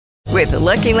With the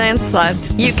Lucky Land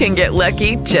Slots, you can get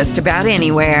lucky just about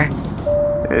anywhere.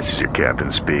 This is your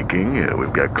captain speaking.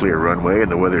 We've got clear runway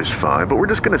and the weather's fine, but we're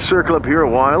just going to circle up here a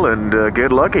while and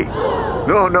get lucky.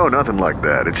 No, nothing like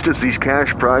that. It's just these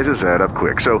cash prizes add up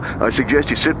quick. So I suggest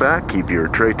you sit back, keep your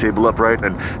tray table upright,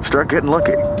 and start getting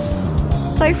lucky.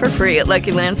 Play for free at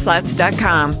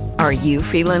LuckyLandSlots.com. Are you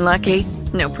feeling lucky?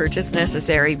 No purchase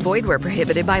necessary. Void where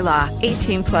prohibited by law.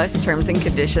 18 plus terms and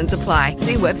conditions apply.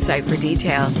 See website for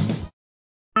details.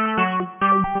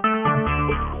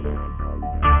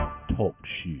 Talk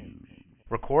shoes.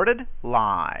 Recorded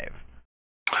live.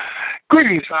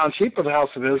 Greetings, Found Sheep of the House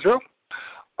of Israel.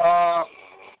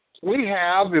 We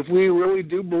have, if we really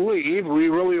do believe, we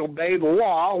really obey the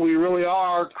law, we really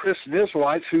are Christian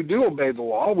Israelites who do obey the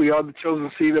law. We are the chosen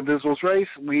seed of Israel's race.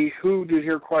 We who did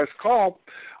hear Christ's call,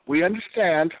 we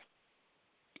understand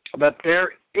that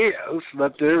there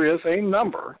is a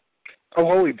number of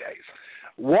holy days.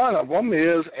 One of them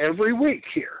is every week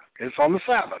here. It's on the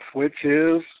Sabbath, which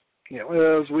is,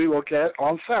 as we look at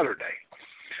on Saturday.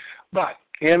 But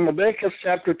in Leviticus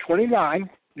chapter 29,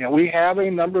 we have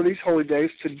a number of these holy days.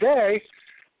 Today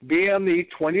being the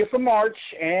 20th of March,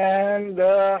 and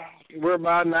we're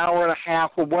about an hour and a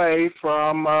half away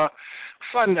from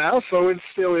sundown, so it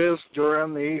still is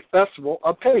during the festival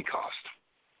of Pentecost.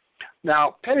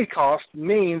 Now, Pentecost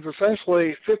means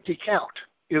essentially 50 count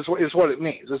is what it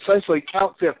means. Essentially,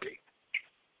 count 50.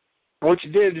 What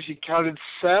you did is you counted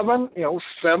 7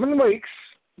 weeks,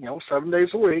 7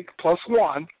 days a week, plus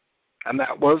 1, and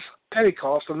that was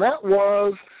Pentecost. And that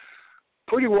was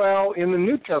pretty well in the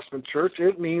New Testament church.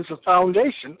 It means the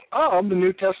foundation of the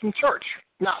New Testament church.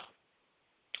 Now,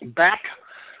 back,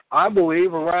 I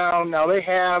believe, around, now they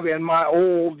have in my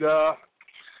old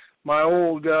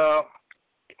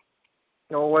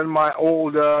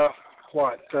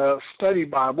study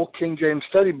Bible, King James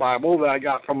Study Bible that I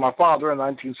got from my father in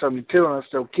 1972, and I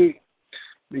still keep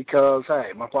because,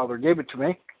 hey, my father gave it to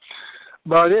me.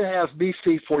 But it has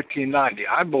BC 1490.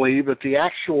 I believe that the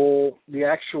actual day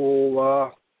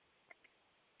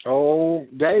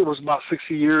was about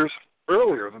 60 years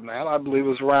earlier than that. I believe it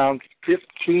was around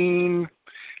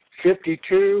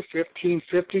 1552,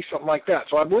 1550, something like that.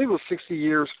 So I believe it was 60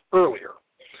 years earlier.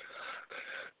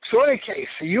 So in any case,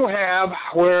 you have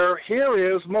where here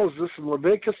is Moses in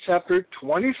Leviticus chapter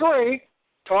 23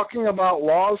 talking about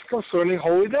laws concerning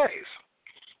holy days.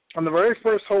 On the very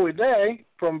first holy day,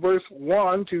 from verse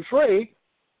 1 to 3,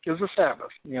 is the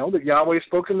Sabbath. That Yahweh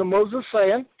spoken to Moses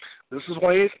saying, this is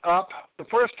when he's up the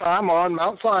first time on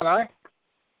Mount Sinai,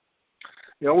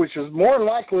 which is more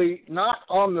likely not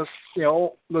on the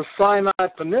Sinai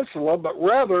Peninsula, but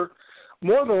rather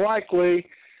more than likely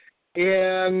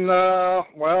in,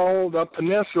 the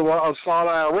peninsula of Saudi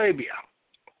Arabia.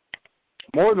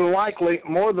 More than likely,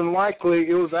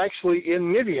 it was actually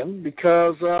in Midian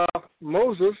because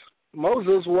Moses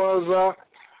was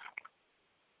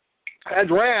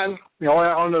had ran,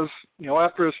 on his,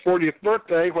 after his 40th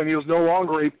birthday when he was no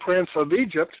longer a prince of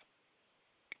Egypt.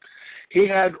 He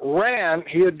had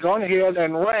gone ahead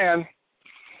and ran,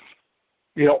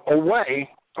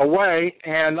 away,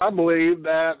 and I believe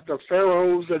that the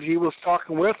pharaohs that he was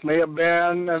talking with may have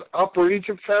been an Upper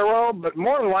Egypt pharaoh, but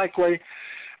more than likely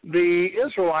the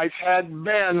Israelites had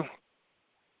run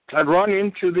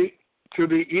into the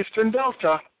eastern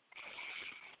delta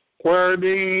where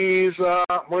these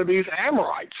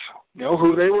Amorites,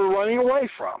 who they were running away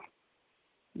from,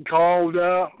 called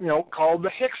the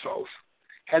Hyksos,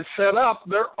 had set up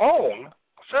their own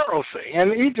pharaohcy,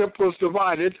 and Egypt was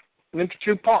divided into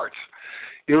two parts.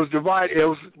 It was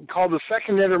called the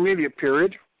Second Intermediate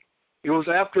Period. It was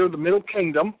after the Middle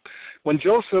Kingdom, when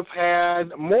Joseph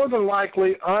had more than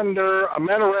likely under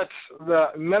Menaret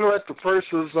the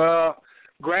First's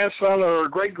grandson or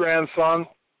great-grandson,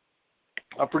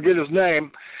 I forget his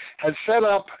name, had set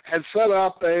up an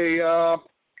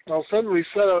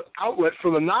outlet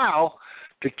for the Nile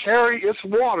to carry its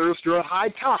waters during high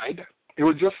tide. It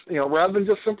would just, rather than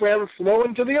just simply have it flow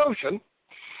into the ocean,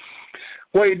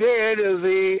 what he did is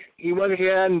he went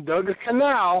ahead and dug a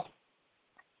canal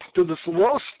to this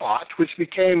low spot, which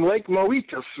became Lake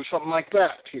Moetis or something like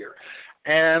that here.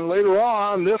 And later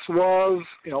on, this was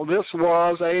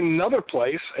another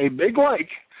place, a big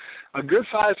lake, a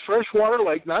good-sized freshwater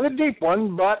lake, not a deep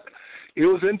one, but it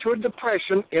was into a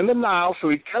depression in the Nile. So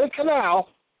he cut a canal,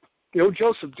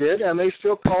 Joseph did, and they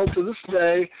still call to this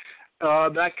day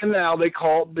that canal, they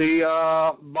call it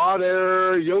the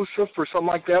Bader Yosef or something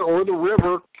like that, or the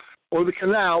river or the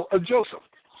canal of Joseph.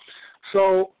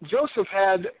 So Joseph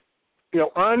had,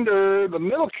 under the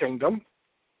Middle Kingdom,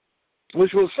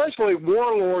 which was essentially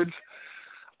warlords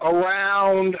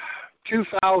around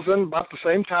 2000, about the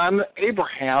same time that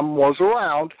Abraham was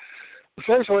around,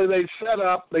 essentially they'd set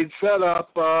up a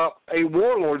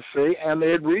warlordcy, and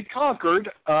they had reconquered,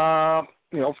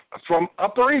 from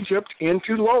Upper Egypt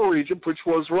into Lower Egypt, which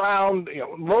was around,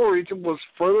 Lower Egypt was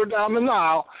further down the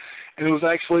Nile, and it was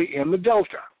actually in the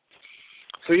Delta.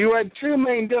 So you had two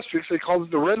main districts. They called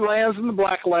it the Red Lands and the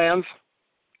Black Lands,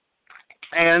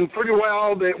 and pretty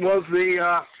well it was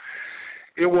the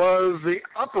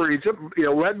Upper Egypt,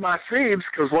 led by Thebes,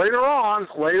 because later on,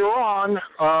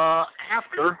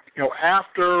 after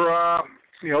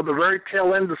the very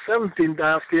tail end of the 17th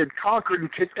dynasty had conquered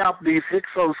and kicked out these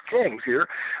Hyksos kings here,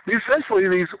 essentially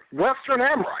these Western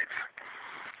Amorites.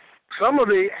 Some of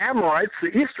the Amorites, the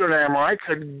Eastern Amorites,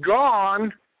 had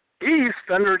gone east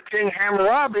under King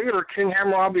Hammurabi or King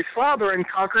Hammurabi's father and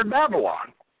conquered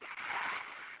Babylon.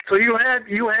 So you had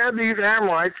these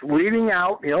Amorites leading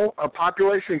out, a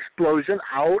population explosion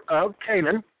out of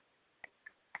Canaan,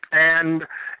 and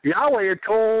Yahweh had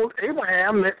told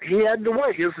Abraham that he had to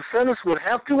wait. His descendants would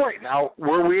have to wait. Now,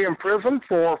 were we in prison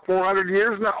for 400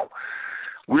 years? No.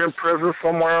 We were in prison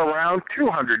somewhere around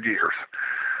 200 years.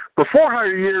 But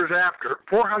 400 years after,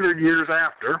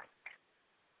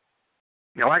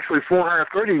 actually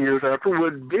 430 years after,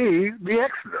 would be the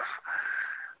Exodus.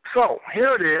 So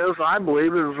here it is. I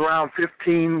believe it was around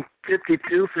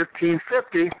 1552,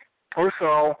 1550 or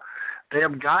so. They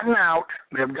have gotten out,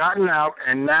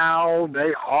 and now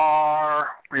they are,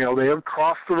 they have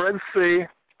crossed the Red Sea.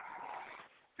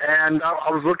 And I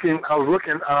was looking.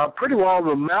 Pretty well,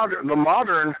 the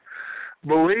modern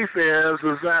belief is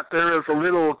that there is a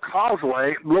little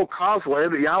causeway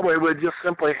that Yahweh would just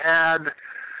simply had,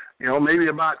 maybe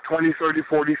about 20, 30,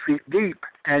 40 feet deep,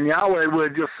 and Yahweh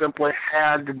would just simply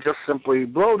had to just simply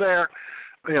blow there,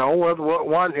 with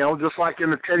one, just like in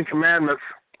the Ten Commandments,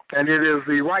 and it is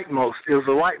the rightmost, of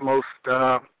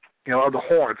the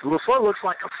horns. It sort of looks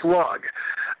like a slug.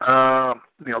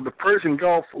 The Persian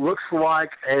Gulf looks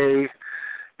like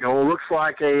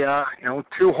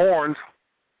two horns.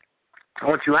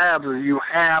 What you have is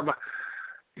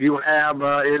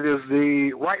it is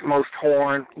the rightmost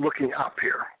horn looking up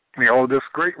here. This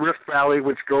great Rift Valley,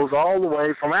 which goes all the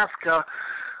way from Africa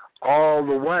all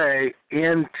the way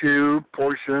into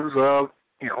portions of,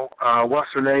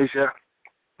 Western Asia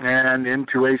and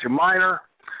into Asia Minor,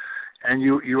 and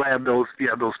you have those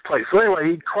places. So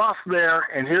anyway, he crossed there,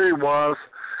 and here he was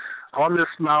on this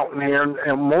mountain here,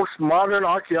 and most modern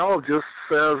archaeologists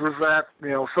says is that,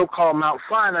 so-called Mount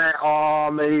Sinai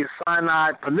on the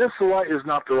Sinai Peninsula is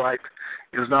not the right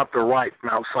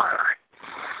Mount Sinai.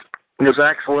 There's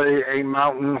actually a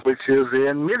mountain which is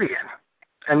in Midian,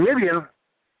 and Midian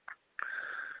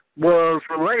was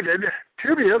related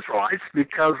to the Israelites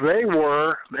because they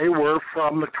were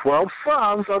from the 12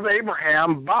 sons of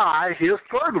Abraham by his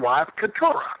third wife,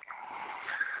 Keturah.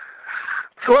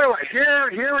 So anyway, here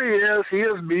he is. He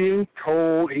is being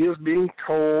told,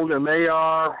 and they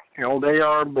are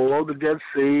below the Dead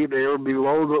Sea. They are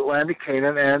below the land of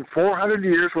Canaan, and 400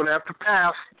 years would have to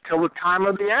pass till the time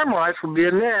of the Amorites would be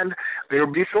an end. They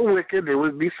would be so wicked, they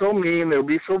would be so mean, they would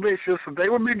be so vicious that they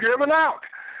would be driven out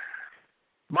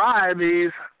by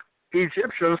these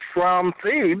Egyptians from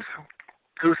Thebes,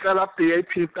 who set up the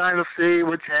 18th dynasty,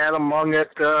 which had among it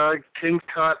King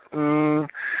Tut, and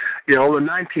the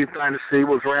 19th dynasty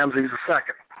was Ramses II.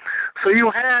 So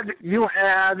you had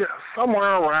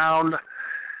somewhere around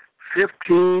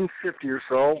 1550 or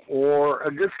so, or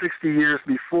a good 60 years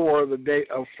before the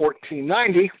date of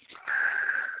 1490,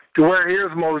 to where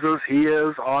here's Moses. He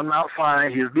is on Mount Sinai.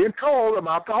 He is being told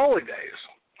about the holy days.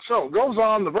 So it goes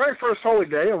on, the very first holy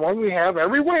day, and one we have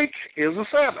every week, is the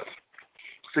Sabbath.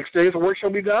 6 days of work shall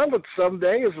be done, but the seventh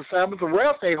day is the Sabbath of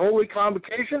rest, a holy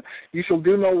convocation. You shall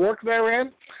do no work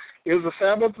therein. It is the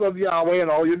Sabbath of Yahweh in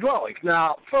all your dwellings.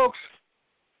 Now, folks,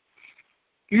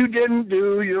 you didn't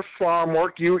do your farm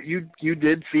work. You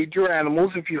did feed your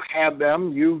animals if you had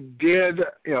them. You did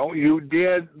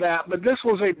that. But this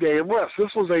was a day of rest.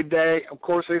 This was a day, of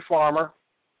course, a farmer,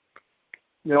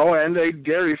 and a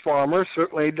dairy farmer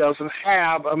certainly doesn't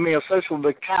have, essentially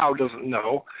the cow doesn't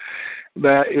know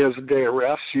that is a day of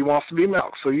rest. She wants to be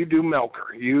milked, so you do milk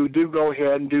her. You do go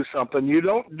ahead and do something. You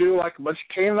don't do like a bunch of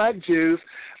Canaanite Jews,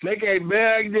 make a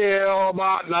big deal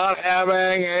about not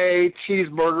having a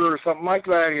cheeseburger or something like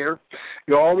that here.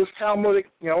 All this Talmudic,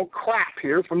 crap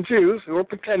here from Jews who are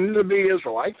pretending to be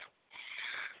Israelites.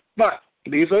 But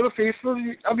these are the feasts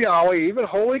of Yahweh, even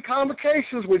holy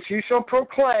convocations, which you shall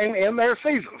proclaim in their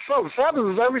season. So the Sabbath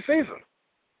is every season.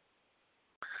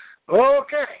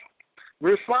 Okay.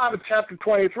 Verse 5 of chapter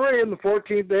 23, in the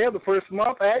 14th day of the first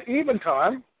month at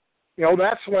eventime,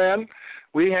 that's when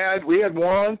We had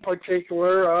one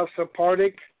particular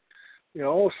Sephardic,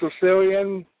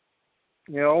 Sicilian,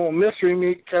 mystery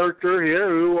meat character here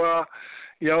who,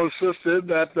 insisted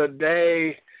that the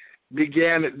day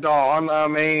began at dawn. I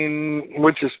mean,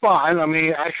 which is fine. I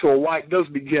mean, actual light does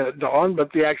begin at dawn, but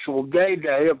the actual day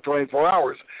of 24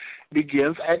 hours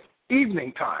begins at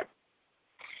evening time.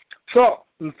 So,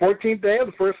 the 14th day of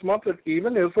the first month at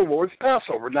even is the Lord's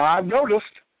Passover. Now, I've noticed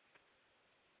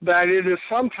that it is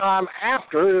sometime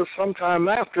after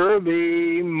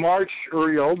the March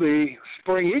or, the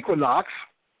spring equinox.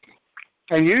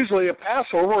 And usually a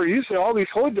Passover, or usually all these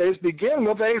holy days begin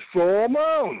with a full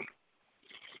moon.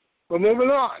 We're moving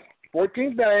on.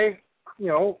 14th day,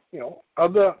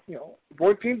 of the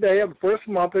 14th day of the first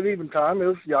month at eventime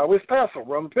is Yahweh's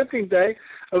Passover. On the 15th day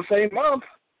of the same month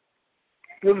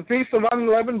is the feast of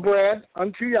unleavened bread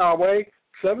unto Yahweh.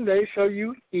 7 days shall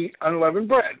you eat unleavened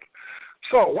bread.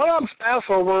 So one of them's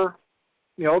Passover,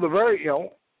 the very,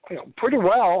 pretty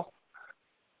well,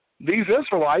 these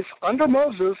Israelites under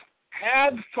Moses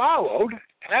had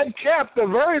kept the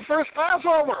very first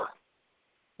Passover.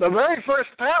 The very first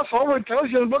Passover, it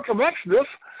tells you in the book of Exodus,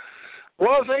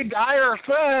 was a dire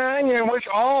thing in which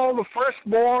all the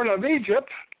firstborn of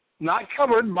Egypt, not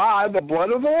covered by the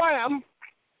blood of the lamb,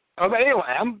 of a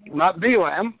lamb, not the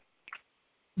lamb,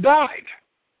 died.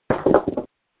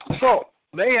 So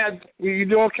they had. You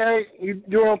doing okay?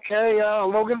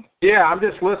 Logan? Yeah, I'm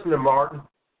just listening, Martin.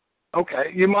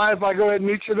 Okay. You mind if I go ahead and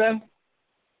mute you then?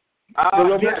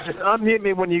 Yeah, just unmute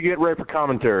me when you get ready for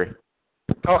commentary.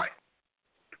 All right.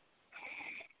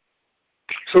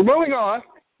 So moving on,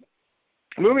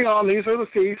 these are the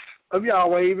feasts of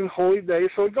Yahweh, even holy days.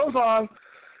 So it goes on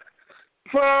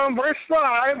from verse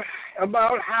 5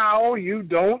 about how you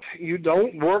don't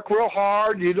work real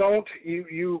hard.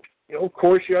 Of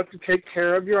course, you have to take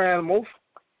care of your animals.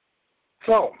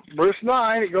 So verse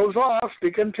 9, it goes on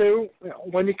speaking to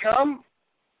when you come.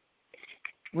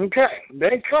 Okay,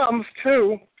 then it comes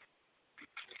to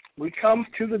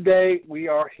the day we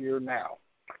are here now.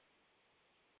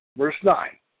 Verse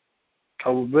 9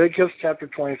 of Leviticus chapter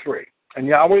 23. And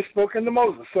Yahweh spoke unto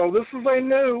Moses. So this is a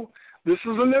new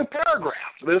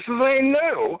paragraph. This is a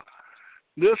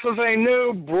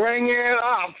new bring it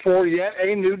up for yet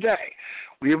a new day.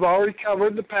 We have already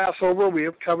covered the Passover. We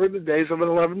have covered the days of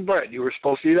unleavened bread. You were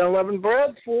supposed to eat unleavened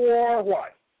bread for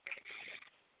what?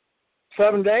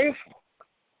 7 days?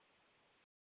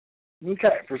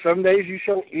 Okay, for 7 days you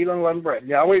shall eat unleavened bread.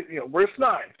 Yahweh, verse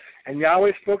 9. And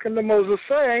Yahweh spoke unto Moses,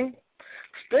 saying,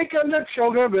 Speak unto the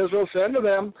children of Israel, say unto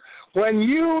them, When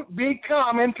you be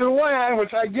come into the land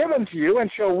which I give unto you, and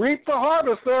shall reap the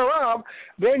harvest thereof,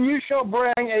 then you shall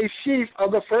bring a sheaf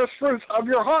of the first fruits of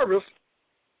your harvest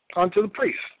unto the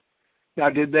priest. Now,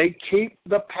 did they keep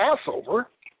the Passover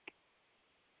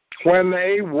when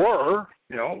they were,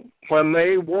 in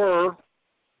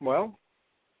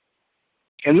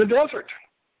the desert,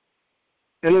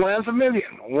 in the lands of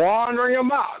Midian, wandering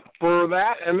about for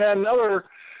that, and then another,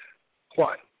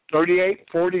 38,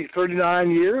 40,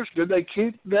 39 years? Did they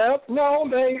keep that? No,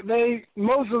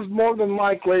 Moses more than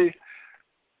likely,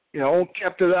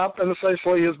 kept it up, and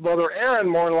essentially his brother Aaron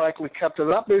more than likely kept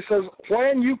it up. He says,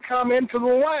 when you come into the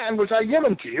land which I give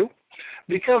unto you,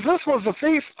 because this was the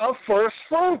feast of first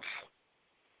fruits.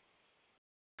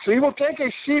 So you will take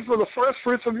a sheaf of the first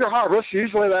fruits of your harvest.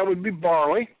 Usually that would be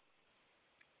barley,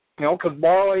 because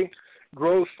barley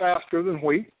grows faster than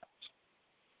wheat.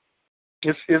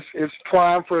 It's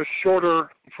prime for a shorter,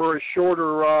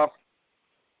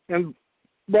 and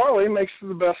barley makes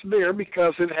the best beer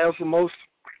because it has the most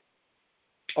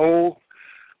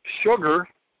sugar,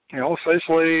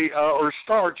 essentially, or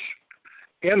starch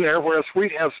in there, whereas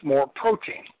wheat has more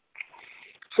protein.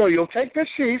 So you'll take this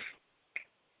sheaf,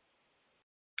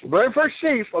 the very first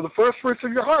sheaf of the first fruits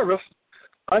of your harvest,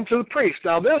 unto the priest.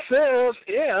 Now this is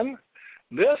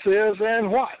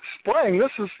in what? Spring.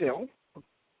 This is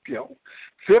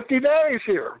 50 days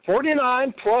here,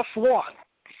 49 plus 1.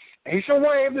 And he shall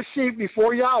wave the sheaf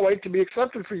before Yahweh to be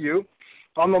accepted for you.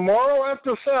 On the morrow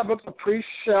after the Sabbath, the priest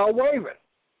shall wave it.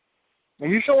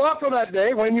 And you shall offer that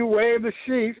day, when you wave the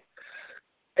sheaf,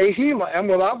 a he-lamb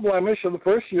without blemish of the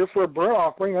first year for a burnt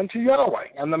offering unto Yahweh.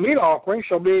 And the meat offering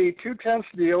shall be 2/10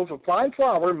 deals of fine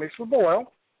flour mixed with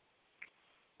oil,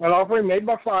 an offering made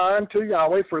by fire unto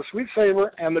Yahweh for a sweet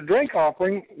savor, and the drink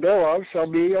offering thereof shall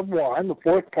be of wine, the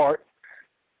fourth part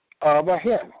of a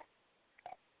hin.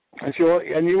 And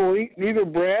you will eat neither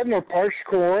bread nor parched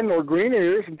corn nor green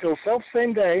ears until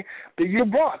self-same day that you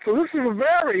brought. So this is the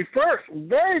very first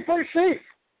sheaf.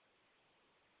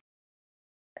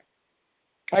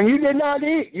 And you did not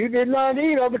eat. You did not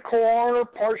eat of the corn or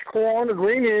parched corn or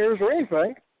green ears or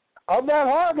anything of that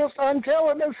harvest until it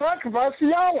had been sacrificed to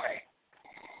Yahweh.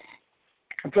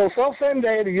 Until self-same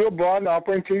day that you have brought an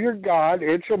offering to your God,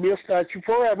 it shall be a statute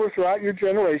forever throughout your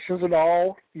generations and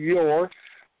all your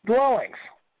dwellings.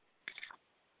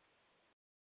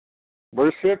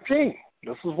 Verse 15.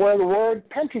 This is where the word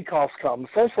Pentecost comes.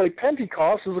 Essentially,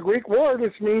 Pentecost is a Greek word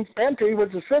which means Pente,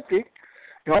 which is 50.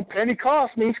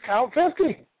 Pentecost means count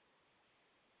 50.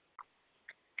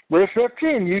 Verse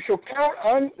 15. You shall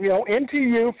count into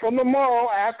you from the morrow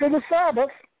after the Sabbath.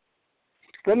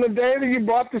 From the day that you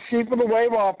brought the sheep of the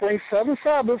wave offering, 7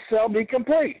 Sabbaths shall be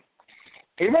complete.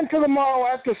 Even to the morrow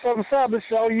after 7 Sabbaths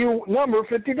shall you number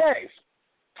 50 days.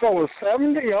 So it's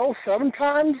 7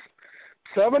 times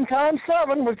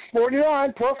 7, which is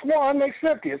 49, plus 1 makes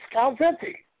 50. It's count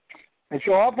 50. And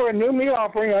shall offer a new meat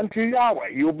offering unto Yahweh.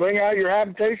 You will bring out your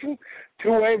habitation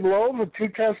 2 wave loaves of 2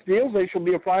 tenths deals. They shall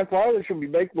be a fine flour. They shall be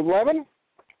baked with leaven.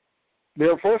 They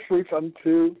are first fruits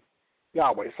unto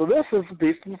Yahweh. So this is the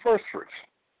feast of the first fruits.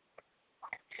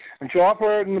 And shall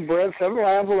offer in the bread 7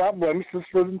 lambs without blemish. This is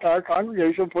for the entire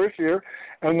congregation first year.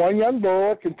 And 1 young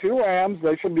bullock and 2 rams.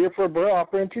 They shall be for a burnt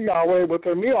offering to Yahweh with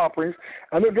their meat offerings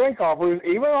and their drink offerings,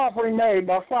 even an offering made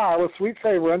by fire with sweet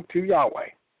savor unto Yahweh.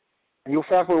 And you'll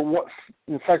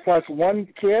sacrifice 1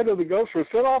 kid of the goats for a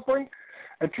sin offering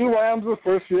and 2 lambs of the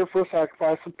first year for a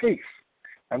sacrifice of peace.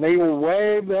 And they will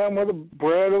wave them with the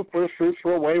bread of first fruits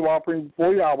for a wave offering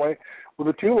before Yahweh. With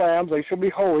the 2 lambs, they shall be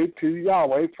holy to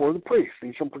Yahweh for the priest.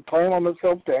 He shall proclaim on the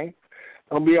self day,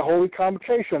 there will be a holy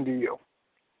convocation to you.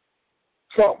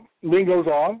 So, then he goes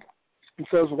on. He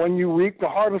says, when you reap the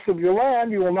harvest of your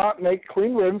land, you will not make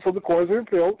clean riddance of the corners of your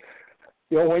field.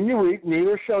 When you reap,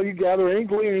 neither shall you gather any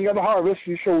gleaning of the harvest.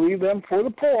 You shall leave them for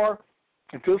the poor,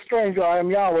 and to a stranger I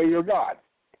am Yahweh your God.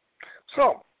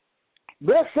 So,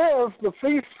 this is the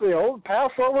feast field,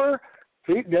 Passover,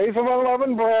 days of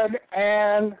unleavened bread,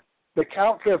 and the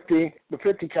count 50, the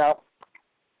 50 count,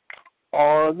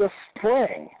 are the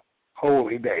spring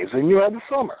holy days, and you have the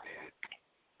summer.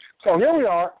 So here we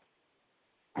are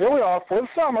for the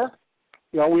summer.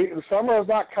 The summer has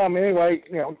not come anyway.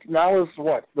 Now is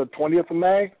what, the 20th of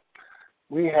May?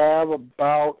 We have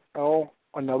about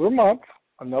another month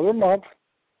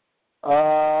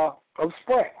of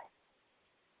spring.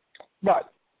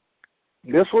 But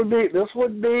this would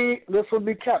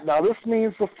be kept. Now this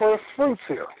means the first fruits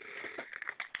here.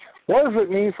 What does it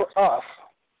mean for us,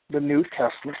 the New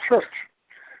Testament church?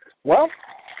 Well,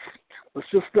 let's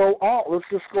just go over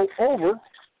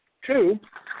to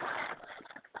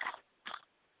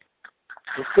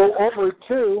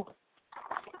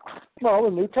the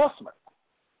New Testament.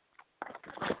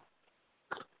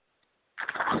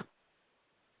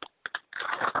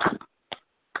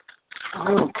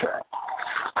 Okay.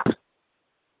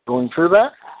 Going through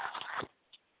that,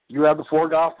 you have the 4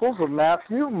 Gospels of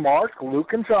Matthew, Mark,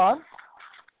 Luke, and John.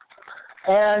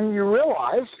 And you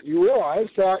realize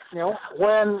that,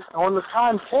 when the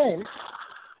time came,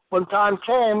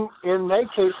 in many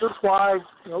cases, why,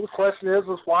 the question is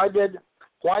why did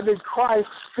Christ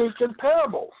speak in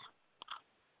parables?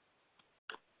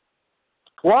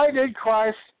 Why did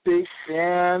Christ speak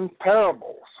in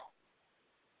parables?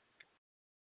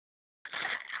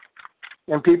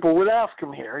 And people would ask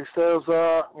him here. He says,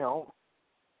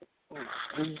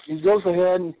 he goes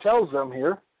ahead and tells them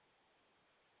here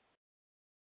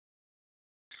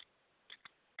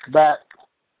that,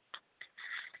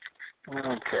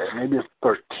 maybe it's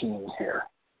 13 here.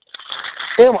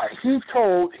 Anyway, he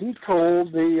told his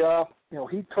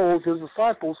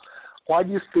disciples, why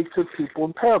do you speak to people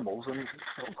in parables?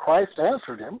 And Christ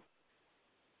answered him.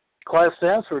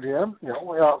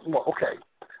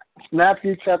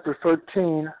 Matthew chapter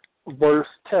 13, verse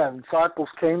 10. Disciples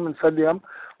came and said to him,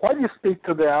 why do you speak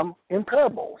to them in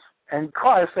parables? And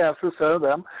Christ answered, said to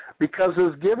them, because it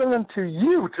is given unto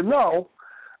you to know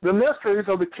the mysteries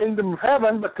of the kingdom of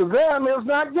heaven, but to them is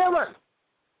not given.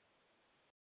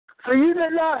 So you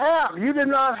did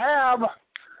not have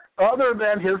other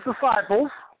than his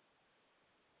disciples,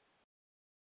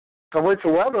 of which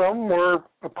 11 of them were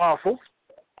apostles.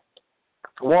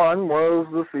 One was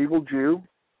this evil Jew,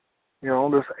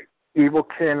 this evil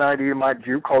Canaanite Edomite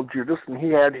Jew called Judas, and he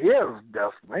had his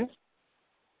destiny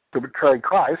to betray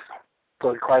Christ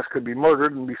so that Christ could be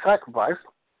murdered and be sacrificed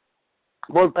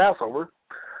for the Passover.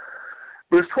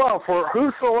 Verse 12, for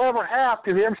whosoever hath,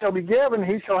 to him shall be given,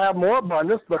 he shall have more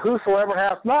abundance, but whosoever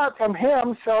hath not, from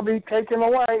him shall be taken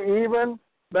away even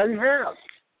that he has.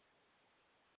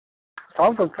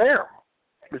 Something fair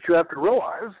that you have to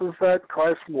realize is that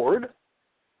Christ's word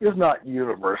is not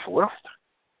universalist.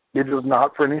 It is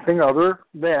not for anything other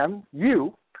than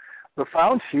you, the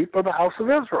found sheep of the house of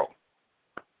Israel.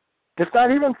 It's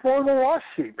not even for the lost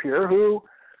sheep here who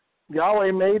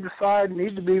Yahweh may decide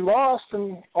need to be lost,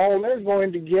 and all they're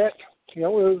going to get,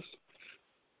 is,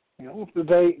 if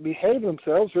they behave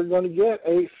themselves, they're going to get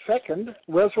a second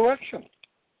resurrection.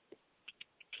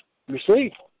 You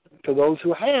see, to those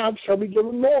who have shall be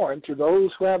given more, and to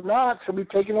those who have not shall be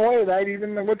taken away that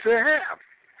even which they have.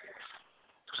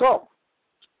 So,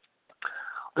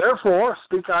 therefore,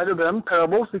 speak I to them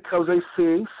parables, because they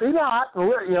see not,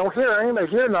 hearing, they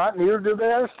hear not, neither do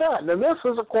they understand. And this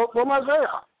is a quote from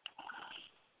Isaiah.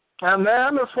 And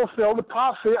then this fulfilled the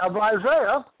prophecy of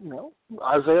Isaiah.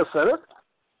 Isaiah said it,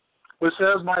 which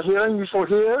says, by hearing you shall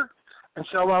hear, and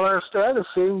shall not understand, and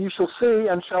seeing you shall see,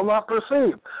 and shall not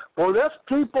perceive. For this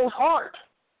people's heart,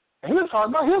 and he was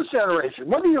talking about his generation.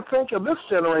 What do you think of this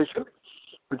generation,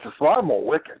 which is far more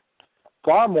wicked,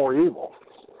 far more evil,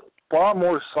 far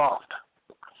more soft?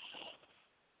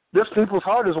 This people's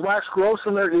heart is waxed gross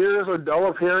in their ears, or dull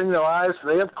of hearing, their eyes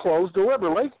they have closed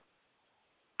deliberately.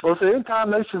 Well, if at any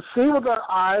time they should see with their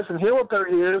eyes and hear with their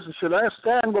ears, and should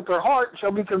understand with their heart,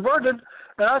 shall be converted,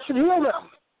 and I should heal them.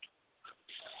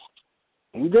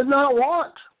 He did not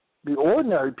want the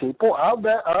ordinary people of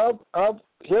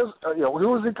his. Who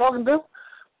was he talking to?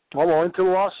 Well, only to the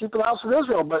lost sheep of the house of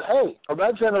Israel. But hey, of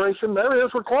that generation, their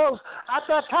ears were closed at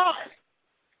that time.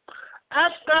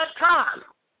 At that time,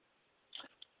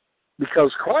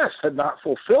 because Christ had not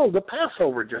fulfilled the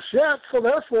Passover just yet, so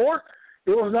therefore,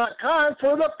 it was not time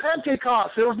for the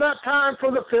Pentecost. It was not time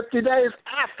for the 50 days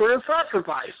after his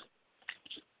sacrifice.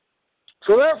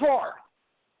 So therefore,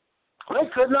 they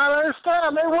could not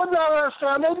understand. They would not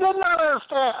understand. They did not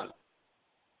understand.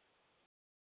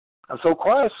 And so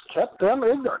Christ kept them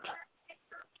ignorant.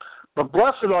 But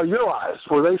blessed are your eyes,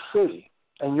 for they see,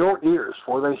 and your ears,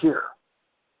 for they hear.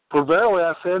 For verily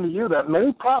I say unto you that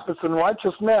many prophets and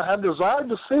righteous men have desired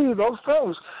to see those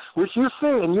things which you see,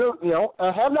 and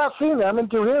and have not seen them,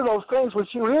 and to hear those things which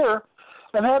you hear,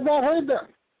 and have not heard them.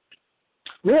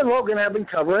 Me and Logan have been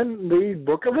covering the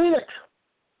book of Enoch.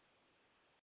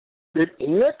 Did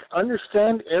Enoch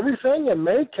understand everything? In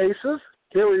many cases,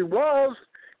 here he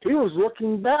was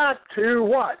looking back to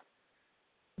what?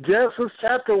 Genesis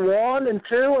chapter 1 and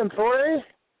 2 and 3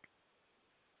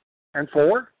 and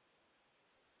 4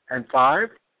 and 5.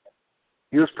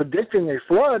 He was predicting a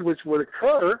flood which would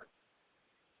occur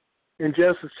in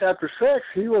Genesis chapter 6.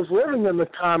 He was living in the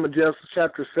time of Genesis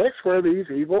chapter 6 where these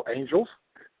evil angels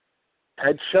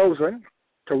had chosen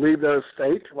to leave their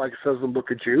estate, like it says in the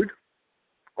book of Jude,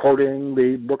 quoting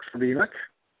the books of Enoch.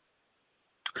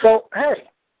 So, hey,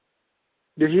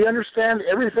 did he understand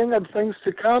everything of things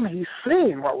to come? He's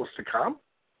seen what was to come.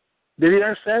 Did he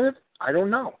understand it? I don't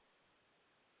know.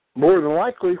 More than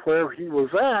likely, where he was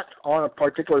at on a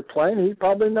particular plane, he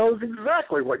probably knows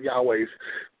exactly what Yahweh's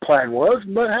plan was.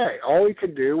 But hey, all he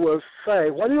could do was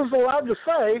say what he was allowed to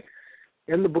say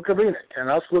in the book of Enoch. And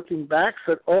us looking back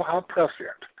said, oh, how prescient.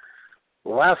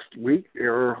 Last week,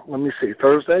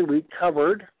 Thursday, we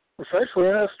covered essentially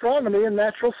an astronomy and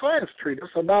natural science treatise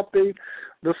about the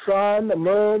sun, the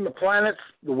moon, the planets,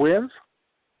 the winds.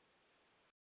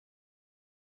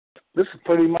 This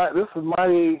is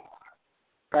mighty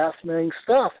fascinating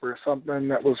stuff for something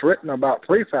that was written about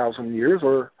 3,000 years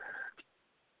or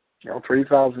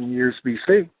 3,000 years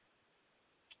BC.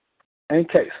 In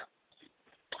case.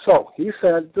 So he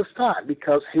said this time,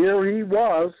 because here he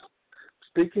was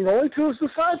speaking only to his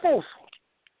disciples.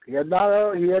 He had not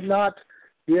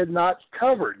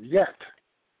covered yet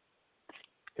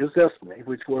his destiny,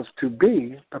 which was to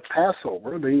be the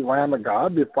Passover, the Lamb of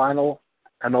God, the final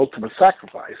and ultimate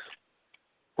sacrifice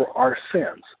for our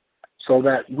sins, so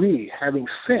that we, having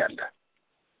sinned,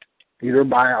 either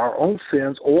by our own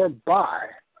sins or by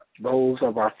those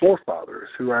of our forefathers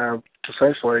who have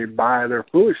essentially by their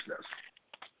foolishness,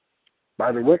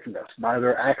 by their wickedness, by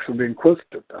their acts of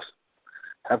inquisitiveness,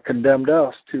 have condemned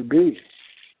us to be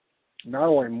not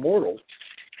only mortal,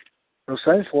 but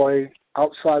essentially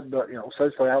outside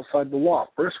the law.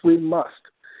 First, we must,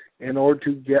 in order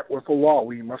to get with the law,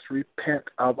 we must repent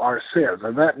of our sins,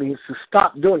 and that means to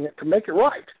stop doing it to make it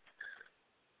right.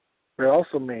 But it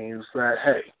also means that,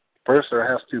 hey, first there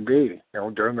has to be,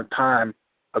 during the time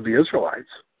of the Israelites,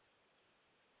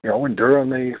 and during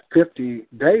the 50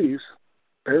 days,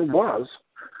 there was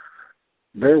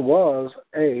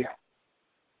a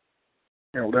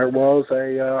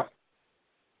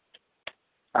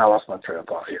I lost my train of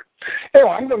thought here. Anyway,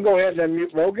 I'm going to go ahead and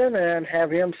unmute Logan and have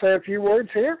him say a few words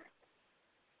here.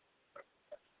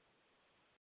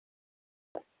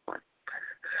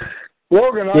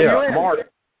 Logan, are you in?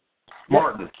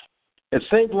 Martin. It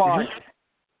seems like.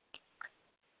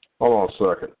 Hold on a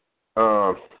second.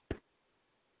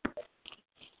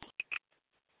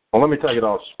 Well, let me take it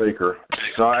off speaker.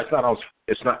 No, it's not on.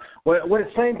 It's not. What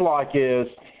it seems like is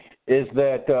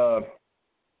that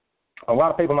a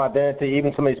lot of people in identity,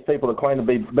 even some of these people that claim to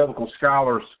be biblical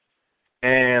scholars,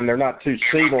 and they're not too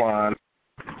seed-line,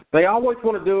 they always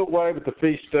want to do away with the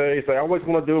feast days. They always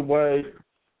want to do away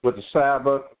with the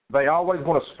Sabbath. They always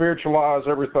want to spiritualize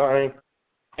everything,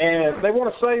 and they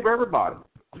want to save everybody.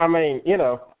 I mean, you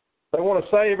know, they want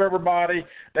to save everybody.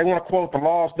 They want to quote the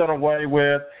law's done away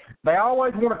with. They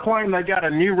always want to claim they got a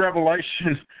new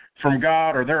revelation from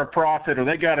God, or they're a prophet, or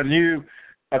they got a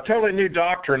totally new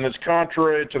doctrine that's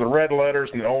contrary to the red letters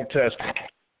in the Old Testament.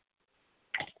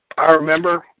 I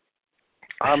remember,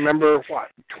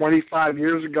 25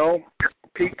 years ago,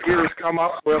 Pete Peters come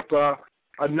up with a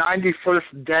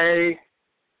 91st day,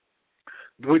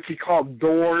 which he called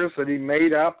doors, that he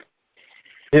made up.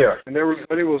 Yeah. And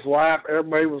everybody was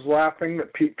laughing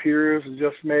that Pete Peters had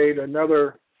just made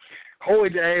another holy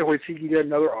day which he can get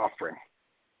another offering.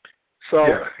 So,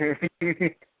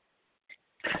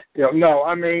 yeah. No,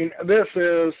 I mean, this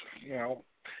is,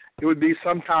 it would be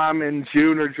sometime in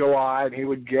June or July, and he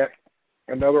would get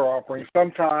another offering.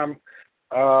 Sometime,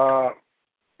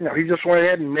 he just went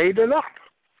ahead and made it up.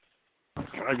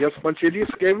 I guess a bunch of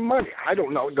idiots gave him money. I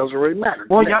don't know. It doesn't really matter.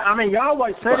 Well, I mean,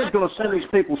 Yahweh said he's going to send these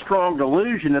people strong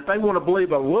delusion. If they want to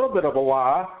believe a little bit of a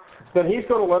lie, then he's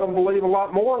going to let them believe a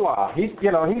lot more lie. He's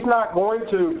not going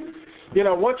to,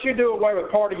 once you do away with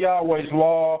part of Yahweh's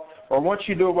law, or once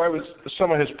you do away with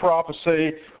some of his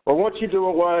prophecy, or once you do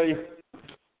away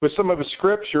with some of his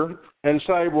scripture and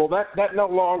say, well, that no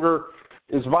longer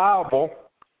is viable,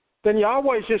 then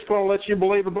Yahweh's just going to let you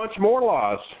believe a bunch more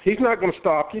lies. He's not going to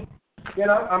stop you.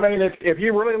 I mean, if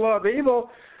you really love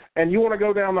evil and you want to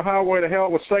go down the highway to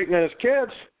hell with Satan and his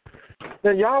kids,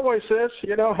 then Yahweh says,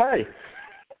 hey,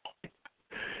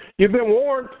 you've been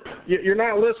warned. You're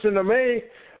not listening to me.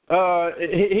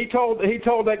 He told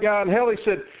that guy in hell.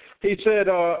 He said,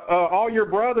 all your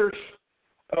brothers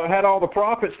had all the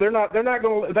prophets. They're not going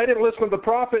to. They didn't listen to the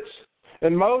prophets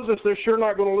and Moses. They're sure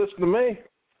not going to listen to me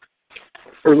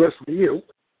or listen to you.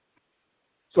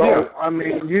 So yeah. I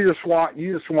mean, you just want to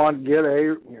get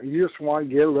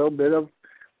a little bit of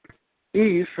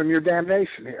ease from your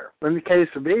damnation here. In the case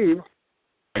of Eve,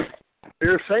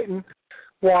 here's Satan.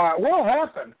 Why? What'll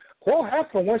happen? What'll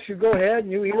happen once you go ahead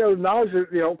and you eat of the knowledge of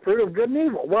fruit of good and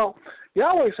evil? Well,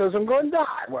 Yahweh says I'm going to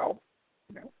die. Well,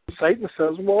 Satan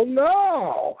says, well,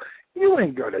 no, you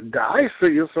ain't going to die. So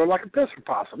you're sort of like a pisser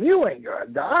possum. You ain't going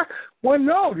to die. Well,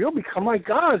 no, you'll become like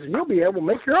gods, and you'll be able to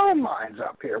make your own minds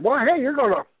up here. Well, hey, you're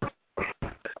going to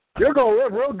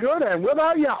live real good and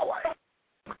without Yahweh.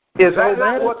 Is that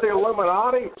not what the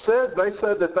Illuminati said? They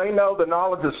said that they know the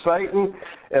knowledge of Satan,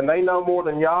 and they know more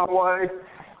than Yahweh,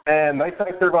 and they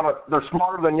think they're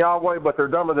smarter than Yahweh, but they're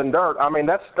dumber than dirt. I mean,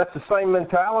 that's the same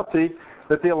mentality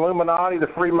that the Illuminati, the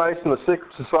Freemasons, the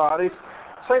secret societies,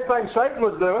 same thing Satan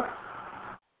was doing.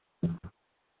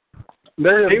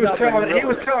 He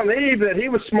was telling Eve that he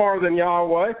was smarter than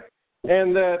Yahweh,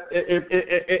 and that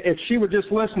if she would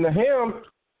just listen to him,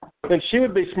 then she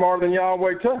would be smarter than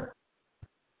Yahweh too.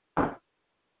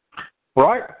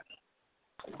 Right?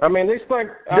 I mean, these things.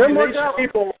 These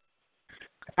people.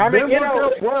 I mean,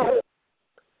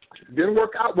 didn't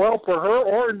work out well for her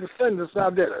or her descendants. Now,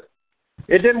 did it?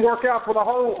 It didn't work out for the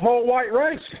whole white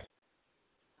race.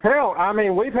 Hell, I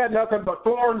mean, we've had nothing but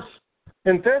thorns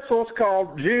and thistles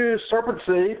called Jews, serpent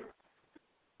seed.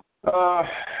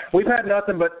 We've had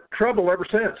nothing but trouble ever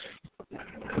since.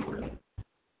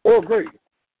 Oh, great.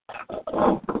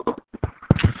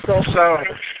 So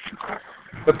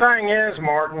the thing is,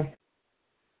 Martin,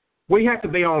 we have to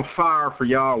be on fire for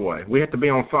Yahweh. We have to be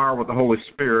on fire with the Holy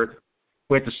Spirit.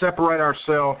 We have to separate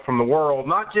ourselves from the world,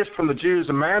 not just from the Jews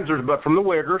and Mamzers, but from the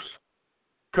Wiggers.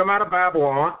 Come out of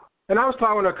Babylon. And I was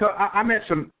talking to I met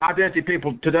some identity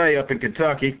people today up in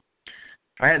Kentucky.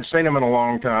 I hadn't seen them in a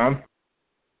long time.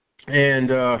 And,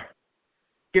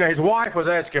 his wife was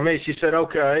asking me, she said,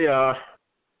 okay,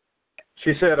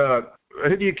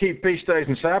 who do you keep feast days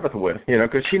and Sabbath with?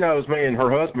 Because she knows me and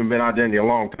her husband have been identity a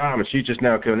long time, and she's just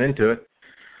now coming into it.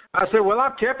 I said, well,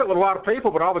 I've kept it with a lot of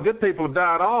people, but all the good people have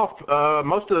died off.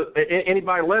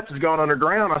 Anybody left has gone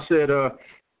underground. I said,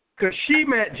 because she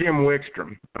met Jim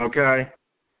Wickstrom, okay?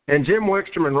 And Jim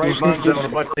Wickstrom and Ray Bunzo and a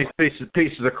bunch of these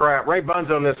pieces of crap. Ray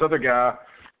Bunzo and this other guy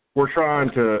were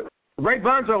Ray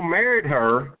Bunzo married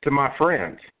her to my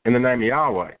friends in the name of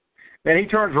Yahweh. And he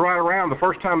turns right around. The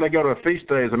first time they go to a feast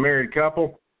day as a married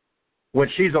couple, when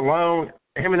she's alone,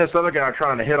 him and this other guy are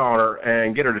trying to hit on her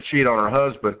and get her to cheat on her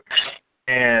husband.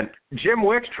 And Jim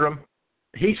Wickstrom,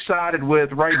 he sided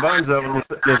with Ray Bunzo and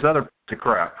this other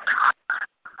crap.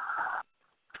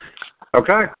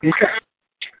 Okay?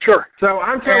 Sure. So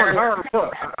I'm telling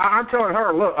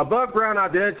her, look, above ground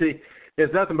identity is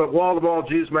nothing but wall-to-wall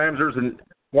Jews, mamzers, and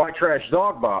white trash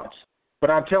dog bots. But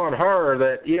I'm telling her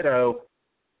that,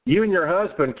 you and your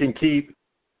husband can keep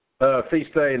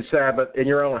feast day and Sabbath in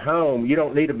your own home. You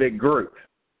don't need a big group.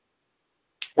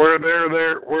 Where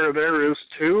there is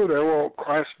two, there will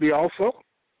Christ be also.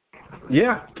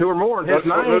 Yeah, two or more in His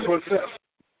name. That's what it says.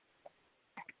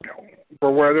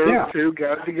 For where there are two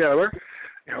gathered together,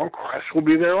 Christ will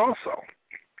be there also.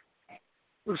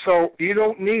 So you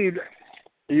don't need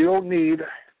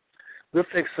the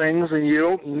fixings, and you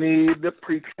don't need the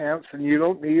pretense, and you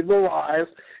don't need the lies,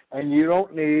 and you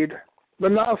don't need the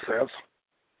nonsense,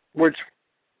 which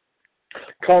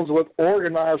comes with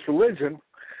organized religion,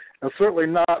 and certainly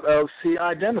not of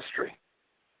CI dentistry.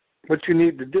 What you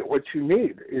need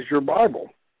is your Bible,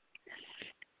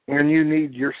 and you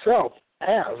need yourself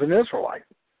as an Israelite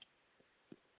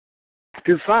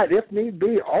to decide, if need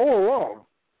be, all alone,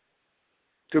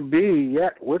 to be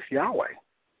yet with Yahweh.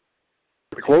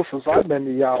 The closest I've been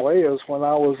to Yahweh is when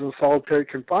I was in solitary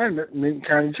confinement in Lincoln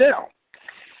County Jail.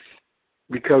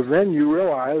 Because then you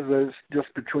realize that it's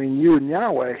just between you and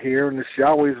Yahweh here, and it's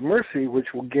Yahweh's mercy which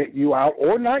will get you out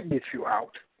or not get you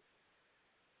out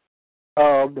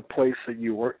of the place that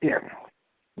you were in.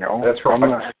 That's right. From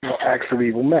the acts of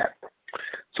evil men.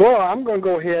 So I'm going to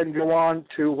go ahead and go on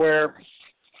to where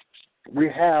we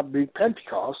have the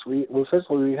Pentecost. We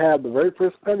have the very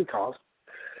first Pentecost,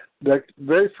 the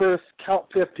very first Count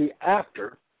 50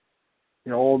 after,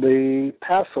 the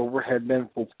Passover had been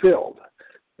fulfilled.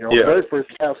 The very first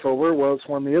Passover was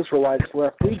when the Israelites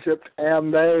left Egypt,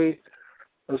 and they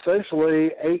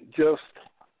essentially ate just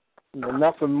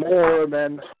nothing more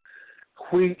than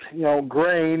wheat,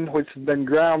 grain, which has been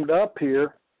ground up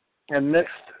here and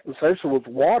mixed essentially with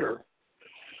water,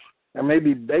 and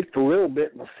maybe baked a little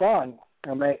bit in the sun,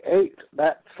 and they ate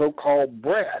that so-called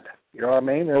bread. You know what I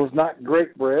mean? It was not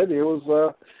great bread. It was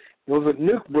a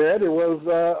nuke bread. It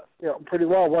was pretty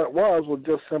well what it was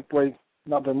just simply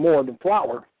nothing more than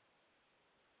flour,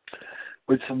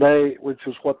 which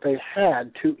is what they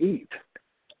had to eat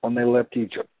when they left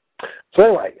Egypt. So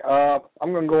anyway,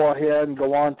 I'm going to go ahead and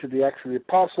go on to the Acts of the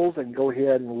Apostles and go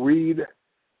ahead and read.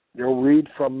 You'll read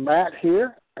from that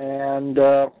here, and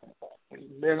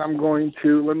then I'm going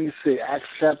to, Acts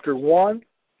chapter 1,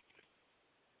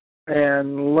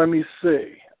 and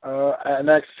and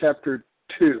Acts chapter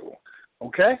 2,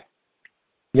 okay?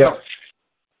 Yeah.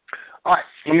 All right,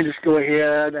 let me just go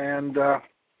ahead and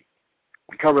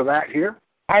cover that here.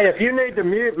 Hey, if you need to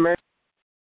mute me,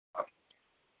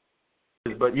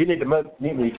 but you need to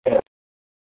mute me.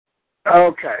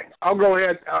 Okay, I'll go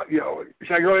ahead.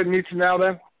 Should I go ahead and mute you now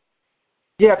then?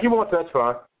 Yeah, if you want, that's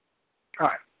fine. All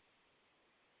right.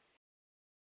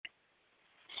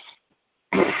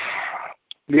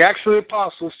 The Acts of the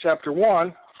Apostles, chapter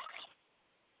 1,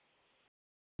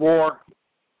 for,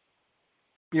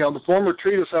 the former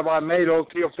treatise have I made, O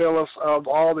Theophilus, of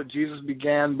all that Jesus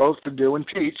began both to do and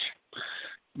teach.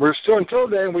 Verse 2, until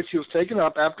the day in which he was taken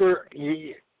up, after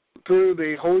he, through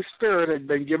the Holy Spirit, had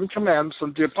been given commandments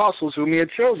unto the apostles whom he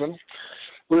had chosen,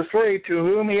 with 3, to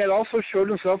whom he had also showed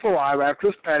himself alive after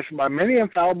his passion by many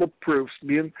infallible proofs,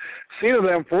 being seen of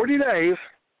them 40 days,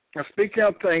 and speaking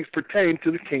of things pertaining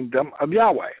to the kingdom of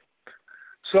Yahweh.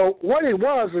 So what he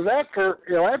was is after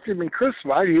he'd been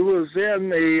crucified, he was in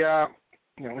the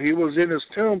he was in his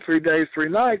tomb 3 days, 3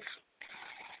 nights,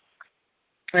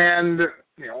 and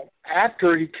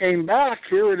after he came back,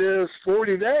 here it is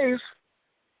 40 days.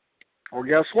 Well,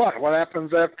 guess what? What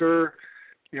happens after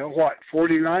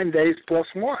 49 days plus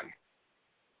 1?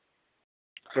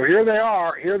 So here they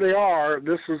are.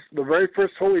 This is the very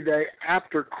first holy day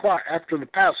after the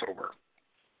Passover.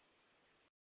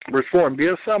 Verse 4, and be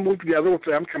assembled together with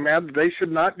them, command that they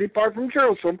should not depart from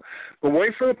Jerusalem, but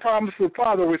wait for the promise of the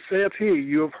Father, which saith he,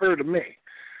 you have heard of me.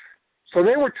 So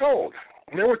they were told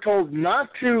not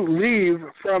to leave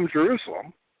from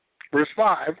Jerusalem, verse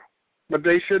 5, but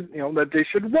they should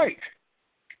wait.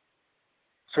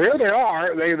 So here they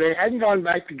are. They hadn't gone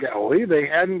back to Galilee. They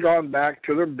hadn't gone back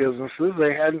to their businesses.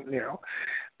 They hadn't,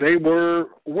 they were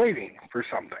waiting for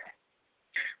something.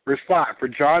 Verse 5, for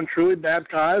John truly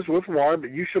baptized with water,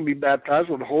 but you shall be baptized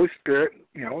with the Holy Spirit,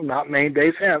 not many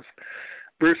days hence.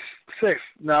 Verse 6,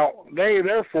 now they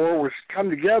therefore were come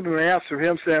together and they asked of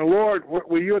him, saying, Lord,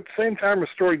 will you at the same time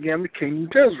restore again the kingdom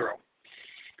to Israel?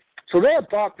 So they had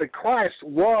thought that Christ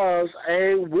was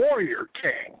a warrior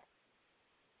king.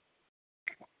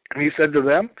 And he said to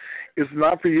them, Is it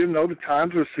not for you to know the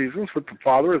times or seasons which the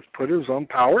Father has put in his own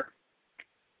power?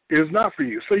 It is not for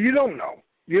you. So you don't know.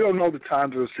 You don't know the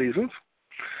times or the seasons.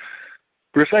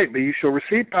 Verse 8, but you shall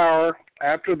receive power.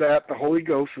 After that, the Holy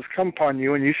Ghost has come upon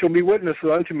you, and you shall be witnesses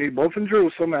unto me both in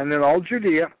Jerusalem and in all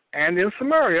Judea and in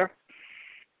Samaria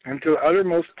and to the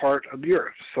uttermost part of the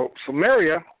earth. So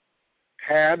Samaria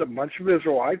had a bunch of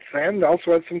Israelites and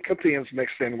also had some Chaldeans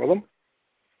mixed in with them.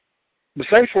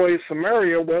 Essentially,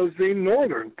 Samaria was the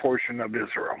northern portion of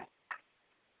Israel.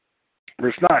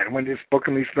 Verse 9, when he had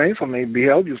spoken these things, when they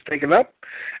beheld, he was taken up,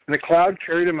 and the cloud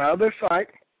carried him out of their sight.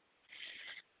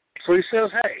 So he says,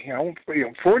 hey,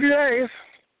 40 days.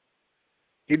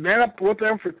 He'd been up with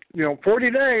them for,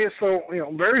 40 days, so,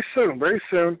 very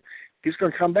soon, he's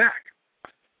going to come back.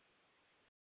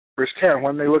 Verse 10,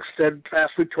 when they looked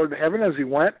steadfastly toward the heaven as he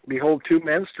went, behold, two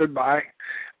men stood by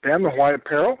them in white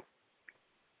apparel.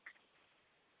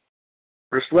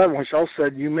 Verse 11, which also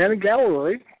said, you men of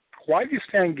Galilee, why do you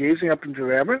stand gazing up into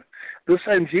the heaven? This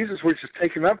same Jesus which is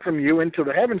taken up from you into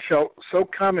the heaven shall so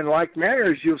come in like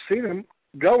manner as you have seen him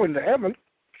go into heaven.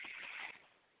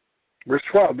 Verse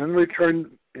 12, then returned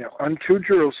unto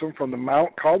Jerusalem from the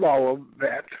mount called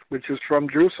Olivet, which is from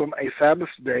Jerusalem a Sabbath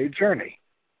day journey.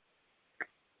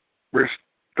 Verse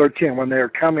 13, when they are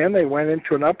come in, they went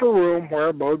into an upper room where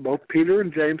abode both Peter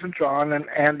and James and John and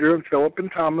Andrew and Philip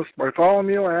and Thomas,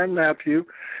 Bartholomew and Matthew,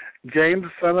 James the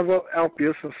son of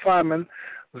Alphaeus and Simon,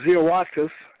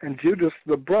 Zelotes, and Judas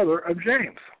the brother of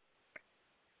James.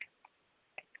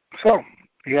 So,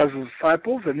 he has his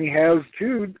disciples, and he has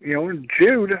Jude,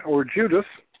 or Judas,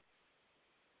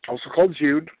 also called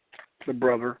Jude, the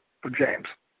brother of James.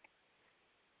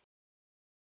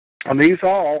 And these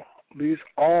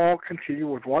all continue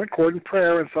with one accord in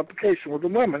prayer and supplication with the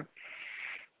women,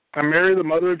 and Mary, the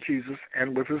mother of Jesus,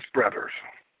 and with his brethren.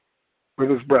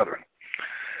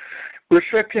 Verse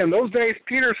 15, in those days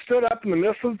Peter stood up in the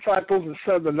midst of the disciples and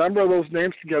said the number of those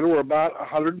names together were about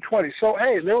 120. So,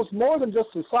 hey, there was more than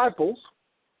just disciples.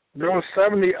 There were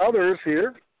 70 others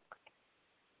here,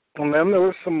 and then there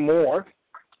was some more.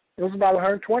 It was about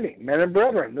 120, men and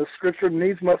brethren. This scripture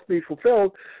needs must be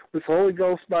fulfilled, which the Holy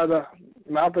Ghost by the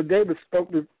mouth of David spoke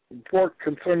before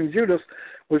concerning Judas,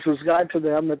 which was guide to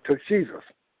them that took Jesus.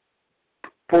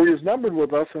 For he is numbered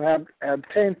with us and have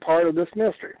obtained part of this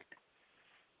mystery.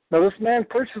 Now this man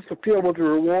purchased the field with the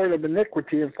reward of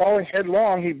iniquity, and falling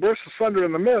headlong, he burst asunder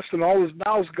in the midst, and all his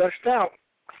bowels gushed out.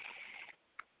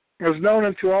 It was known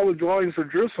unto all the dwellings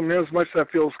of Jerusalem, inasmuch that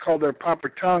field is called their proper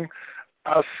tongue,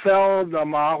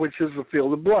 Seldama, which is the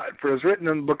field of blood. For it is written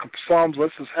in the book of Psalms, let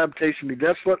his habitation be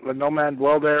desolate, let no man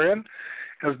dwell therein,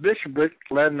 as bishopric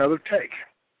let another take.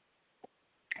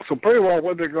 So pretty well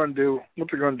what they're going to do is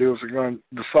they're going to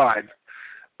decide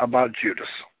about Judas.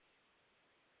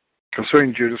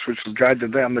 Concerning Judas, which was guide to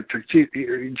them,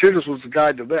 Judas was the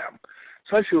guide to them.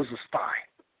 So he was a spy.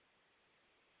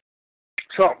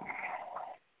 So,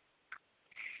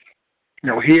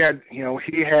 he had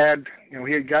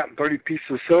gotten 30 pieces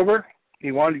of silver.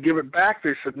 He wanted to give it back.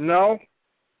 They said no.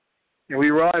 He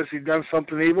realized he'd done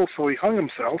something evil, so he hung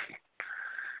himself.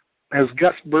 His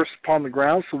guts burst upon the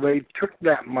ground, so they took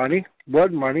that money,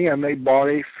 blood money, and they bought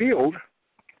a field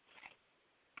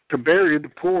to bury the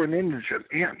poor and indigent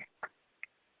in.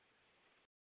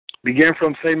 Began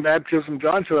from the same baptism of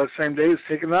John till that same day he was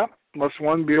taken up, must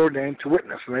one be ordained to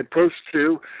witness. And they approached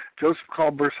to Joseph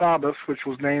called Barsabbas, which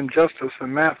was named Justus,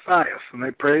 and Matthias. And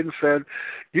they prayed and said,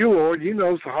 you, Lord, you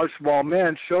know the hearts of all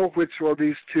men. Show which of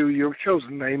these two you have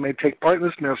chosen. They may take part in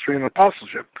this ministry and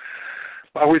apostleship,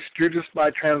 by which Judas by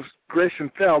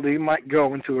transgression fell, that he might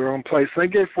go into their own place. And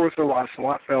they gave forth their lots, and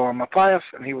lot fell on Matthias,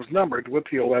 and he was numbered with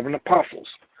the 11 apostles.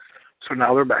 So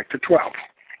now they're back to 12.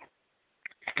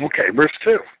 Okay, verse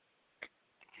 2.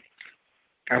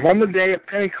 And when the day of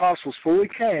Pentecost was fully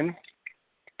come,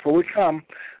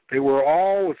 they were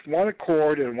all with one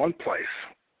accord in one place.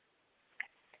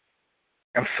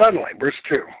 And suddenly, verse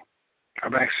 2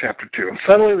 of Acts chapter 2, and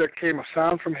suddenly there came a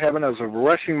sound from heaven as of a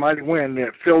rushing mighty wind, and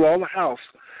it filled all the house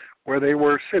where they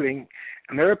were sitting,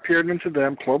 and there appeared unto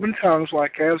them cloven tongues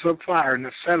like as of fire, and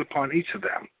it sat upon each of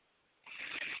them.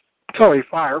 So a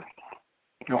fire,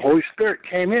 the Holy Spirit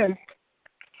came in,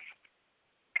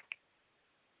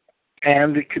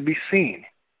 and it could be seen.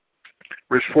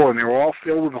 Verse 4, and they were all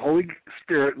filled with the Holy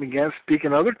Spirit and began to speak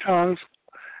in other tongues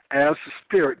as the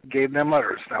Spirit gave them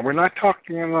utterance. Now, we're not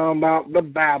talking about the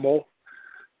babble,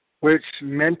 which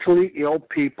mentally ill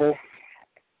people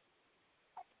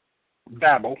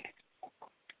babble.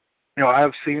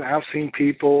 I've seen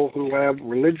people who have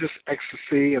religious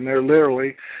ecstasy, and they're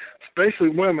literally, especially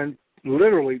women,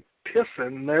 literally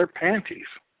pissing their panties.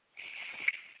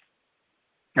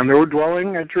 And there were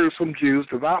dwelling at Jerusalem Jews,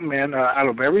 devout men out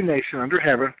of every nation under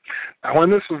heaven. Now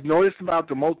when this was noised about,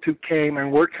 the multitude came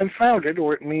and were confounded,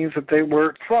 or it means that they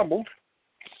were troubled,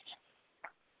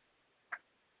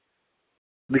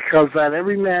 because that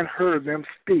every man heard them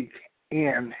speak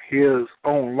in his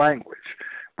own language.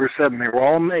 Verse 7, they were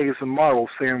all amazed and marveled,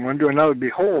 saying one to another,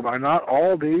 Behold, are not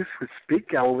all these who speak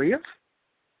Galileans?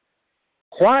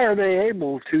 Why are they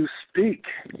able to speak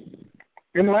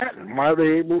in Latin? Why are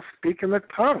they able to speak in the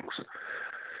tongues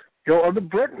of the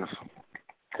Britons?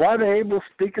 Why are they able to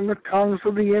speak in the tongues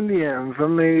of the Indians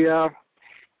and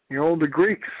the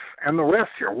Greeks and the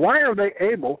rest here? Why are they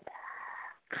able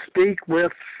to speak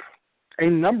with a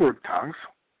number of tongues,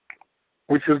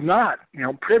 which is not,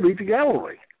 privy to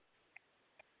Galilee?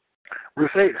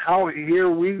 Verse 8, how hear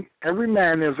we every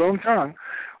man his own tongue,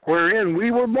 wherein we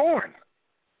were born.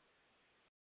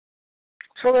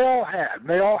 So they all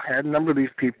had, a number of these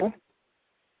people,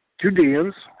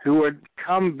 Judeans who had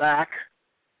come back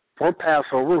for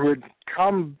Passover, who had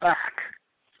come back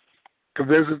to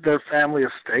visit their family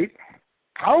estate.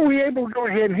 How are we able to go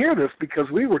ahead and hear this?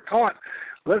 Because we were taught,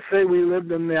 let's say we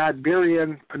lived in the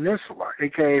Iberian Peninsula,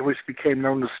 a.k.a. which became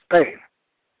known as Spain.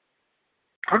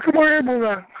 How come we're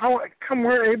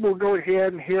able to go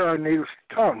ahead and hear our native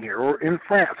tongue here, or in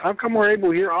France? How come we're able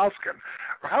to hear Oscan?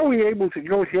 Or how are we able to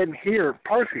go ahead and hear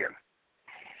Parthian?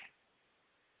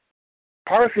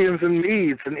 Parthians and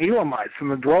Medes and Elamites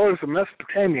and the dwellers of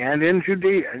Mesopotamia and in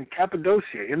Judea and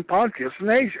Cappadocia, in Pontus and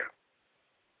Asia,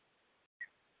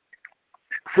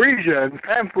 Phrygia and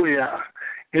Pamphylia,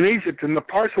 in Egypt and the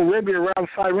parts of Libya around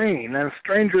Cyrene, and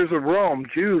strangers of Rome,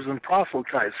 Jews and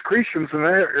proselytes, Cretians and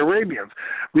Arabians.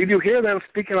 We do hear them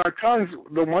speak in our tongues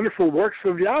the wonderful works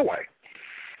of Yahweh.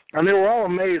 And they were all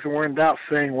amazed and were in doubt,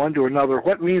 saying one to another,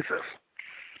 What means this?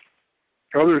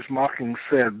 Others mocking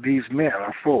said, These men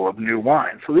are full of new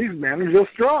wine. So these men are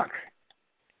just drunk.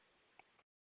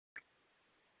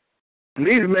 And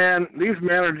these men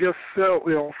are just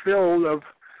filled of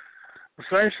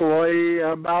essentially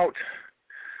about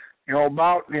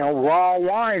raw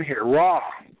wine here, raw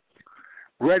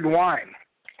red wine,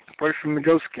 fresh from the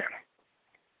goat skin.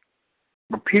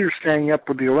 But Peter, standing up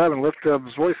with the 11, lifted up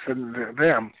his voice and said to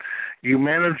them, You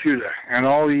men of Judah, and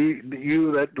all you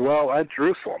that dwell at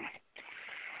Jerusalem,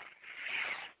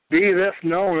 be this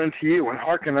known unto you, and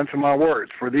hearken unto my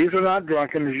words. For these are not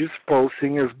drunken, as you suppose,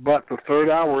 seeing it is but the third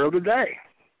hour of the day.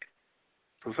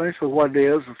 So essentially what it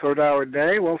is, the third hour of the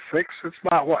day, 6, it's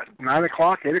about what, 9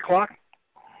 o'clock, 8 o'clock?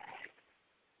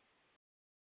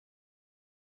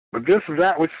 But this is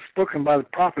that which is spoken by the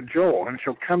prophet Joel, and it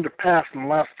shall come to pass in the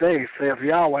last days, saith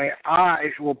Yahweh,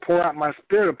 I will pour out my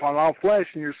spirit upon all flesh,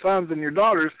 and your sons and your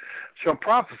daughters shall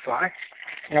prophesy.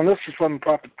 And this is from the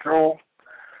prophet Joel.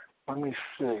 Let me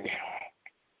see.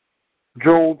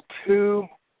 Joel 2,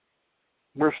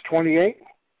 verse 28.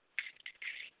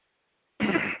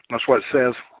 That's what it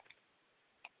says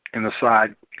in the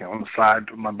side, on the side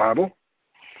of my Bible.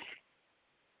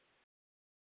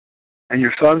 And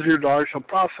your sons and your daughters shall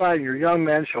prophesy, and your young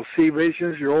men shall see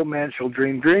visions, your old men shall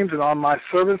dream dreams, and on my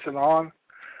servants and on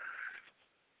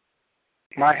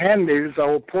my handmaidens I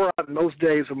will pour out in those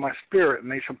days of my spirit,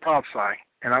 and they shall prophesy.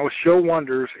 And I will show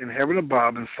wonders in heaven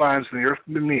above, and signs in the earth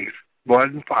beneath,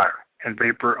 blood and fire, and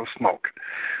vapor of smoke.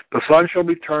 The sun shall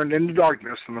be turned into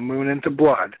darkness, and the moon into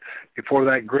blood, before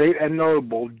that great and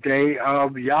notable day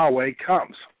of Yahweh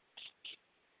comes.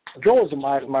 Joel is a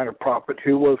minor prophet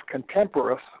who was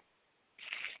contemporaneous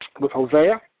with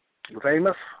Hosea, with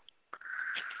Amos,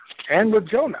 and with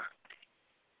Jonah.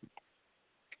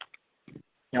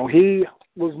 He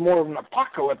was more of an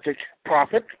apocalyptic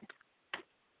prophet.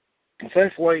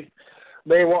 Essentially,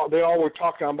 they all were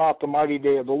talking about the mighty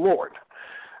day of the Lord.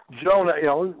 Jonah,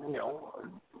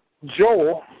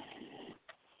 Joel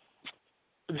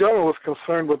was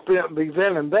concerned with the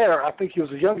then and there. I think he was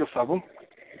the youngest of them.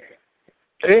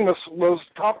 Amos was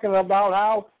talking about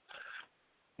how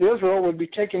Israel would be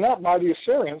taken up by the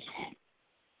Assyrians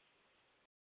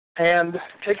and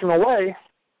taken away,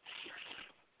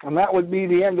 and that would be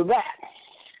the end of that.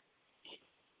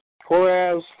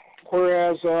 Whereas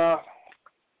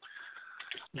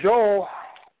Joel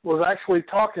was actually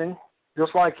talking,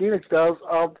 just like Enoch does,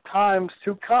 of times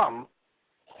to come.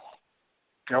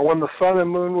 When the sun and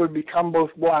moon would become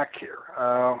both black here.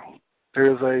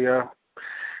 There's a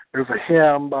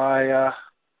hymn by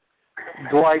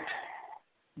Dwight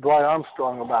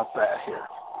Armstrong about that here.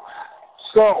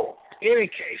 So, in any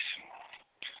case,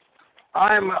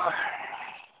 I'm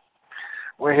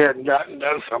went ahead and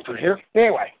done something here.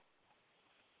 Anyway,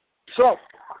 so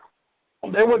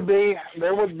there was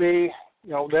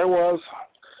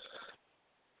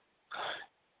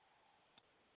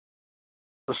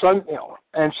The Son,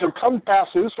 and shall come to pass,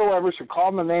 whosoever shall call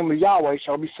on the name of Yahweh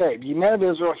shall be saved. Ye men of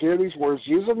Israel, hear these words.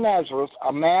 Jesus of Nazareth,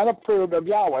 a man approved of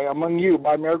Yahweh among you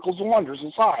by miracles and wonders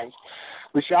and signs,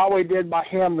 which Yahweh did by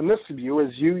him the midst of you, as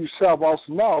you yourself also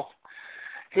know.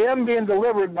 Him being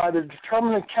delivered by the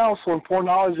determinate counsel and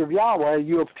foreknowledge of Yahweh,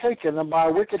 you have taken, and by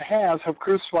wicked hands have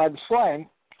crucified and slain,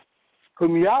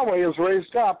 whom Yahweh has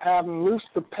raised up, having loosed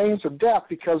the pains of death,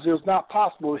 because it is not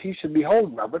possible that he should be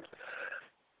holden of it.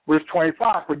 Verse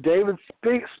 25, for David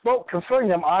spoke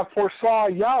concerning him, I foresaw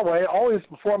Yahweh always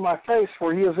before my face,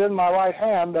 for he is in my right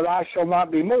hand, that I shall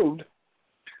not be moved.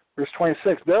 Verse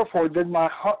 26, therefore did my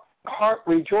heart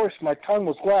rejoice, my tongue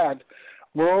was glad.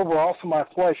 Moreover, also my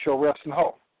flesh shall rest in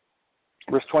hope.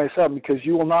 Verse 27, because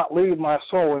you will not leave my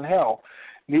soul in hell,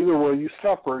 neither will you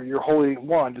suffer your Holy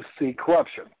One to see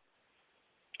corruption.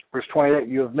 Verse 28,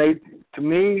 you have made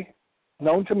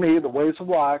known to me the ways of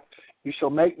life. You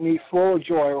shall make me full of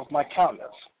joy with my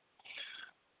countenance.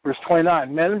 Verse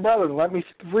 29, men and brethren, let me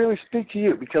really speak to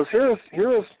you, because here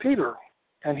is Peter,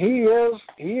 and he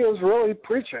is really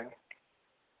preaching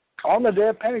on the day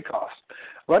of Pentecost.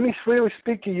 Let me freely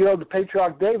speak to you of the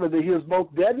patriarch David, that he is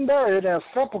both dead and buried, and his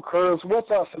sepulchre is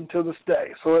with us until this day.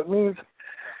 So it means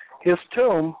his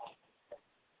tomb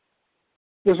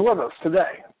is with us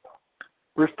today.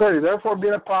 Verse 30, therefore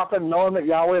being a prophet, knowing that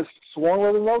Yahweh has sworn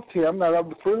with an oath to him, that of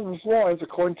the fruit of his loins,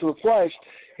 according to the flesh,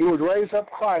 he would raise up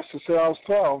Christ to sit on his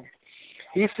throne.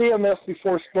 He seeing this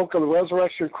before spoke of the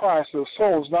resurrection of Christ, that his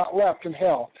soul is not left in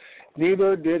hell,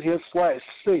 neither did his flesh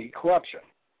see corruption.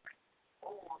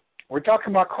 We're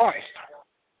talking about Christ.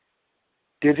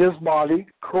 Did his body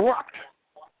corrupt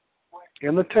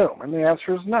in the tomb? And the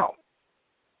answer is no.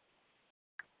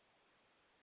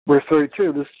 Verse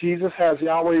 32, this Jesus has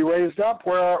Yahweh raised up,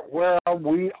 where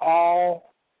we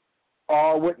all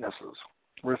are witnesses.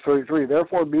 Verse 33,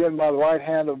 therefore being by the right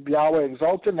hand of Yahweh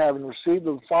exalted, having received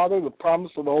of the Father the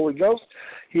promise of the Holy Ghost,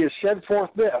 he has shed forth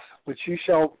this, which you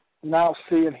shall now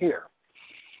see and hear.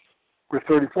 Verse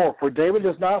 34, for David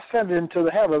does not ascend into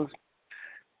the heavens,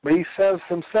 but he says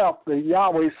himself that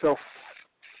Yahweh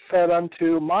said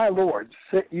unto my Lord,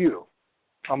 sit you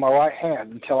on my right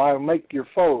hand until I make your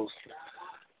foes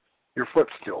your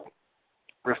footstool.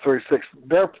 Verse 36,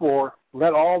 therefore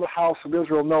let all the house of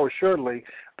Israel know assuredly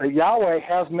that Yahweh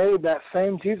has made that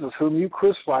same Jesus whom you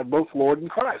crucified both Lord and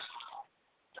Christ.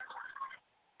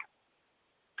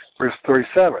 Verse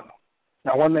 37,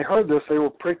 now when they heard this, they were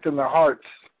pricked in their hearts,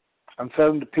 and said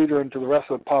unto Peter and to the rest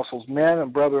of the apostles, men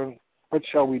and brethren, what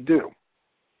shall we do?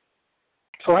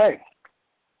 So hey,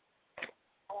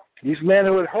 these men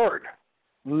who had heard,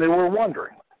 and they were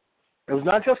wondering. It was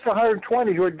not just the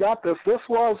 120 who had got this. This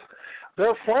was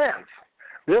their friends.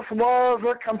 This was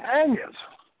their companions.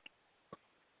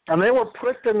 And they were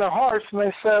pricked in their hearts, and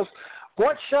they says,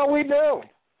 what shall we do?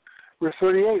 Verse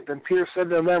 38, then Peter said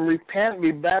to them, repent and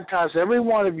be baptized, every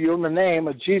one of you, in the name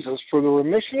of Jesus for the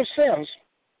remission of sins,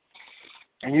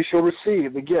 and you shall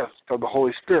receive the gift of the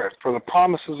Holy Spirit, for the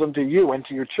promises unto you and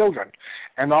to your children,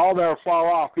 and all that are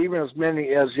far off, even as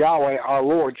many as Yahweh our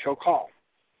Lord shall call.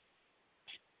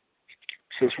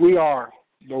 Since we are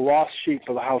the lost sheep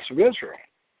of the house of Israel,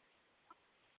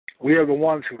 we are the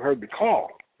ones who heard the call.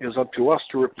 It is up to us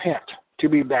to repent, to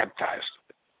be baptized,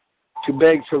 to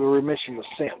beg for the remission of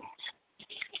sins.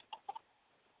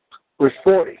 Verse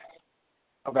 40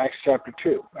 of Acts chapter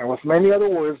 2. And with many other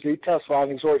words, he testified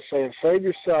and exhorted, saying, save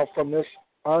yourself from this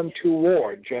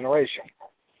untoward generation.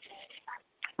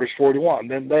 Verse 41,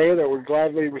 then they that were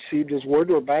gladly received his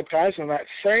word were baptized, and that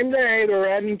same day they were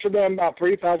adding to them about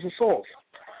 3,000 souls.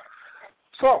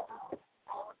 So,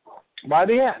 by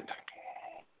the end,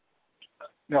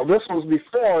 now this was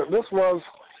before, this was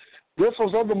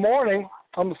of the morning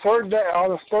on the third day,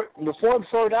 before the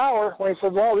third hour, when he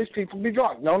said, well, these people be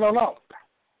drunk. No.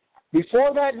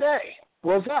 Before that day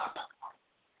was up,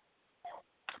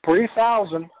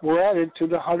 3,000 were added to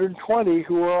the 120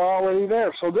 who were already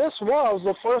there. So this was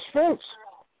the first fruits.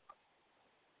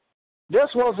 This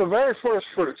was the very first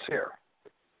fruits here.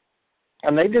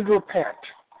 And they did repent.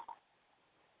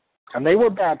 And they were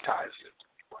baptized.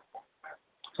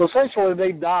 So essentially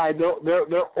they died.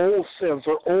 Their old sins,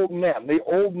 their old men, the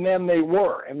old men they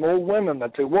were, and the old women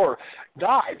that they were,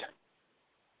 died.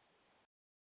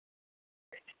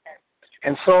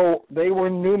 And so they were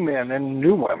new men and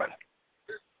new women.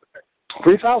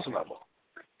 3,000 of them.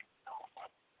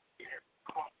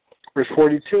 Verse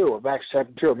 42 of Acts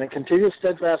chapter 2. And they continued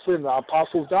steadfastly in the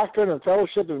apostles' doctrine and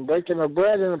fellowship and breaking of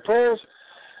bread and in prayers.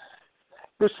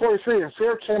 Verse 43, and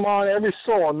fear came on every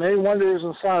soul, and many wonders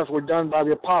and signs were done by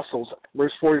the apostles.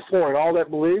 Verse 44, and all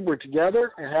that believed were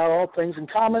together and had all things in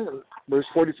common. Verse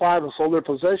 45, and sold their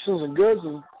possessions and goods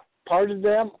and parted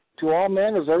them to all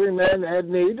men as every man had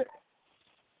need.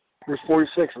 Verse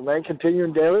 46, and they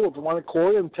continuing daily with one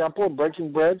accord in the temple, and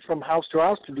breaking bread from house to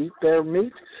house to eat their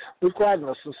meat with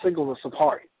gladness and singleness of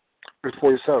heart. Verse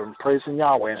 47, praising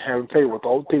Yahweh and having favor with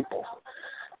all the people.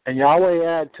 And Yahweh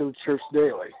add to the church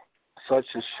daily such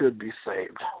as should be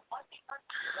saved.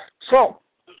 So,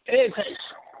 in any case,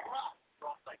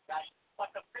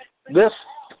 this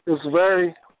is the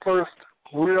very first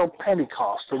real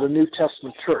Pentecost of the New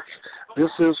Testament church.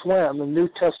 This is when the New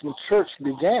Testament church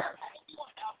began.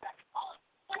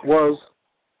 Was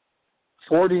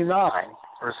 49,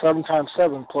 or 7 times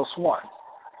 7 plus 1.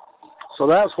 So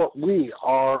that's what we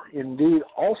are indeed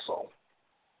also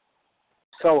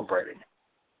celebrating,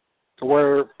 to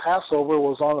where Passover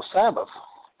was on a Sabbath.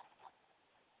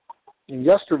 And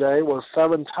yesterday was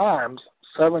 7 times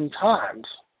 7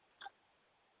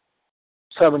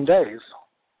 days,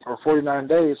 or 49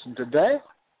 days. And today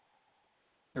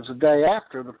is the day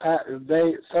after the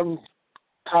day 7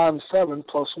 times 7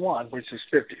 plus 1, which is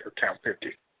 50, or count 50.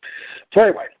 So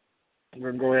anyway,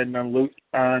 we're going to go ahead and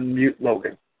unmute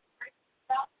Logan.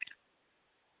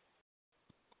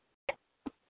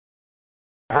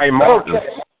 Hey, Martin. Okay.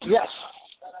 Yes.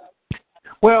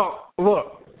 Well,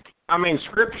 look, I mean,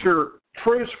 Scripture,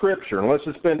 true Scripture, unless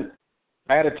it's been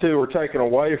added to or taken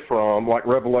away from, like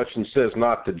Revelation says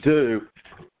not to do,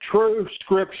 true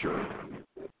Scripture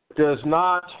does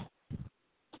not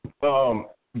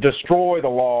destroy the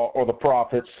law or the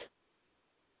prophets,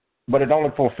 but it only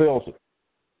fulfills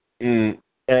it.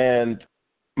 And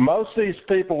most of these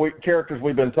characters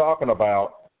we've been talking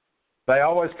about, they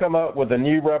always come up with a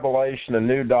new revelation, a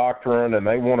new doctrine, and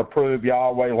they want to prove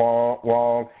Yahweh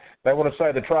wrong. They want to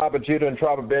say the tribe of Judah and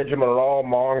tribe of Benjamin are all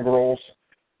mongrels,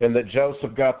 and that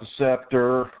Joseph got the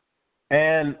scepter.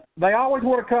 And they always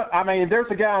want to cut. I mean, there's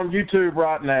a guy on YouTube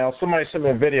right now. Somebody sent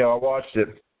me a video. I watched it.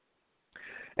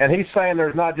 And he's saying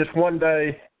there's not just one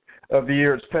day of the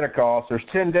year it's Pentecost. There's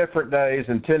 10 different days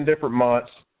and 10 different months,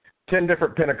 10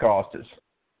 different Pentecostes.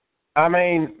 I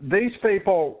mean, these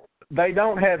people, they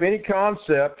don't have any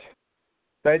concept.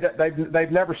 They've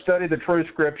never studied the true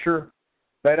Scripture.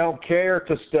 They don't care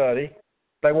to study.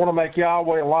 They want to make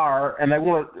Yahweh a liar, and they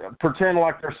want to pretend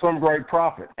like they're some great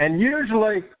prophet. And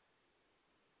usually,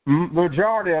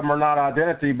 majority of them are not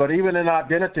identity, but even in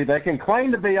identity, they can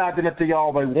claim to be identity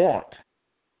all they want.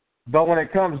 But when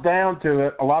it comes down to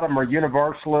it, a lot of them are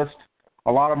universalists.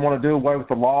 A lot of them want to do away with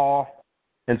the law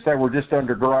and say we're just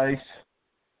under grace.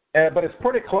 But it's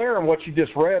pretty clear in what you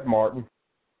just read, Martin,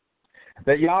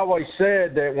 that Yahweh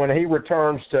said that when he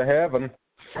returns to heaven,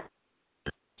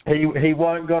 he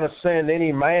wasn't going to send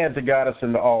any man to guide us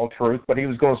into all truth, but he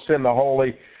was going to send the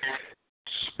Holy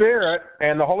Spirit.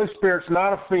 And the Holy Spirit's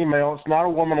not a female. It's not a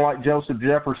woman like Joseph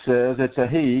Jeffers says. It's a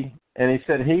he. And he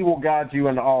said he will guide you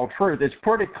into all truth. It's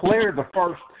pretty clear the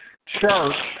first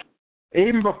church,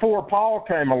 even before Paul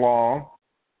came along,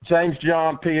 James,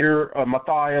 John, Peter,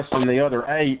 Matthias, and the other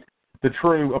 8, the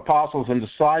true apostles and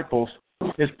disciples,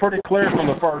 it's pretty clear from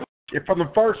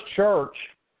the first church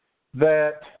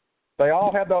that they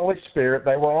all had the Holy Spirit.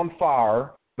 They were on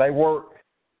fire.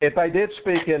 If they did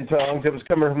speak in tongues, it was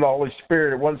coming from the Holy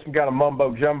Spirit. It wasn't some kind of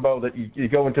mumbo jumbo that you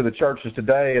go into the churches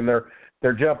today and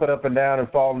they're jumping up and down and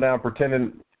falling down,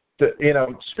 pretending to,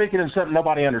 speaking in something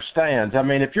nobody understands. I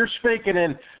mean, if you're speaking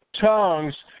in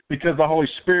tongues because of the Holy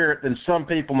Spirit, then some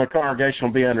people in the congregation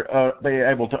will be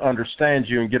able to understand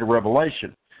you and get a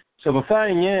revelation. So the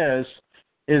thing is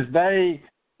they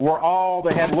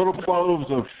had little cloves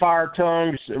of fire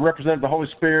tongues that represented the Holy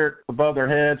Spirit above their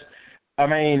heads. I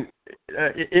mean,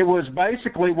 it was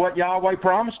basically what Yahweh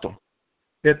promised them,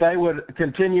 that they would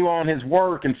continue on his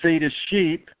work and feed his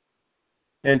sheep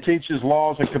and teach his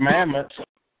laws and commandments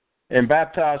and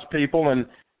baptize people and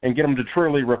get them to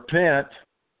truly repent,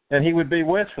 and he would be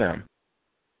with them.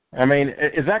 I mean,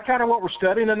 is that kind of what we're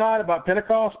studying tonight about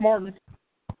Pentecost, Martin?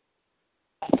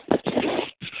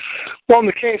 Well, in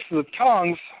the case of the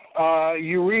tongues,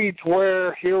 you read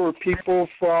where here were people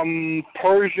from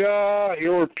Persia,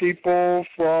 here were people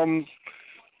from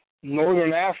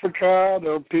Northern Africa,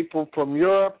 there were people from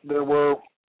Europe, there were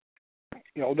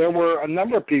a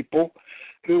number of people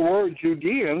who were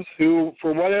Judeans who,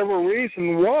 for whatever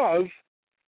reason,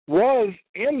 was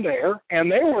in there,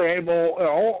 and they were able,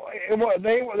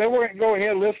 they weren't going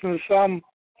ahead and listening to some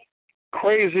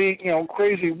crazy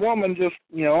woman just,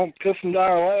 pissing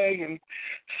down her leg and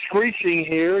screeching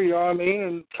here, you know what I mean,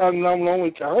 and tongue known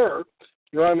only to her,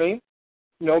 you know what I mean?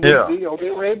 They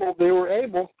were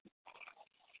able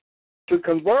to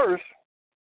converse.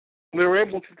 They were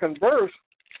able to converse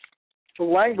the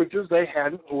languages they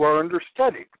hadn't learned or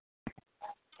studied.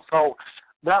 So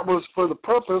that was for the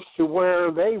purpose to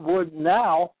where they would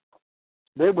now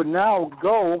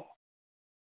go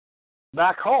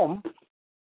back home,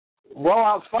 well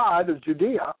outside of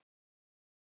Judea,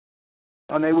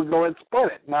 and they would go and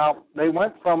split it. Now, they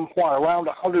went from, around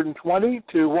 120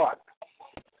 to what?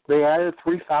 They added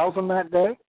 3,000 that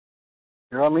day?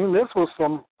 You know what I mean? This was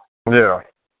some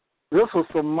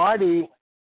mighty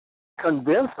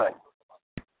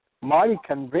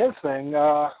convincing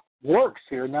works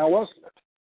here now, wasn't it?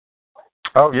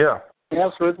 Oh, yeah.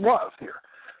 Yes, it was here.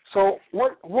 So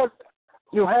what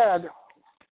you had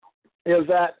is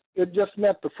that it just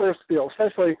meant the first field,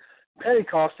 especially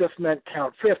Pentecost just meant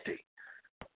count 50.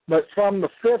 But from the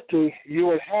 50 you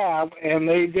would have, and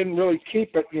they didn't really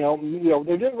keep it,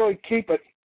 they didn't really keep it.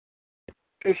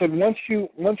 They said once you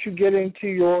get into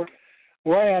your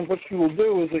land, what you will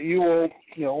do is that you will,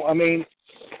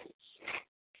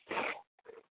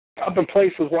 up in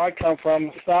places where I come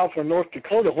from, South or North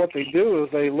Dakota, what they do is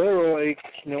they literally,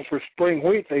 for spring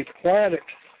wheat, they plant it,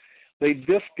 they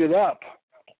disc it up.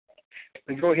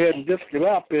 They go ahead and disc it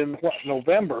up in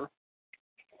November.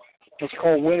 It's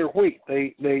called winter wheat.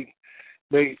 They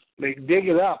dig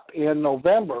it up in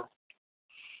November,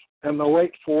 and they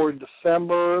wait for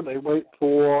December. They wait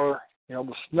for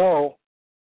the snow,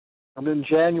 and then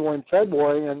January and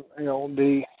February, and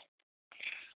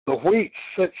the wheat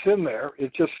sits in there.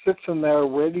 It just sits in there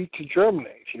ready to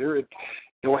germinate. Here it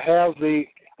has the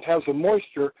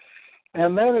moisture,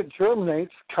 and then it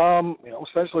germinates.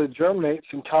 Essentially it germinates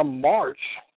and come March,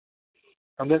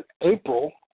 and then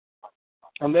April.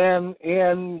 And then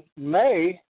in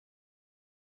May,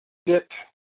 it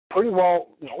pretty well,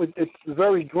 it's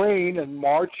very green in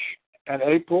March and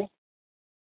April.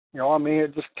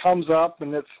 It just comes up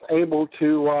and it's able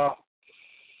to,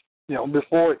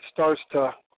 before it starts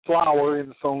to flower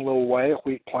in its own little way, a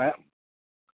wheat plant,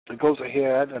 it goes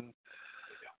ahead and,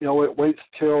 it waits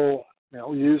till,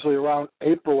 usually around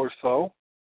April or so.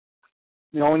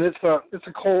 And it's a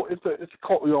cold,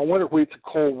 winter wheat's a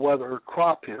cold weather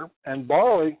crop here, and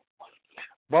barley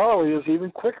is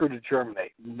even quicker to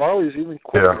germinate. Barley is even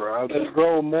quicker. Yeah. They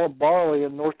grow more barley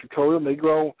in North Dakota. They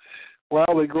grow a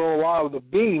lot of the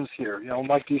beans here,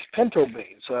 like these pinto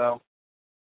beans. They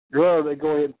go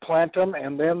ahead and plant them,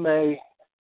 and then they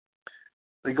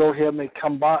go ahead and they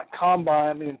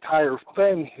combine the entire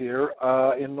thing here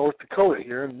in North Dakota.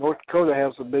 Here, and North Dakota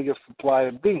has the biggest supply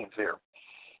of beans here.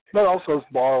 But also it's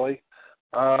barley,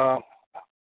 not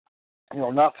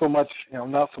so much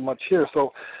here.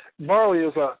 So barley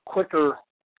is a quicker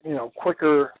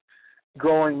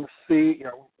growing seed,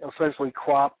 essentially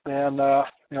crop than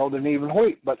even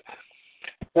wheat. But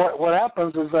what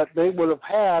happens is that they would have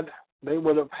had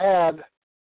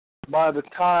by the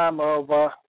time of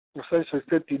essentially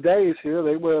 50 days here,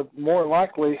 they would have more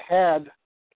likely had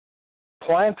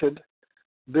planted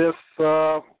this,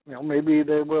 maybe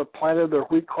they would have planted their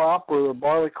wheat crop or their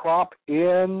barley crop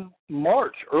in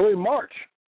March, early March.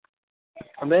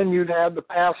 And then you'd have the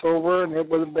Passover, and it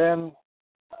would have been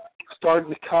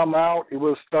starting to come out. It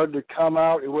would have started to come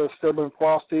out. It would have still been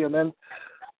frosty. And then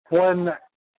when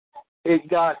it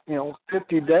got,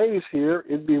 50 days here,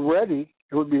 it'd be ready.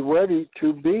 It would be ready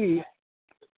to be,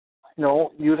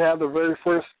 you'd have the very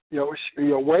first,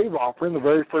 wave offering, the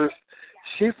very first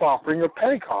sheaf offering of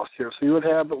Pentecost here. So you would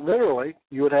have the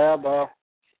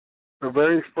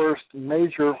very first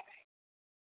major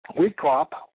wheat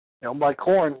crop, by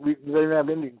corn. They didn't have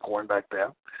Indian corn back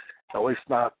then, at least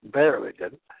not there. They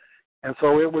didn't, and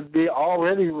so it would be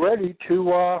already ready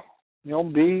to,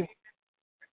 be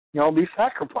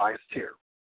sacrificed here.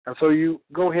 And so you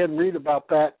go ahead and read about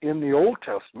that in the Old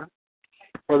Testament,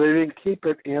 where they didn't keep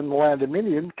it in the land of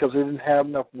Midian because they didn't have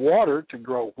enough water to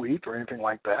grow wheat or anything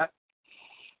like that.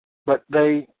 But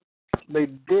they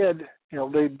did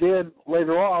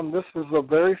later on. This is the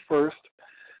very first,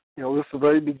 this is the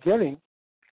very beginning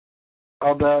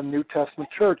of the New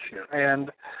Testament church here.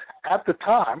 And at the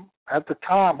time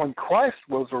when Christ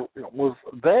was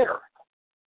there,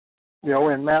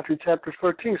 in Matthew chapter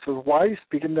 13, it says, "Why are you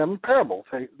speaking to them in parables?"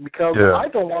 Because I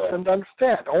don't want them to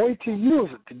understand, only to use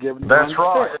it to give them. That's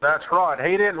right. That's right.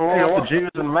 He didn't want the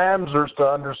Jews and Mamzers to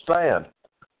understand.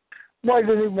 Why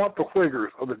didn't he want the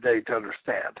Whiggers of the day to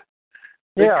understand?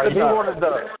 Yeah, he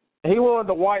wanted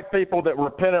the white people that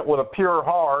repented with a pure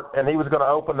heart, and he was going to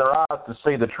open their eyes to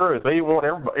see the truth. He wanted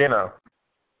everybody,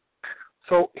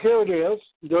 So here it is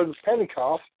during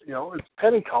Pentecost. It's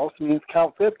Pentecost. It means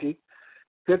count 50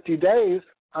 days.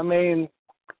 I mean,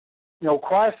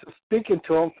 Christ is speaking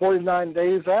to him 49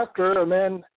 days after, and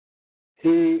then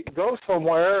he goes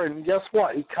somewhere, and guess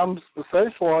what? He comes,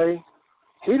 essentially,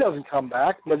 he doesn't come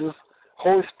back, but his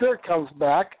Holy Spirit comes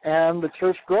back, and the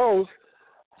church grows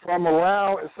from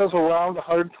around, it says around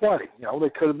 120. They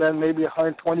could have been maybe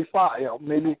 125.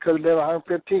 Maybe it could have been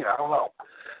 115. I don't know.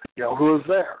 Who was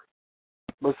there.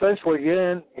 But essentially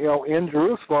in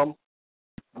Jerusalem,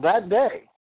 that day,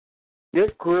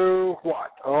 it grew,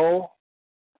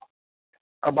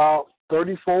 about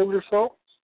 30-fold or so?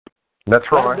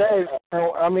 That's right. That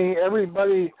day,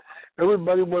 everybody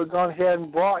would have gone ahead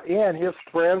and brought in his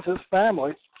friends, his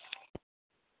family,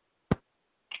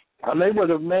 and they would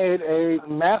have made a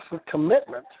massive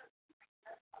commitment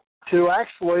to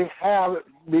actually have it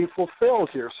be fulfilled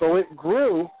here. So it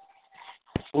grew,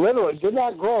 literally, did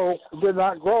not grow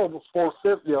before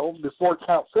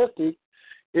count 50.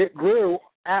 It grew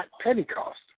at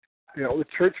Pentecost. The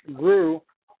church grew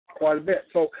quite a bit.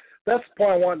 So that's the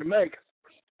point I wanted to make,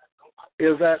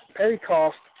 is that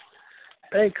Pentecost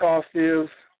is,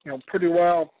 pretty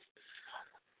well,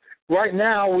 right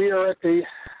now we are at the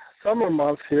summer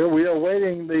months here. We are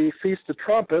awaiting the Feast of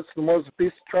Trumpets. And what does the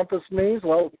Feast of Trumpets means?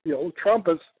 Well,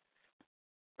 trumpets,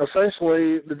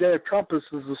 essentially the Day of Trumpets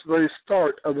is the very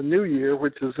start of the new year,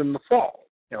 which is in the fall.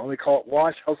 They call it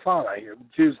Rosh Hashanah here, the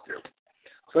Jews do.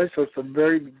 So it's the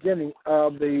very beginning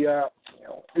of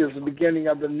is the beginning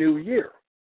of the new year.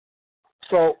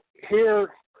 So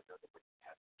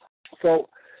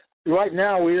right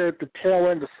now we are at the tail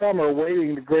end of summer,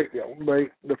 awaiting the great, the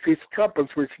Feast of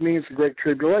Trumpets, which means the Great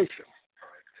Tribulation,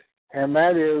 and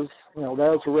that is a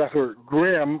rather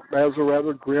grim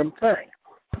thing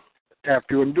to have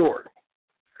to endure.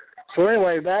 So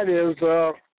anyway, that is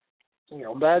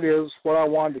what I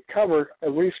wanted to cover,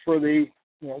 at least for the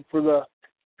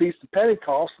Feast of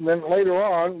Pentecost, and then later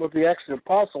on with the Acts of the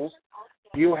Apostles,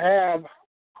 you have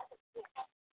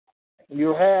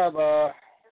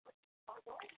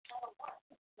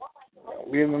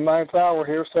we're in the 9th hour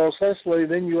here, so essentially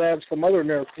then you have some other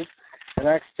narratives in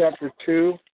Acts chapter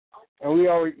 2, and you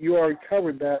already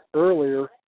covered that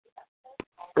earlier,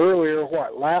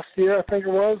 last year I think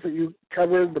it was, that you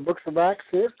covered the books of Acts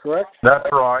here, correct? That's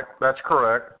right. That's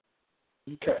correct.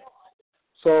 Okay.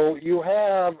 So you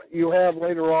have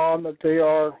later on that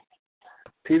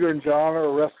Peter and John are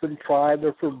arrested and tried,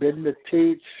 they're forbidden to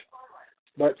teach,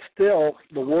 but still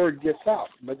the word gets out.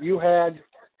 But you had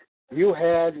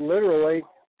literally,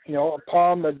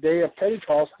 upon the day of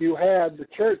Pentecost, you had the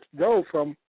church go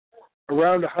from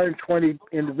around 120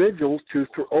 individuals to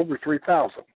over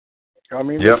 3,000. Yep.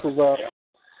 This was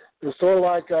sort of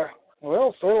like a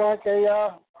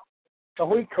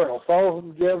wheat kernel.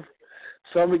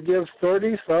 Some it gives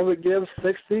 30, some it gives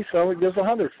 60, some it gives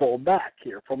 100-fold back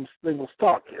here from single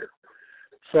stock here.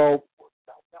 So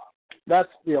that's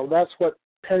what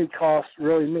Pentecost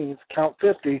really means. Count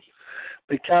 50.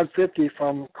 They count 50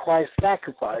 from Christ's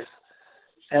sacrifice.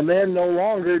 And then no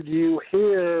longer do you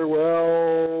hear,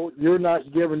 you're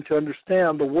not given to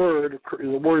understand the words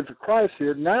of Christ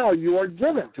here. Now you are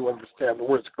given to understand the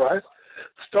words of Christ,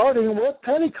 starting with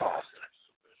Pentecost.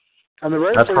 And the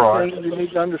very first thing you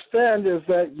need to understand is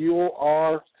that you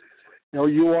are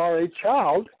a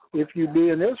child. If you be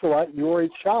an Israelite, you are a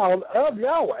child of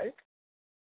Yahweh.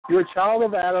 You're a child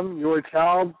of Adam. You're a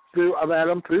child of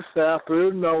Adam through Seth,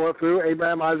 through Noah, through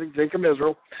Abraham, Isaac, Jacob,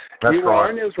 Israel. You are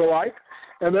an Israelite,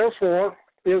 and therefore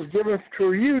is given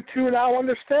to you to now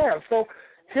understand. So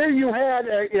here you had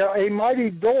a mighty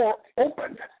door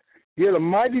opened. You had a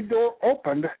mighty door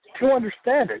opened to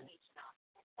understanding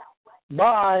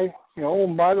by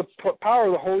the power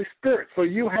of the Holy Spirit. So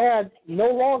you had no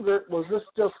longer was this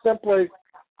just simply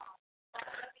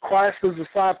Christ's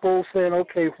disciples saying,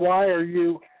 okay, why are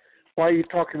you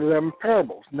talking to them in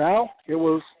parables? Now it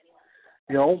was,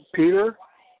 Peter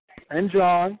and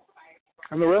John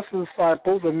and the rest of the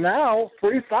disciples, and now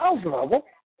 3,000 of them.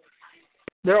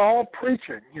 They're all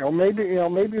preaching. Maybe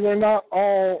they're not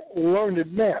all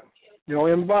learned men,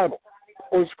 in the Bible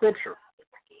or Scripture,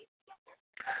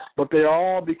 but they're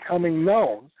all becoming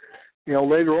known,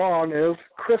 later on as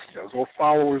Christians or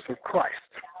followers of Christ.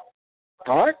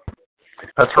 All right.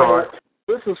 That's right.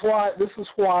 This is why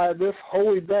this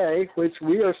holy day, which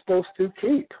we are supposed to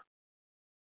keep,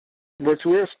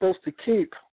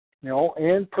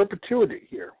 in perpetuity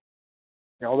here.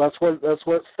 That's what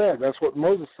it said. That's what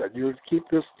Moses said. You're to keep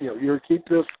this. You're to keep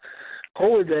this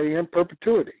holy day in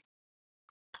perpetuity.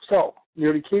 So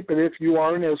you're to keep it if you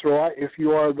are an Israelite, if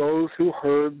you are those who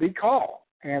heard the call,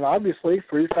 and obviously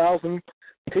 3,000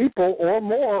 people or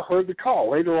more heard the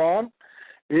call. Later on,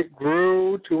 it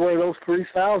grew to where those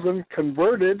 3,000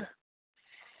 converted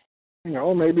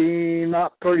maybe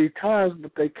not 30 times,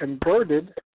 but they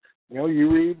converted.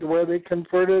 You read where they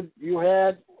converted.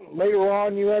 Later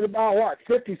on, you had about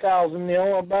 50,000.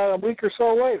 About a week or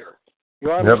so later.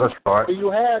 Yeah, that's right.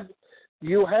 You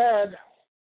had.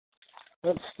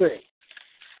 Let's see,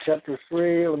 chapter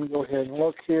 3. Let me go ahead and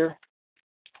look here.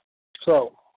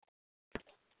 So,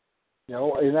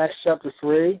 in Acts chapter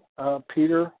 3,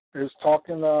 Peter is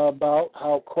talking about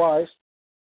how Christ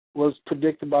was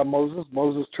predicted by Moses.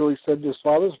 Moses truly said to his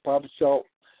fathers, "The prophet shall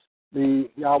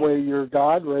be Yahweh your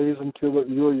God, raise unto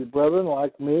you or your brethren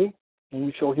like me, and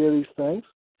you shall hear these things."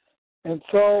 And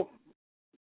so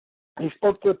he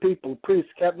spoke to the people,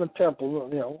 priests, captain of the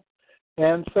temple,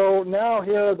 And so now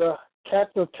here the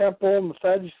captain of the temple and the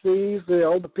Sadducees,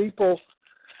 the people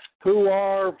who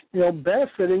are,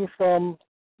 benefiting from,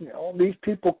 these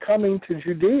people coming to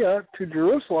Judea, to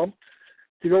Jerusalem,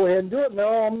 to go ahead and do it.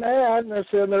 Now I'm mad, and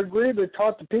they agreed. They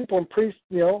taught the people and priests,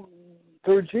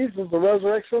 through Jesus, the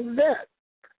resurrection of the dead.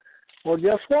 Well,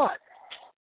 guess what?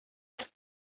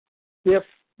 If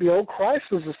Christ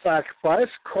is the sacrifice,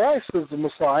 Christ is the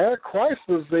Messiah, Christ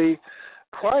is the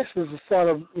Son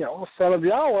of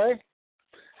Yahweh.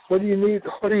 What do you need?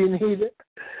 What do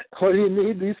you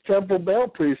need these temple Baal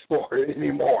priests for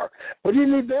anymore? What do you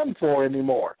need them for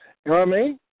anymore? You know what I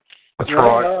mean? That's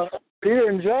right. Peter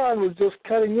and John was just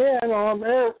cutting in on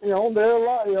their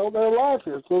life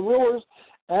here. So the rulers,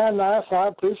 Ananias,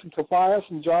 high priest, and Caiaphas,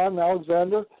 and John and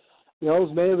Alexander,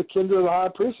 as many of the kindred of the high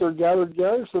priest are gathered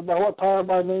together. So by what power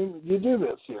by name do you do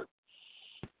this here?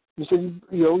 You said,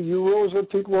 you rulers of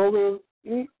people over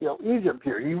Egypt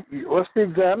here. Let's be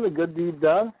examined, a good deed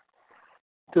done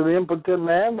to the impotent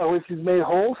man by which he's made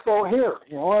whole. So here,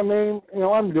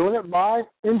 I'm doing it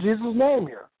in Jesus' name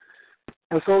here.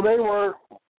 And so they were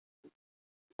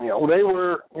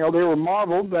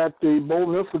marveled at the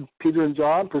boldness of Peter and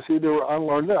John. Perceived they were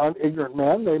unlearned, ignorant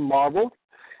men. They marveled,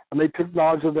 and they took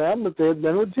knowledge of them that they had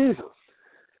been with Jesus.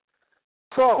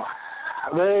 So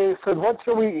they said, "What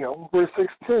shall we?" Verse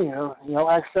 16,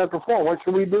 Acts chapter 4. What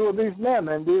shall we do with these men?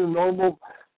 And the noble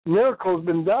miracle has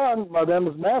been done by them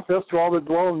as manifest to all that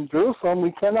dwell in Jerusalem.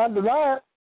 We cannot deny it.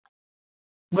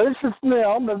 But it should,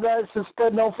 that should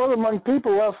spread no further among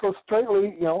people, let's just go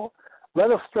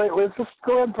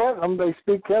ahead and threaten them. They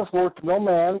speak henceforth to no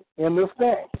man in this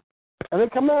name. And they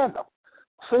command them.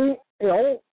 See,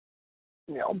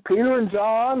 Peter and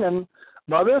John, and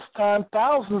by this time,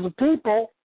 thousands of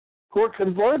people who are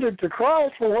converted to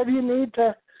Christ. Well, what do you need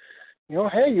to,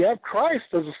 hey, you have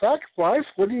Christ as a sacrifice.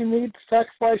 What do you need to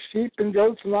sacrifice sheep and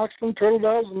goats and oxen, turtle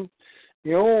doves, and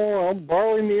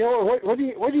barley meal? What do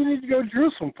you need to go to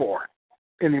Jerusalem for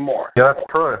anymore? Yeah, that's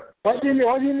true. Why do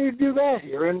you need to do that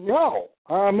here? And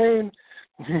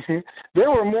they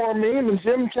were more mean than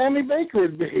Jim and Tammy Baker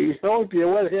would be. If you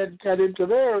went ahead and cut into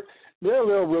their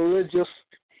little religious,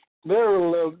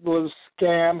 little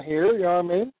scam here. You know what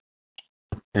I mean?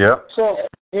 Yeah. So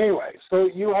anyway,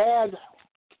 you had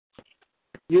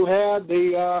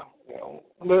the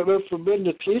they're forbidden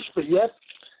to teach, but yet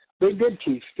they did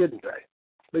teach, didn't they?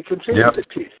 They continued to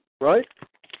teach, right?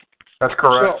 That's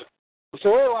correct.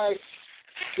 So anyway,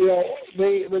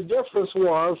 the difference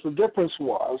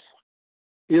was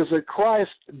is that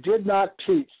Christ did not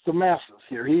teach the masses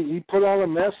here. He put on a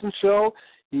medicine show.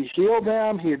 He healed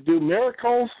them. He'd do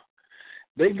miracles.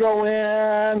 They go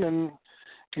in and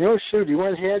he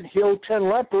went ahead and healed 10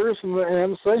 lepers,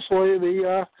 and essentially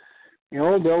the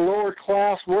lower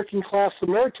class, working class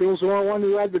Samaritans were the one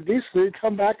who had the decency to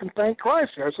come back and thank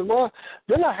Christ here. I said, well,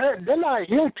 didn't I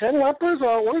heal 10 lepers?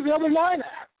 Where's the other 9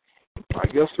 at? I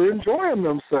guess they're enjoying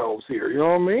themselves here, you know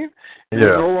what I mean? Yeah.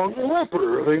 They're no longer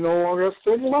leper. They no longer have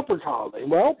to in leper colony.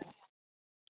 Well,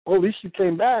 at least you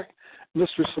came back,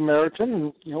 Mr. Samaritan,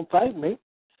 and, thanked me.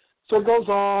 So it goes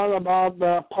on about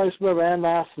the punishment of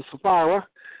Ananias and Sapphira.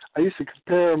 I used to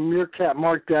compare Meerkat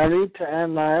Mark Downey to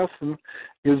Ananias and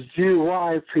his Jew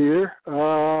wife here,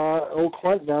 old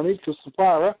Clint Downey, to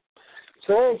Sapphira.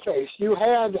 So in any case, you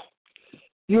had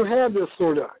this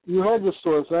sort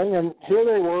of thing, and here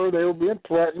they were being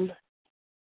threatened,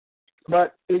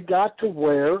 but it got to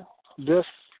where this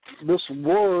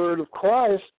word of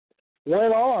Christ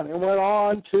went on. It went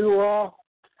on to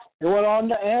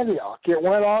Antioch. It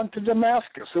went on to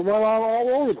Damascus. It went on all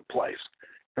over the place.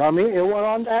 You know what I mean? It went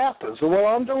on to Athens. It went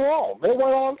on to Rome. It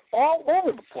went on all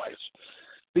over the place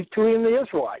between the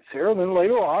Israelites here. And then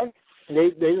later on,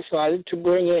 they decided to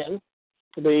bring in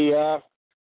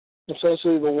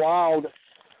essentially the wild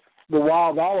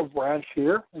olive branch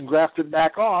here and graft it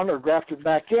back on or graft it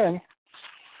back in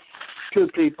to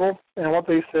the people. And what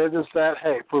they said is that,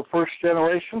 hey, for first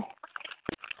generation,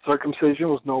 circumcision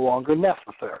was no longer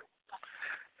necessary.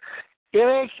 In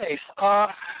any case,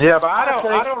 yeah, but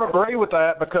I don't agree with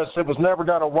that because it was never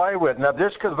done away with. Now,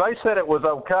 just because they said it was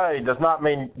okay does not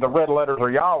mean the red letters or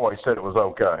Yahweh said it was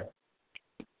okay.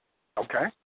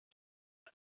 Okay.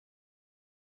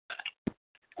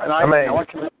 And I mean,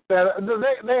 like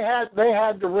they had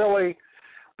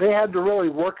to really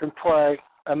work and pray,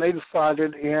 and they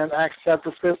decided in Acts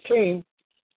chapter 15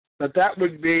 that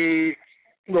would be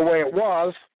the way it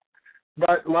was.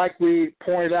 But like we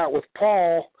pointed out with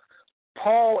Paul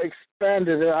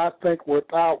expanded it, I think,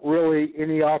 without really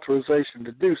any authorization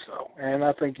to do so. And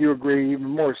I think you agree even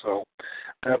more so.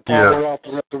 Paul went off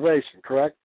the reservation,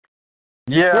 correct?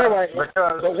 Yeah, anyway,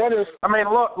 because, but what is... I mean,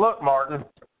 look, Martin.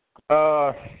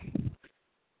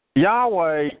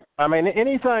 Yahweh, I mean,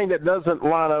 anything that doesn't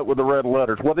line up with the red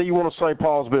letters, whether you want to say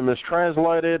Paul's been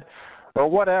mistranslated or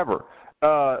whatever,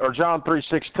 or John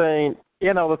 3:16,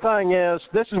 the thing is,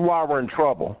 this is why we're in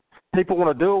trouble. People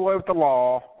want to do away with the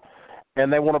law,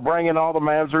 and they want to bring in all the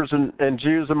Mazzers and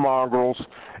Jews and mongrels.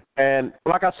 And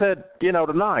like I said,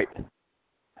 tonight,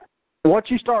 once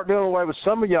you start doing away with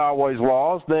some of Yahweh's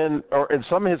laws, then, or in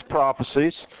some of his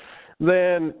prophecies,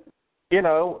 then,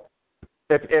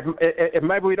 if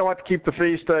maybe we don't have to keep the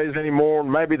feast days anymore,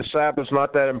 maybe the Sabbath's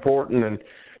not that important, and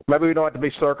maybe we don't have to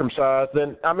be circumcised,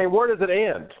 then, I mean, where does it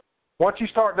end? Once you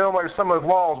start doing away with some of those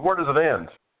laws, where does it end?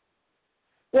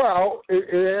 Well,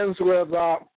 it ends with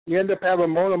you end up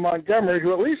having Mona Montgomery,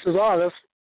 who at least is honest,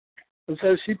 and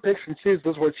says she picks and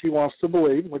chooses what she wants to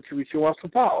believe, what she wants to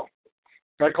follow.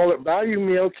 I call it value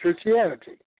meal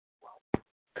Christianity.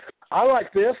 I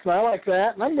like this, and I like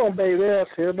that, and I'm going to obey this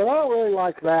here, but I don't really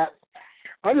like that.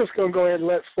 I'm just going to go ahead and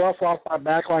let fluff off my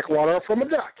back like water from a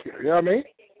duck here. You know what I mean?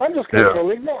 I'm just going to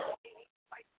totally ignore it.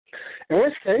 In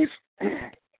which case,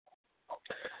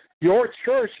 your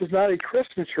church is not a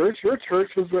Christian church. Your church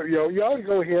is, you ought to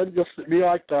go ahead and just be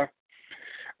like the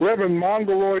Reverend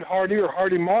Mongoloid Hardy or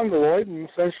Hardy Mongoloid and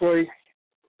essentially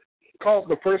call it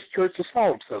the first church of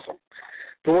solipsism,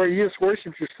 to where you just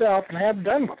worship yourself and have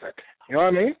done with it. You know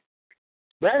what I mean?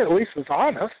 That at least is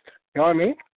honest. You know what I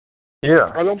mean?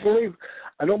 Yeah. I don't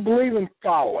believe in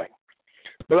following,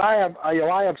 but I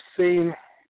have seen,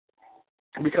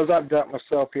 because I've done it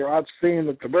myself here, I've seen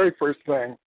that the very first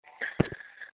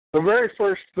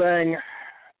thing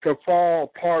to fall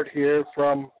apart here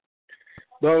from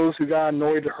those who got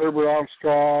annoyed at Herbert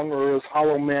Armstrong or his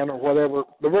hollow men or whatever,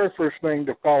 the very first thing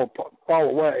to fall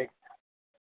away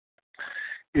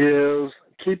is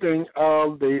keeping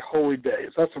of the holy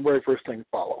days. That's the very first thing to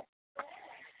follow.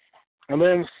 And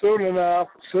then soon enough,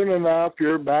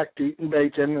 you're back to eating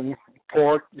bacon and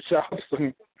pork chops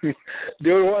and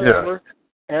doing whatever.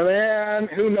 Yeah. And then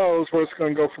who knows where it's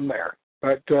going to go from there.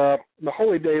 But the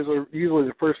holy days are usually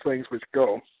the first things which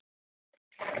go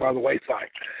by the wayside.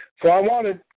 So I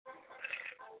wanted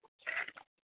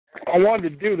to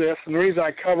do this, and the reason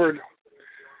I covered,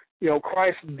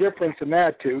 Christ's difference in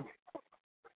attitude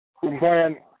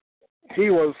when he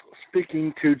was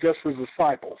speaking to just his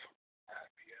disciples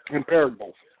in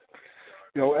parables.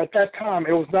 At that time,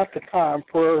 it was not the time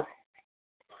for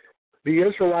the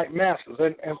Israelite masses.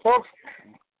 And folks,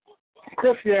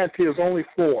 Christianity is only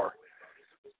for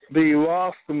the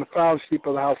lost and the found sheep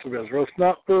of the house of Israel. It's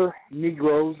not for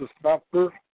Negroes. It's not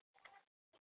for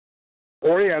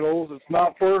Orientals. It's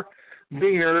not for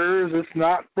beaners. It's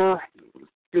not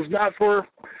for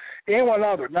anyone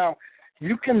other. Now,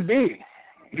 you can be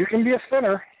a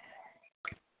sinner.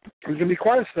 You can be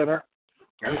quite a sinner.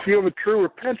 And if you have a true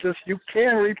repentance, you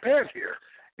can repent here.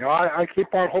 I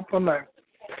keep on hoping that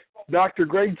Dr.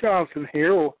 Greg Johnson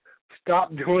here will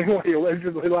stop doing what he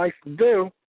allegedly likes to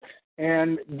do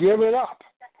and give it up.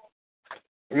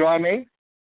 You know what I mean?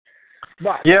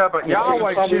 But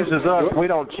Yahweh chooses us. We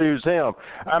don't choose him.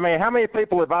 I mean, how many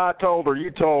people have I told or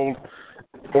you told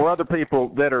or other people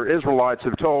that are Israelites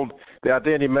have told the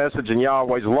identity message in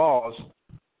Yahweh's laws?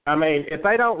 I mean, if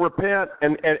they don't repent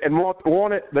and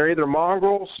want it, they're either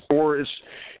mongrels or it's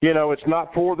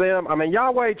not for them. I mean,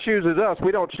 Yahweh chooses us.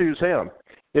 We don't choose him.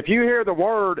 If you hear the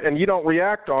word and you don't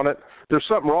react on it, there's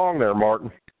something wrong there,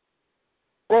 Martin.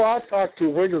 Well, I talked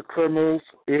to rigor criminals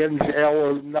in jail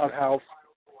or nut house,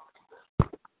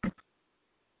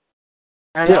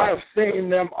 and I have seen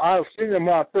them when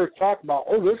I first talked about,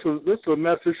 this is a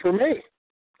message for me.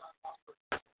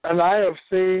 And I have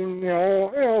seen,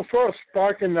 sort of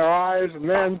spark in their eyes, and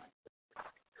then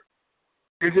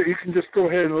you can just go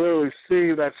ahead and literally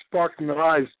see that spark in their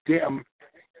eyes dim.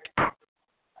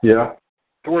 Yeah.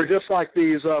 We're just like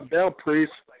these Baal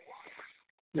priests,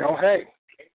 hey,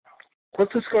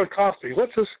 what's this going to cost me?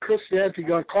 What's this Christianity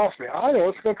going to cost me? I know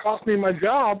it's going to cost me my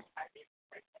job.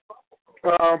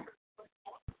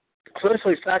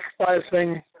 essentially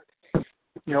sacrificing,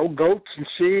 goats and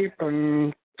sheep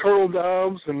and turtle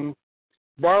doves and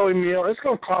barley meal. It's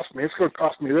going to cost me. It's going to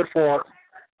cost me.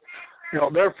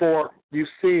 Therefore, you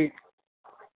see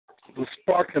the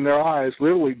spark in their eyes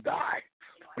literally die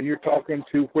when you're talking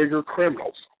to Whigger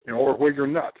criminals, or Whigger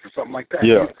nuts or something like that.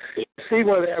 Yeah. You see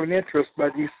where they have an interest,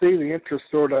 but you see the interest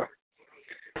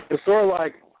it's sort of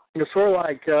like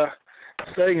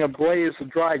setting ablaze the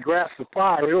dry grass of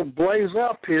fire. It'll blaze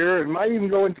up here. It might even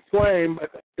go into flame,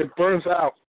 but it burns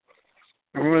out.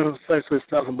 And essentially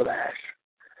it's nothing but ash.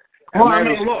 Well, I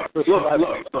mean, look.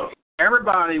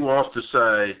 Everybody wants to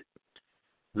say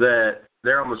that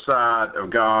they're on the side of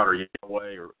God or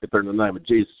Yahweh, or if they're in the name of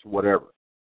Jesus or whatever.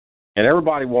 And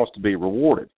everybody wants to be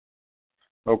rewarded.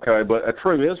 Okay, but a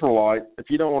true Israelite, if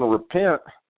you don't want to repent,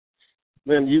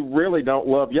 then you really don't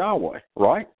love Yahweh,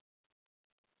 right?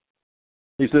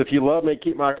 He said, if you love me,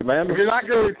 keep my commandments. If you're not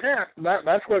going to repent,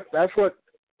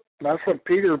 that's what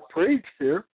Peter preached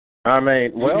here. I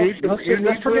mean, well,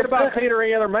 let's forget about Peter or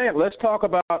any other man. Let's talk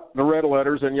about the red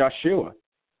letters and Yeshua.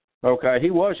 Okay, he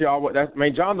was Yahweh.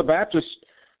 John the Baptist,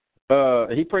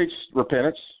 he preached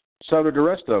repentance, so did the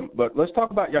rest of them. But let's talk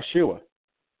about Yeshua.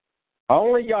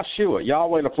 Only Yeshua,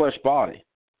 Yahweh in the flesh body,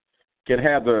 can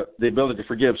have the ability to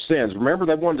forgive sins. Remember,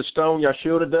 they wanted to stone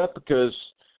Yeshua to death because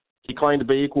he claimed to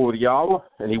be equal with Yahweh,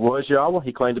 and he was Yahweh.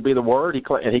 He claimed to be the Word,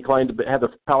 and he claimed to have the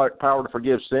power to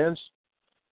forgive sins.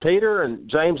 Peter and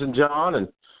James and John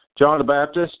the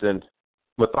Baptist and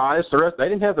Matthias, the rest, they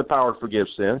didn't have the power to forgive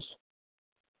sins.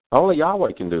 Only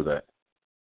Yahweh can do that.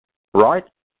 Right?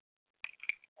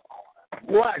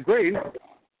 Well, I agree,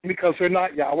 because they're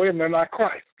not Yahweh and they're not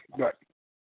Christ. But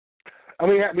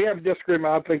we have a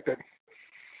disagreement. I think that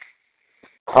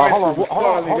hold on.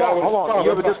 You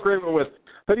have a disagreement with,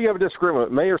 who do you have a disagreement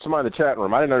with, me or somebody in the chat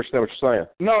room? I didn't understand what you're saying.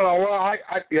 No. Well,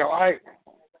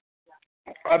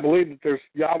 I believe that there's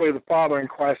Yahweh the Father and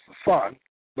Christ the Son.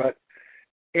 But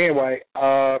anyway,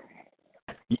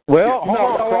 wait a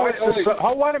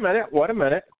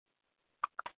minute.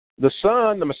 The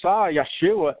Son, the Messiah,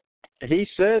 Yeshua, he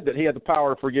said that he had the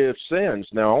power to forgive sins.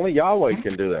 Now, only Yahweh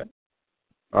can do that.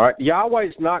 All right?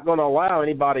 Yahweh's not going to allow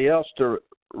anybody else to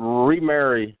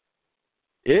remarry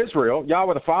Israel.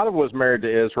 Yahweh the Father was married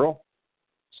to Israel.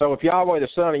 So if Yahweh the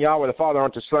Son and Yahweh the Father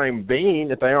aren't the same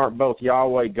being, if they aren't both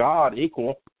Yahweh God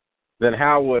equal, then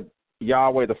how would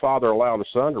Yahweh the Father allow the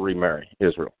Son to remarry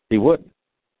Israel? He wouldn't.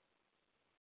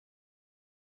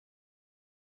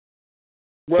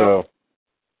 Well,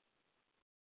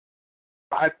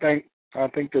 I think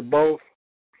they're both.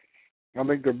 I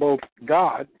think they're both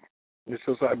God. It's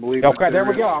just I believe. Okay, there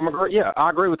we go. I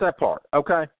agree with that part.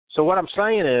 Okay, so what I'm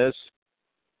saying is,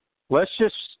 let's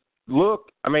just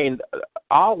look. I mean,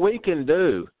 all we can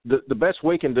do, the best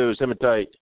we can do, is imitate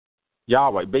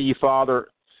Yahweh. Be ye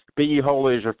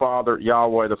holy as your Father,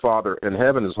 Yahweh the Father in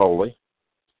heaven is holy,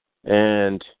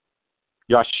 and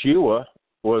Yeshua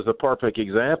was a perfect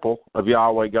example of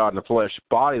Yahweh God in the flesh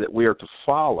body that we are to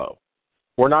follow.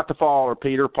 We're not to follow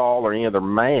Peter, Paul, or any other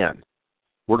man.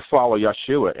 We're to follow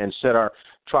Yeshua and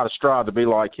try to strive to be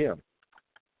like him.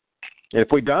 And if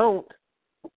we don't,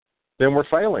 then we're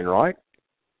failing, right?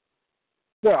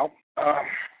 Well,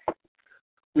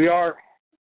 we are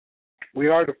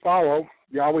to follow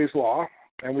Yahweh's law,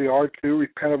 and we are to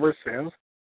repent of our sins,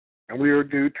 and we are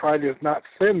to try to not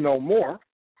sin no more.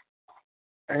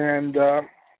 And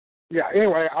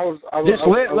anyway,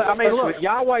 look,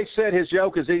 Yahweh said his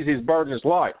yoke is easy, his burden is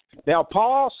light. Now,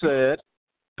 Paul said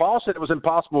it was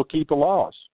impossible to keep the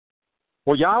laws.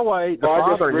 Well, Yahweh the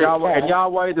Father and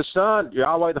Yahweh the Son,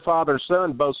 Yahweh the Father and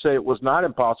Son both said it was not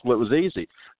impossible, it was easy.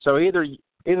 So either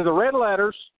the red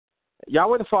letters,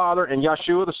 Yahweh the Father and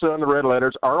Yeshua the Son, the red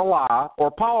letters, are a lie,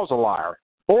 or Paul's a liar,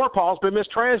 or Paul's been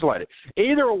mistranslated.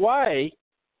 Either way,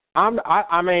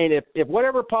 if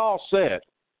whatever Paul said,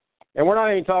 and we're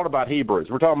not even talking about Hebrews,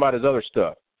 we're talking about his other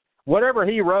stuff. Whatever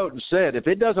he wrote and said, if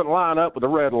it doesn't line up with the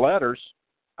red letters,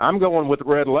 I'm going with the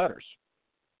red letters.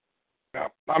 No,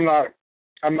 I'm not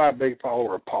a big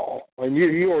follower of Paul. And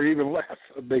you are even less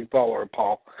a big follower of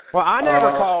Paul. Well, I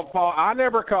never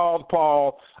called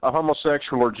Paul a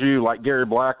homosexual or Jew like Gary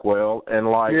Blackwell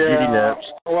and like Judy Nipps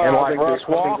and like Russ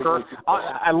Walker.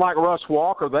 And like Russ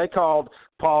Walker, they called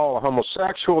Paul a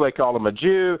homosexual. They called him a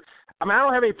Jew. I mean, I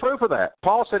don't have any proof of that.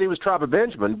 Paul said he was tribe of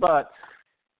Benjamin, but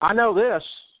I know this.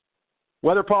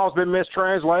 Whether Paul's been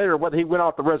mistranslated or whether he went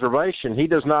off the reservation, he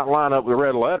does not line up with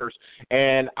red letters.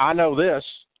 And I know this.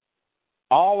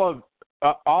 All of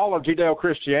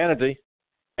Judeo-Christianity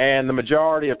and the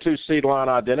majority of two-seed line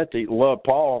identity love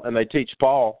Paul, and they teach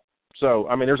Paul. So,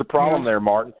 I mean, there's a problem there,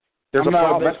 Martin. There's a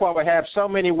problem. That's why we have so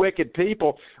many wicked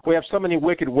people. We have so many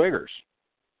wicked wiggers.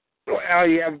 Well,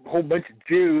 you have a whole bunch of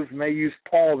Jews, and they use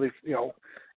Paul to,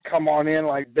 come on in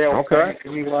like Dale Frank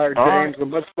and Eli James and a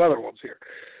bunch of other ones here.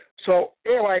 So,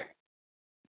 anyway,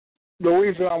 the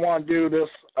reason I want to do this,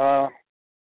 I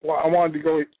wanted to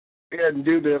go ahead and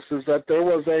do this, is that there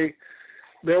was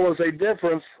a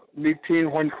difference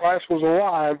between when Christ was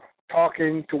alive,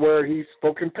 talking to where he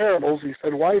spoke in parables. He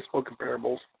said why he spoke in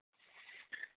parables.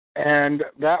 And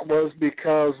that was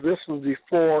because this was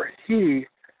before he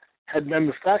had been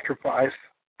the sacrifice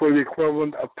for the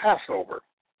equivalent of Passover.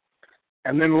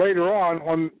 And then later on,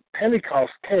 when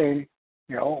Pentecost came,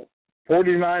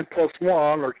 49 plus 1,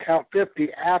 or count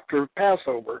 50 after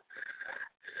Passover,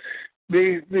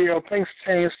 things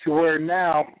changed to where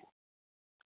now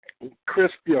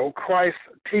Christ's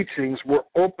teachings were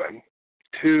open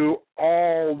to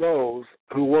all those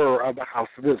who were of the house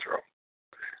of Israel.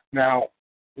 Now,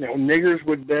 niggers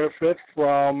would benefit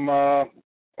from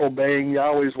obeying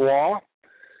Yahweh's law,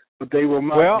 but they will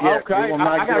not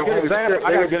I got a good example.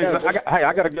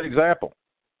 I got a good example.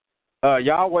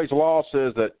 Yahweh's law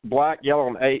says that white,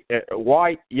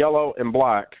 yellow, and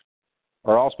black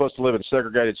are all supposed to live in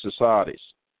segregated societies.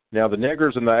 Now, the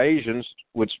niggers and the Asians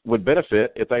would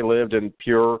benefit if they lived in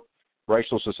pure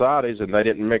racial societies and they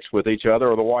didn't mix with each other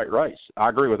or the white race. I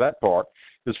agree with that part.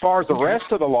 As far as the rest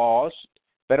of the laws,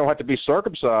 they don't have to be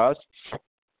circumcised.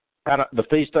 The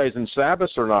feast days and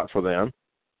Sabbaths are not for them.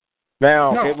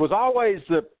 Now, It was always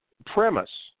the premise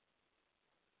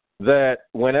that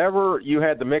whenever you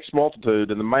had the mixed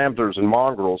multitude and the mamzers and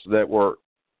mongrels that were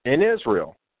in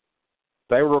Israel,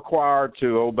 they were required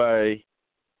to obey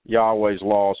Yahweh's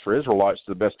laws for Israelites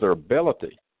to the best of their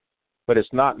ability. But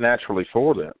it's not naturally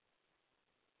for them.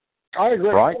 I agree.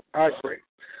 Right?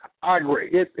 I agree.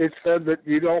 It said that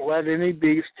you don't let any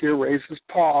beast here raise his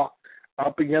paw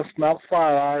up against Mount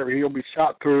Sinai, or he'll be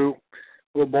shot through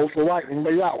with bolts of lightning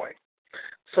by Yahweh.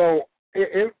 So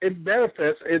it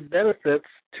benefits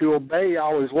to obey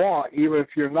Yahweh's law, even if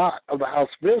you're not of the house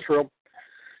of Israel.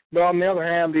 But on the other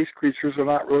hand, these creatures are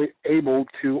not really able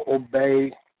to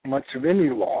obey much of any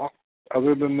law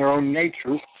other than their own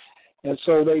natures, and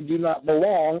so they do not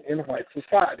belong in white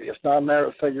society. It's not a matter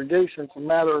of segregation. It's a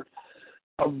matter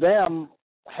of them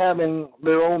having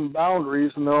their own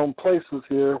boundaries and their own places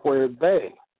here where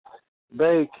they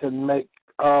can make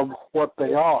of what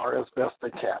they are as best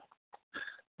they can.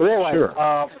 But anyway,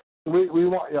 we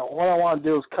want, what I want to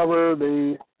do is cover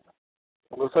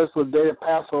especially the day of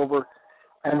Passover,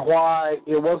 and why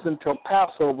it wasn't until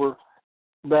Passover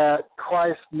that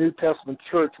Christ's New Testament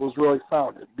church was really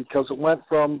founded, because it went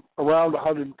from around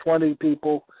 120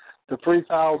 people to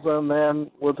 3,000,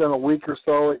 then within a week or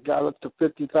so it got up to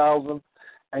 50,000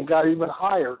 and got even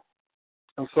higher.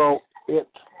 And so it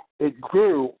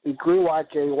grew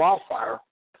like a wildfire.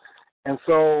 And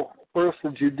so first the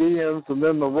Judeans and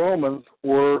then the Romans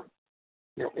were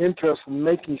interested in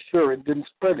making sure it didn't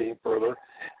spread any further,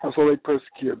 and so they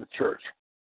persecuted the church.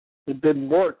 It didn't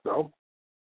work, though.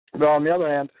 But on the other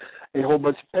hand, a whole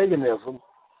bunch of paganism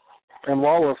and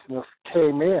lawlessness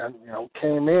came in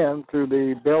through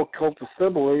the Baal cult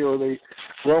assembly, or the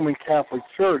Roman Catholic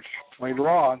Church later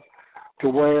on, to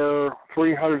where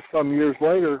 300-some years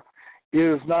later, it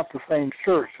is not the same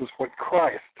church as what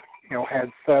Christ,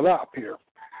 had set up here,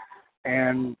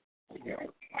 and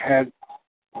had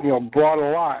brought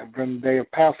alive in the day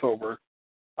of Passover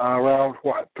around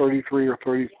 33 or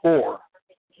 34,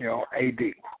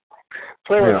 A.D.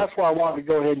 So anyway, that's what I wanted to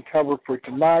go ahead and cover for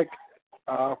tonight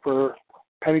for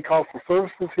Pentecostal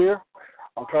services here.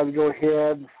 I'll try to go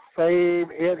ahead and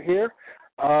save it here.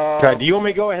 Okay. Do you want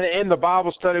me to go ahead and end the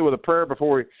Bible study with a prayer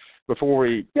before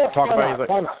we talk about anything?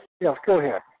 Why not? Yes, go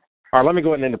ahead. All right, let me go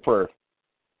ahead and end the prayer.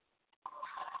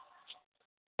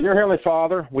 Dear Heavenly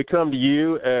Father, we come to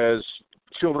you as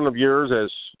children of yours, as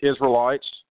Israelites,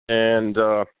 and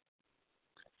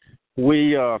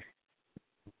we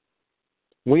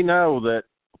know that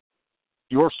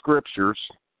your scriptures,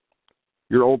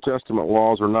 your Old Testament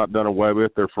laws are not done away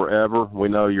with. They're forever. We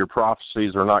know your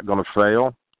prophecies are not going to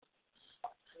fail.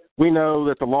 We know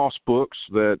that the lost books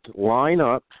that line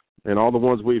up, and all the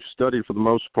ones we've studied for the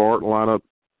most part, line up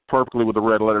perfectly with the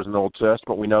red letters in the Old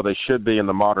Testament. We know they should be in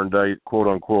the modern day,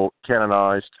 quote-unquote,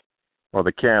 canonized, or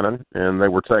the canon, and they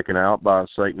were taken out by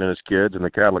Satan and his kids in the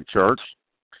Catholic Church.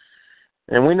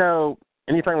 And we know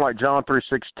anything like John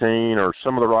 3:16 or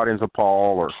some of the writings of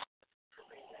Paul, or,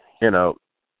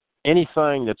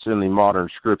 anything that's in the modern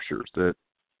scriptures that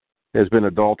has been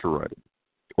adulterated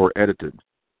or edited,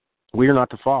 we are not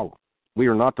to follow. We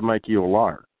are not to make you a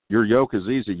liar. Your yoke is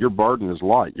easy. Your burden is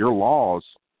light. Your laws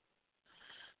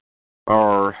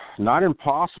are not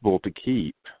impossible to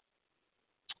keep,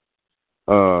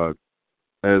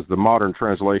 as the modern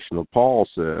translation of Paul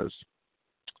says,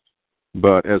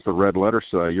 but as the red letters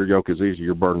say, your yoke is easy,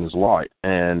 your burden is light.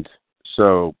 And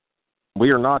so we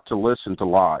are not to listen to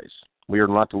lies. We are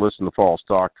not to listen to false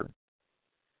doctrine.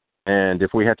 And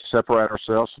if we have to separate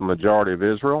ourselves from the majority of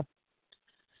Israel,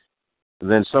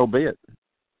 then so be it.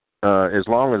 As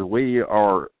long as we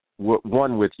are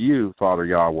one with you, Father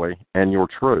Yahweh, and your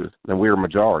truth, then we are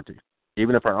majority.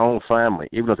 Even if our own family,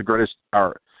 even if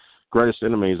our greatest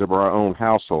enemies of our own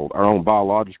household, our own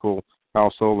biological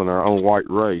household and our own white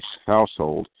race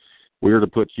household, we are to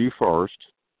put you first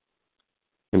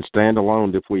and stand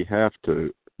alone if we have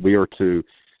to. We are to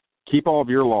keep all of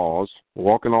your laws,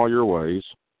 walk in all your ways,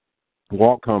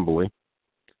 walk humbly,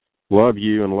 love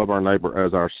you and love our neighbor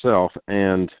as ourselves.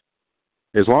 And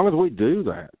as long as we do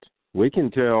that, we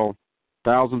can tell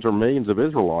thousands or millions of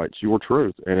Israelites your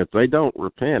truth. And if they don't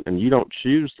repent and you don't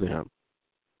choose them,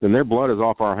 then their blood is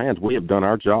off our hands. We have done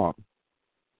our job.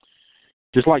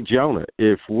 Just like Jonah,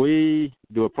 if we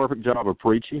do a perfect job of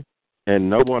preaching and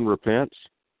no one repents,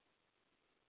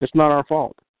 it's not our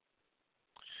fault.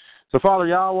 So, Father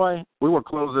Yahweh, we will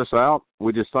close this out.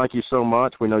 We just thank you so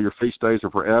much. We know your feast days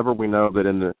are forever. We know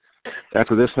that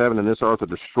after this heaven and this earth are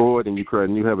destroyed and you create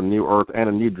a new heaven, new earth, and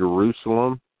a new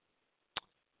Jerusalem,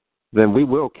 then we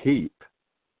will keep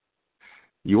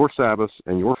your Sabbaths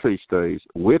and your feast days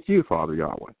with you, Father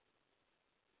Yahweh,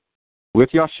 with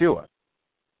Yeshua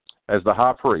as the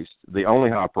high priest, the only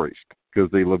high priest, because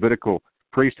the Levitical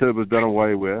priesthood was done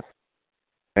away with,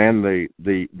 and the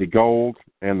gold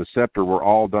and the scepter were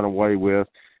all done away with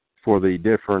for the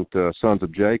different sons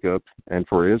of Jacob and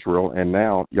for Israel, and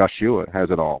now Yeshua has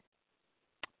it all.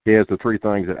 He has the three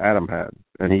things that Adam had,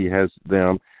 and he has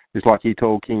them. It's like he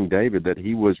told King David that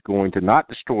he was going to not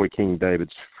destroy King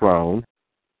David's throne,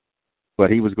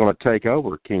 but he was going to take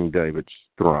over King David's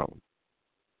throne.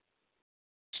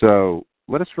 So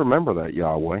let us remember that,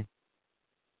 Yahweh.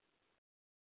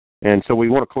 And so we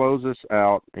want to close this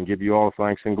out and give you all the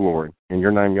thanks and glory. In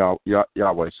your name,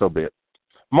 Yahweh, so be it.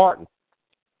 Martin.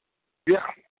 Yeah.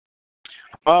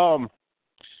 I'm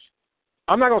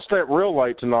not going to stay up real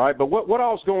late tonight, but what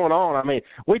all's going on? I mean,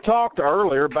 we talked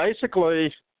earlier.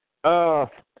 Basically, I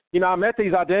met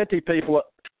these identity people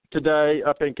today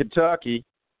up in Kentucky,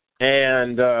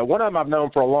 and one of them I've known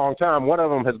for a long time. One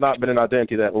of them has not been in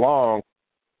identity that long,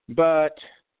 but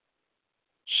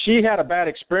she had a bad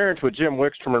experience with Jim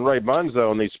Wickstrom and Ray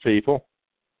Bunzo and these people,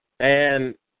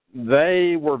 and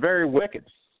they were very wicked.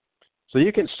 So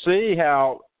you can see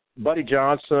how Buddy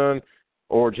Johnson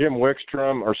or Jim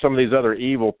Wickstrom or some of these other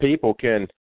evil people can,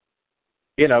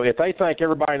 if they think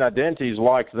everybody in identity is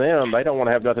like them, they don't want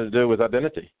to have nothing to do with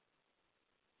identity.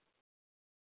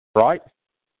 Right?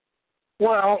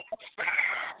 Well,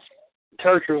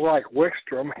 characters like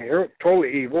Wickstrom here,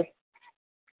 totally evil.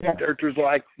 Yeah. Characters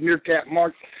like Meerkat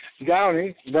Mark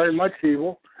Downey, very much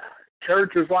evil.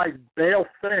 Characters like Dale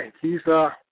Fink, he's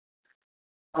bitching.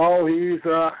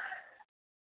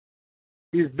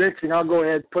 I'll go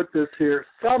ahead and put this here.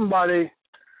 Somebody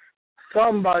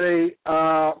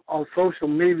on social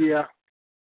media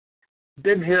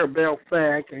didn't hear Dale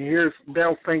Fink, and he hears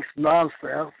Dale Fink's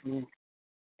nonsense. And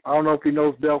I don't know if he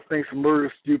knows Dale Fink's a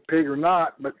murderous Jew pig or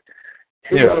not, but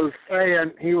he was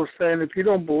saying if you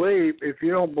don't believe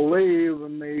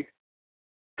in the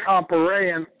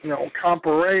Comparean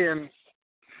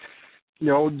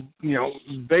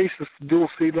basis dual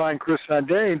seed line Christian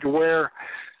identity, to where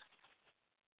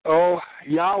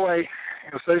Yahweh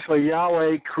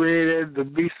created the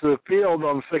beasts of the field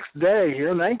on the sixth day here,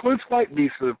 and that includes white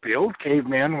beasts of the field,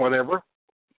 cavemen, whatever.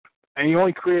 And he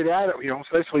only created Adam,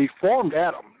 essentially he formed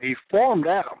Adam.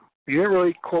 He didn't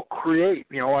really create,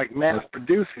 like mass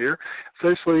produce here.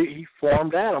 Essentially, he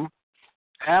formed Adam.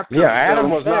 Adam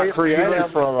was not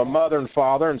created from a mother and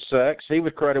father and sex. He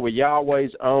was created with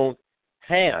Yahweh's own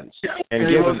hands and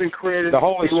given the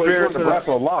Holy Spirit the breath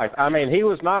of life. I mean, he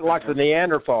was not like the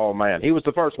Neanderthal man. He was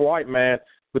the first white man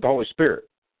with the Holy Spirit.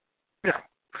 Yeah.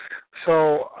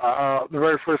 So the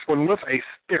very first one with a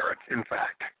spirit, in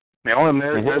fact. And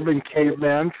they've been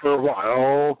cavemen for a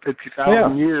while,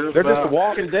 50,000 years. They're just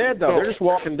walking dead, though. They're just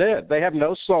walking dead. They have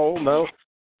no soul, no.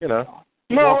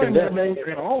 Walking dead.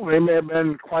 They may have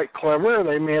been quite clever.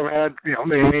 They may have had,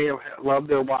 they may have loved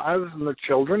their wives and their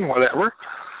children, whatever.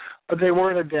 But they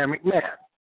weren't Adamic man.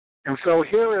 And so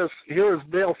here is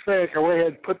Dale Fink. I went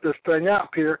ahead and put this thing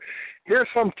up here. Here's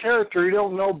some character you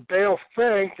don't know, Dale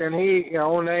Fink, and he,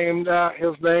 named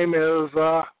his name is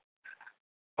a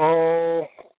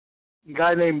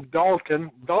guy named Dalton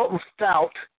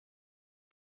Stout.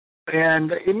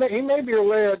 And he may be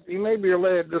related. He may be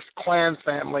related to this clan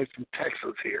family from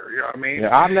Texas here. You know what I mean?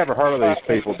 Yeah, I've never heard of these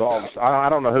people, dogs. I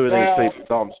don't know who these people,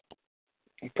 dogs.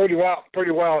 Pretty well.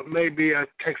 It may be a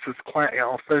Texas clan,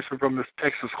 especially from this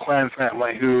Texas clan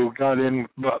family who got in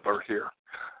with Butler here.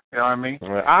 You know what I mean?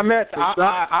 I met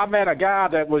a guy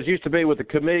that used to be with the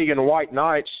Comedian White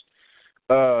Knights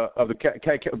of the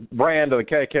brand of the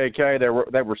KKK.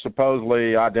 They were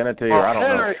supposedly identity, or I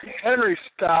don't know. Henry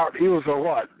Stout. He was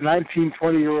a 19,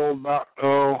 20-year-old about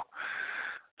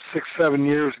 6, 7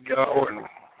 years ago,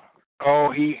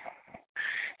 and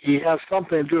he has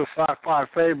something to do with Sci-Fi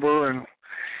Faber, and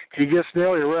he gets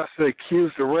nearly arrested,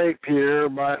 accused of rape here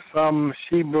by some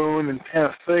she-boon in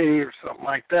Tennessee or something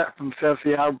like that from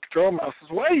Tennessee Highway Patrol. I says,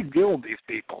 why do you deal with these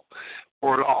people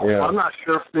for it all? Yeah. I'm not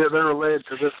sure if they're related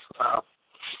to this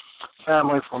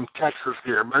family from Texas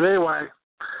here. But anyway,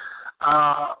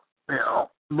 well,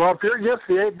 if you're against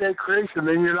the 8-day creation,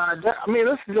 then you're not. I mean,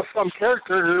 this is just some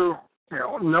character who,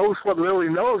 knows what Lily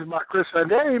knows about Chris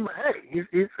identity, but hey,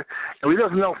 he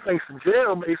doesn't know things in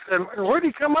jail, but he said, where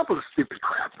did he come up with this stupid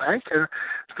crap, Hank? And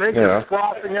Hank is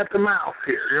frothing at the mouth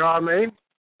here, you know what I mean?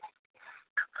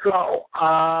 So,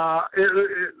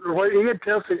 he had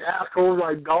tested assholes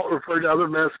like Dalton referred to other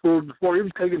med schools before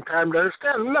even taking time to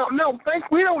understand. No, Hank,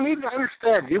 we don't need to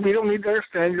understand you. We don't need to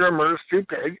understand you're a murderous Jew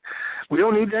pig. We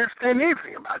don't need to understand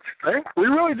anything about you, Hank. We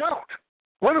really don't.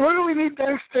 What do we need to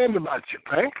understand about you,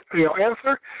 Hank?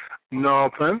 Answer,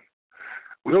 nothing.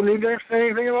 We don't need to understand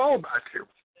anything at all about you.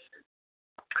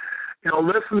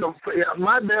 Listen to,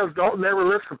 my best don't never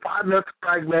listen to 5 Minutes of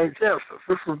Pragmatic Justice.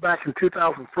 This was back in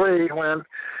 2003 when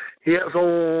he has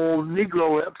old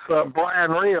Negro lips,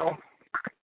 Brian Real,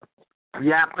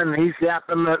 yapping. He's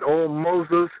yapping that old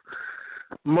Moses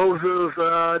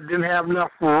didn't have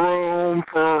enough room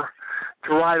to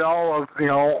write all of,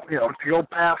 to go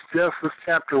past Genesis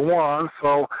chapter 1,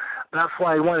 so that's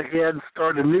why he went ahead and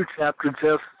started a new chapter,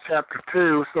 Genesis chapter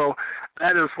 2, so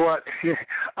that is what,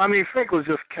 Finkel's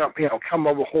just come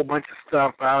up with a whole bunch of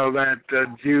stuff out of that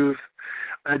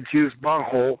Jews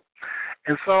bunghole,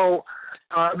 and so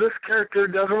this character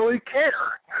doesn't really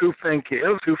care who Fink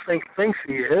is, who Fink thinks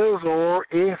he is, or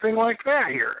anything like that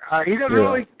here. He doesn't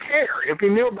really care. If he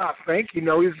knew about Fink, he's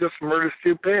just a murderous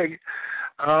Jew pig,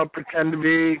 pretend to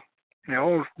be,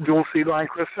 dual seed line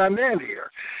Chris Sandandy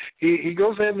here. He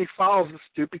goes ahead and he follows the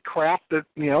stupid crap that,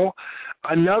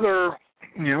 another,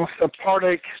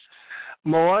 Sephardic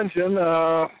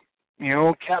Melungeon,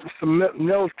 Captain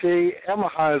Military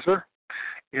Emmaheiser,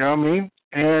 you know what I mean?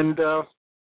 And,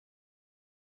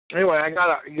 anyway, I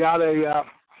got a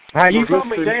you told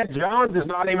me Dan Johns is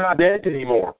not even dead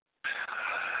anymore.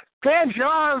 Dan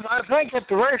Johns, I think at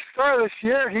the very start of this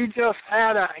year, he just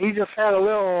had a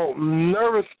little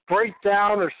nervous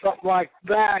breakdown or something like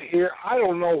that here. I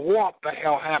don't know what the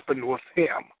hell happened with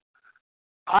him.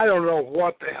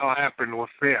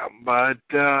 But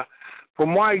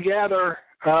from what I gather,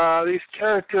 these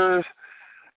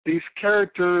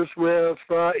characters with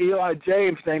Eli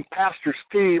James named Pastor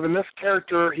Steve, and this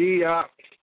character, he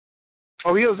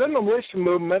was in the militia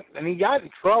movement, and he got in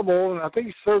trouble, and I think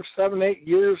he served 7-8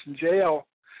 years in jail,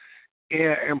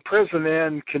 in prison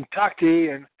in Kentucky,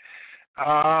 and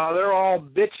they're all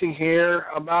bitching here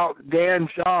about Dan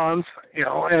Johns,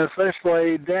 and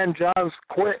essentially Dan Johns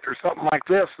quit or something like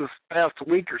this past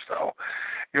week or so.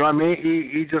 You know what I mean?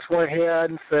 He just went ahead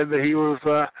and said that he was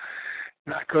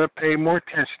not going to pay more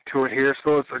attention to it here,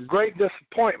 so it's a great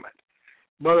disappointment.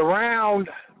 But around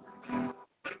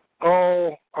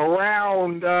the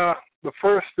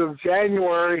 1st of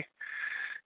January,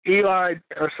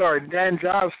 Dan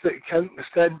Johns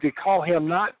said to call him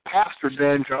not Pastor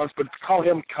Dan Johns, but to call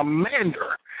him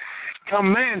Commander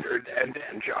Dan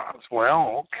Johns.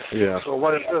 Well, okay. Yeah. So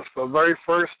what is this? The very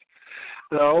first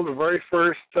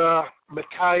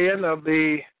battalion of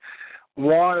the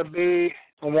wannabe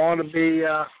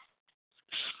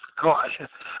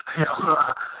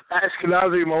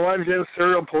Ashkenazi Melungeon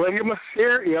serial polygamists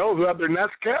here, who have their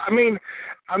nuts cut.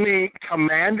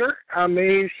 Commander.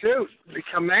 Shoot, the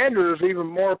Commander is even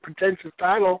more pretentious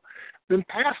title than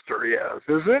Pastor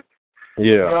is it?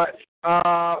 Yeah.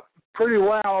 But pretty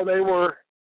well they were,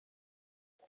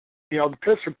 the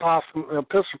Pisser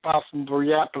Possums were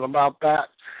yapping about that.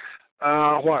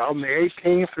 On the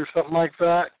 18th or something like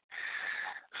that.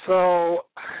 So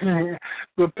the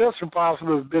Pisser Possum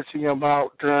was bitching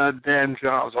about Dan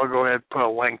Johns. I'll go ahead and put a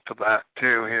link to that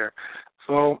too here.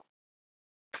 So,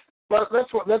 but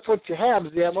that's what you have.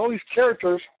 Is you have all these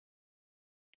characters.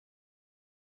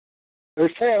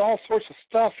 They're saying all sorts of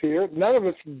stuff here. None of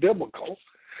it's biblical.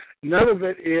 None of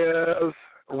it is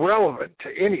relevant to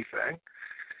anything.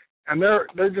 and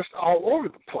they're just all over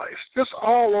the place,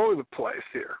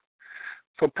 here.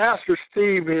 So Pastor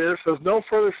Steve here says no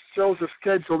further shows are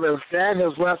scheduled as Dan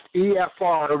has left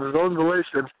EFR of his own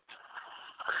volition.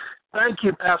 Thank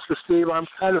you, Pastor Steve. I'm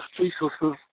kind of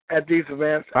speechless at these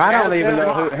events. I don't even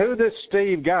know who this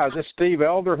Steve guy is. This Steve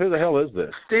Elder? Who the hell is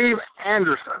this? Steve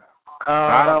Anderson.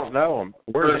 I don't know him.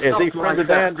 Is he friend of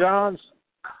Dan Johns?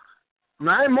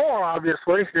 Not anymore,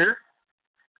 obviously, here.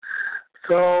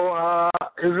 So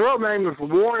his real name is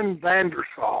Warren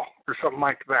Vandersall or something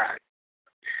like that.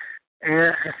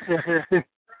 And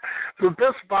the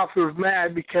Bishop officer was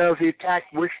mad because he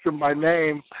attacked Wickstrom by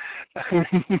name.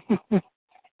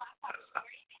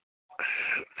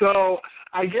 So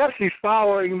I guess he's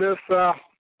following this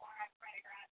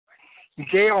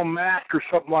Gail Mack or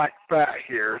something like that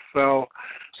here. So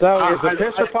is the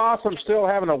Pisser Possum still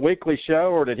having a weekly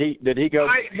show, or did he go?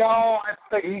 I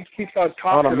think he keeps on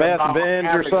talking on a meth about binge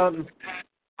or something.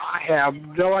 I have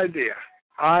no idea.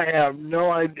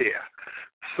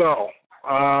 So,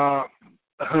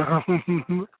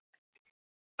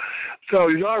 so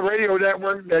he's on a radio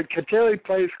network that continually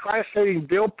plays Christ-hating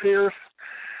Bill Pierce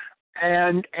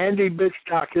and Andy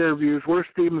Bitchcock interviews. We're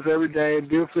Stevens every day and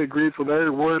beautifully agrees with every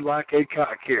word like a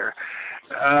cock here.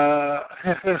 The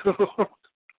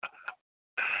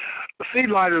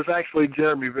seedliner is actually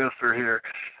Jeremy Visser here.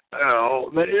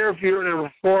 The interviewer and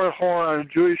a foreign whore on a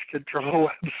Jewish control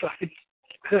website.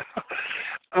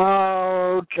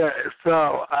 Okay,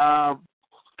 so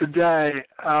today,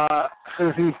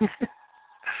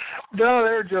 no,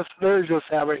 they're just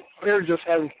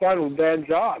having fun with Dan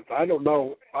Johns. I don't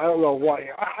know why.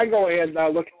 I go ahead and I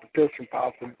look at the Pisser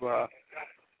Possum,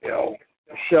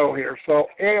 show here. So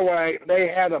anyway, they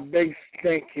had a big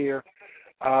stink here.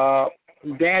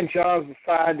 Dan Johns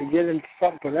decided to get into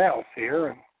something else here,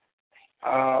 and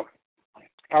I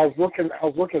was looking at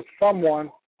someone.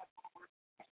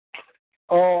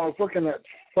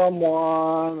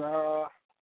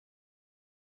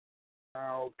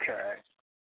 Okay.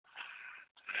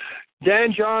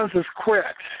 Dan Johns has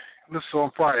quit. This is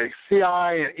on Friday. CI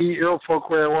and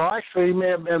Folkware. Well, actually, he may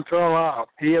have been thrown out.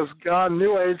 He has gone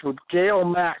new age with Gail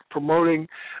Mack promoting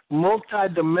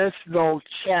multidimensional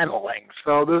channeling.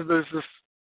 So there's this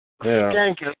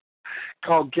skank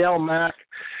called Gail Mack.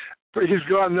 He's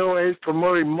gone new age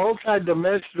promoting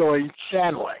multidimensional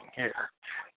channeling here.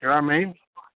 You know what I mean?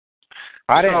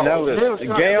 I didn't know this.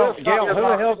 Gail, who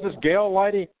the hell is this Gail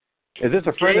lady? Is this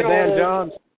a friend of Dan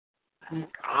Johns?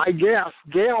 I guess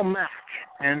Gail Mack,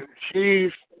 and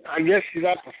I guess she's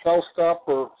out to sell stuff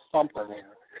or something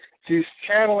here. She's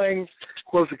channeling,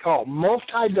 what's it called?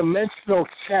 Multidimensional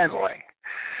channeling.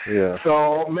 Yeah.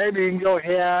 So maybe you can go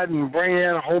ahead and bring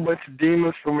in a whole bunch of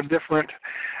demons from a different,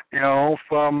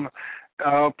 from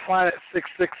Planet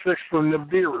 666 from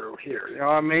Nibiru here. You know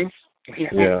what I mean?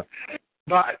 Yeah.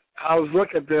 But I was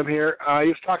looking at them here. He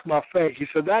was talking about fake. He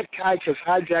said, that kike has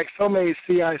hijacked so many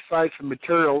CI sites and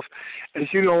materials, as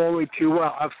you know only too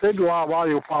well. I've saved a lot of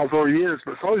audio files over years,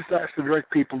 but it's always nice to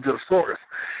direct people to the source,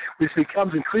 which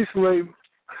becomes increasingly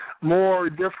more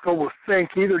difficult with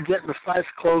Think, either getting the sites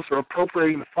closed or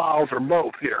appropriating the files or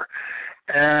both here.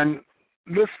 And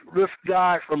this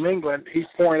guy from England, he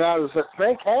pointed out, is that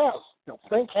Think has.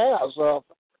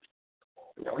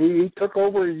 He took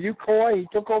over Ukoi. He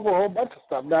took over a whole bunch of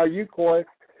stuff. Now, Ukoi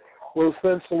was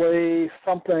essentially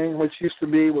something which used to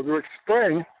be with Rick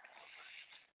Spring,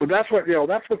 but that's what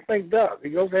Think does. He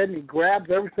goes ahead and he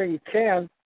grabs everything he can,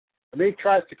 and he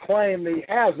tries to claim that he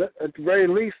has it. At the very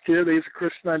least, here, that he's a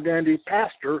Christian identity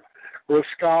pastor or a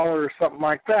scholar or something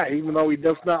like that, even though he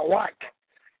does not like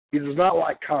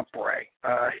Compre.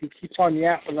 He keeps on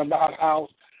yapping about how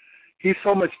he's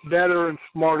so much better and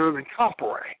smarter than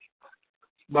Compre.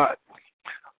 But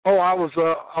I was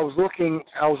looking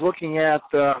at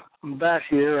that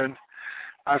here, and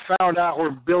I found out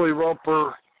where Billy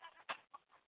Roper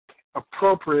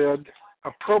appropriated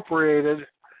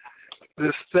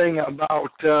this thing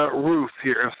about Ruth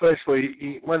here. Especially,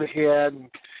 he went ahead and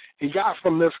he got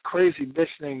from this crazy bitch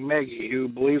named Maggie who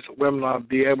believes that women ought to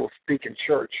be able to speak in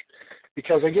church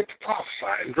because they get to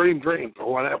prophesy and dream dreams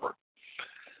or whatever.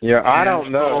 Yeah, I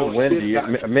don't know who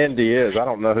Mindy is. I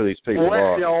don't know who these people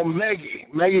are.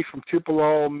 Maggie from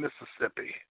Tupelo,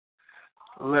 Mississippi.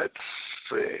 Let's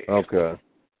see. Okay.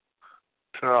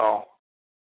 So,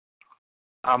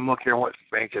 I'm looking at what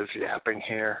Fink is yapping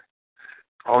here.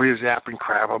 Oh, he's yapping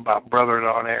crap about Brother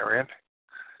Don Aaron.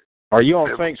 Are you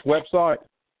on Fink's website?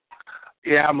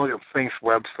 Yeah, I'm looking at Fink's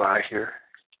website here.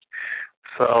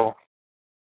 So,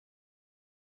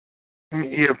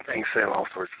 you have Fink saying all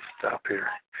sorts of stuff here.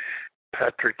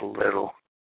 Patrick Little.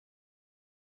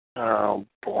 Oh,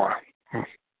 boy.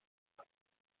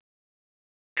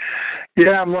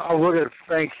 Yeah, I'm looking at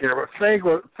Fink here, but Fink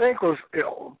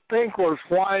was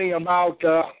whining about.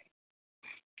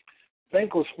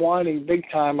 Fink was whining big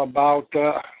time about.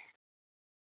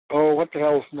 What the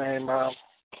hell's his name?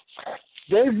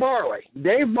 Dave Barley.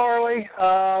 Dave Barley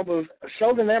was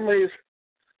Sheldon Emery's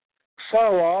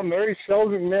son-in-law, married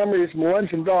Sheldon Emery's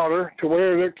Melanesian daughter, to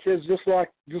where their kids just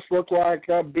look like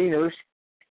beaners.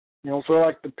 You know, sort of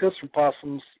like the Pisser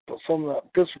Possums, some of the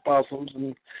Pisser Possums,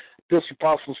 and Pisser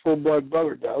Possum's full-blood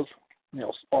brother does. You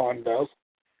know, Spawn does.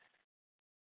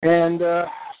 And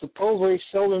supposedly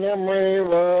Sheldon Emery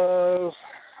was,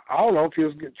 I don't know if he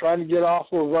was trying to get off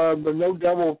of the No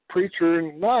Devil preacher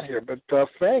and not here, but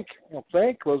Fink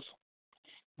was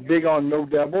big on No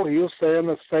Devil. He was saying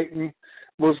that Satan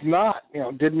was not,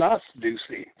 did not seduce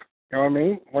Eve. You know what I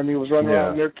mean? When he was running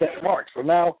around Meerkat Mark. So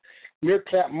now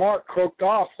Meerkat Mark croaked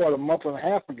off, a month and a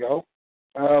half ago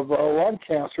of lung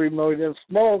cancer, even though he didn't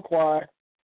smoke. Why?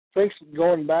 Fink's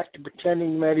going back to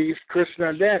pretending that he's Christian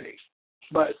identity,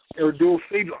 but they're dual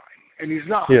seed line, and he's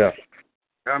not. Yeah. You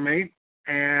know what I mean?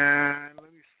 And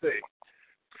let me see.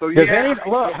 So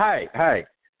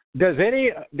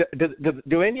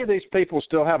do any of these people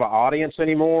still have an audience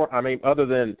anymore? I mean, other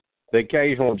than the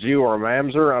occasional Jew or a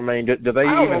mamzer? I mean, do they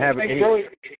even have any? Really,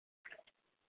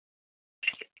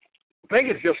 I think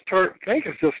it's just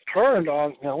turned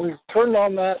on. We've turned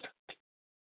on that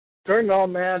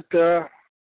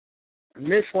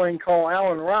Michelin called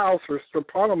Alan Rouse, or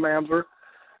soprano mamzer,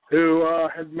 who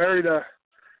had married a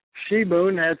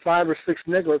she-moon, had 5 or 6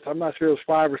 nigglets. I'm not sure it was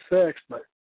 5 or 6, but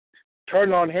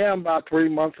turned on him about 3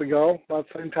 months ago. About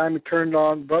the same time he turned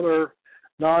on Brother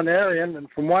Non-Aryan. And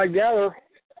from what I gather,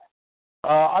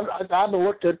 I haven't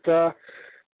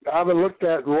looked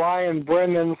at Ryan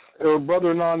Brennan's or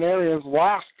Brother Non-Aryan's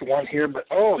last one here, but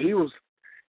he was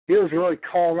really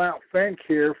calling out Fink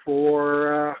here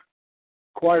for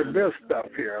quite a bit of stuff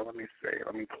here. Let me see.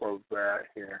 Let me close that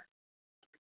here.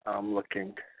 I'm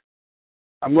looking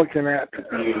at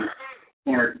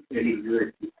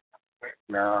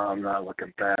no, I'm not looking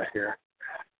at that here.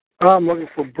 I'm looking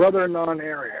for Brother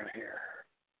Non-Aryan here.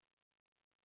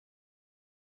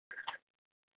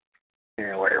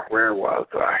 Anyway, where was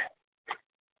I?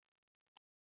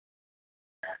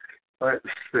 Let's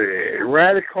see.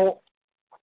 Radical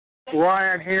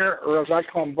Ryan here, or as I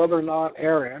call him, Brother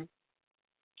Non-Aryan.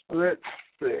 Let's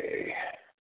see.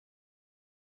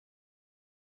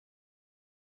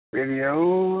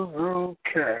 Videos,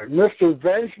 okay. Mr.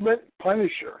 Vengement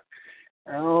Punisher.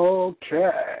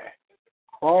 Okay.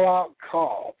 Fallout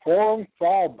Call. Forum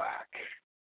Fallback.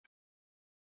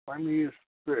 Let me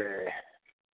see.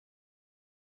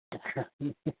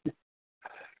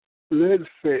 Let's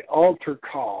see. Altar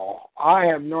Call. I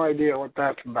have no idea what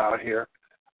that's about here.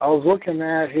 I was looking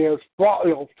at his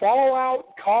Fallout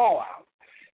Call Out.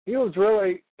 He was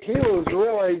really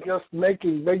just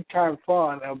making big time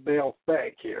fun of Bill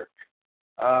Fake here.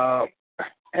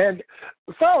 And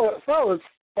so it's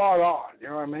spot on, you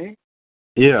know what I mean?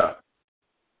 Yeah.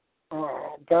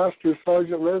 Pastor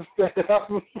Sergeant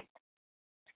Lindstedt.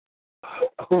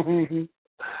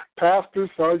 Pastor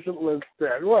Sergeant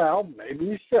Lindstedt. Well, maybe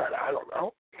you should. I don't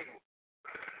know.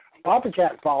 Papa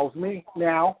Cat follows me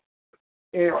now.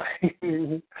 Anyway,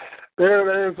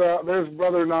 there's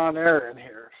Brother Non-Aryan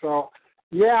here. So,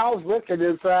 yeah, I was looking.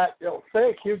 Is that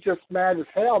Fake? You're just mad as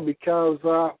hell because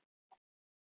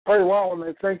pretty well when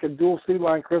they think of dual seed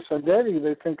line Christian identity,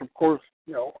 they think, of course,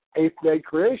 eighth day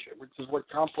creation, which is what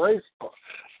Tom Brace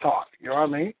taught. You know what I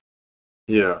mean?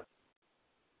 Yeah.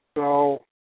 So,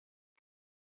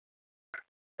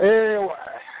 anyway.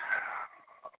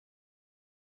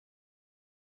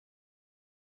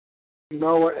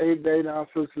 What 8-day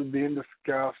nonsense is being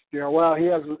discussed. Well, he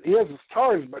has his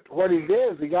charge, but what he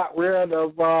did is he got rid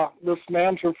of this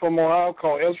mamzer from Ohio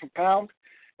called Ezra Pound.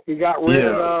 He got rid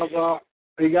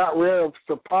of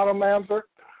Soprano Mamzer.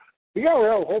 He got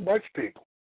rid of a whole bunch of people.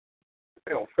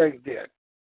 Fake did.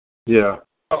 Yeah.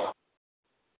 Well,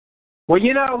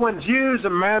 when Jews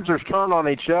and Mamzers turn on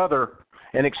each other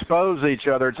and expose each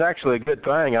other, it's actually a good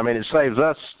thing. I mean, it saves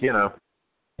us,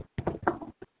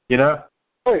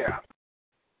 Oh, yeah.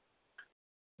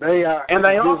 They and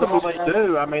they ultimately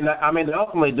do. I mean, they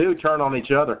ultimately do turn on each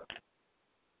other.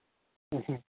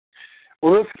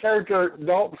 Well, this character,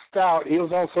 Dalton Stout, he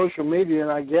was on social media,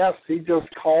 and I guess he just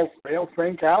calls Dale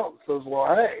Fink out and says,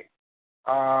 "Well, hey,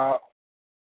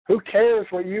 who cares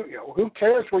what you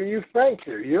think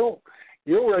here? You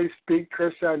really speak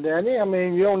Christian identity. I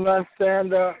mean, you don't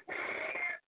understand.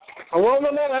 Hold on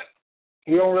a minute.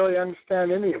 You don't really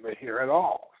understand any of it here at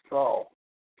all. So."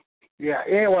 Yeah,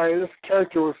 anyway, this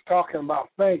character was talking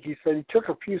about Fink. He said he took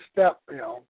a few steps,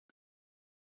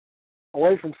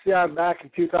 away from CI back in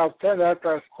 2010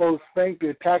 after I exposed Fink. The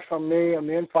attacks on me and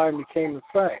the infighting became the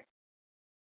same.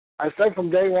 I said from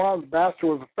day one the bastard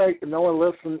was a fake, but no one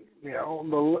listened.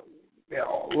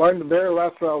 Learned the very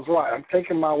lesson I was right. I'm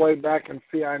taking my way back in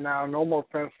CI now. No more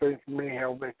fence for me.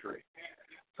 Hail victory.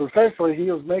 So essentially,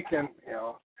 he was making,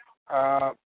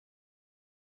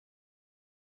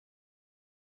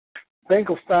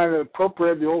 Finkelstein had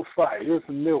appropriated the old site. Here's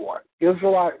a new one,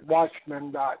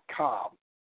 IsraeliteWatchman.com.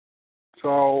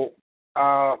 So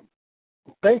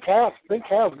Fink has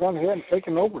gone ahead and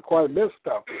taken over quite a bit of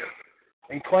stuff here,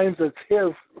 and claims it's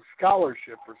his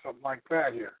scholarship or something like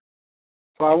that here.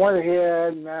 So I went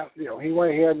ahead and asked, he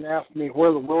went ahead and asked me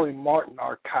where the William Martin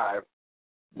archive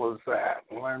was at.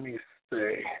 Let me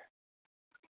see.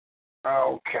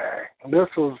 Okay.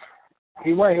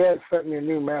 He went ahead and sent me a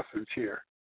new message here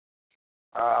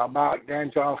about Dan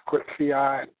John's Quick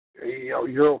CI,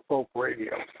 Eurofolk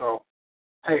Radio. So,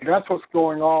 hey, that's what's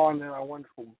going on in our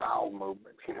wonderful bowel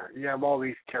movement here. You have all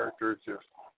these characters just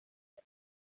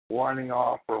running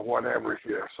off or whatever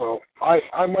here. So I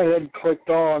went ahead and clicked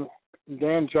on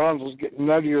Dan Johns was getting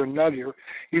nuttier and nuttier.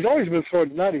 He's always been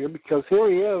sort of nuttier because here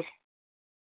he is.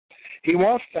 He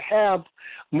wants to have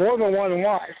more than one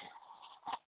wife.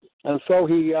 And so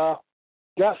he got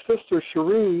Sister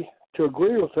Cherie to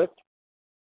agree with it.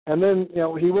 And then,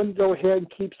 he wouldn't go ahead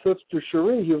and keep Sister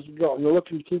Cherie. He was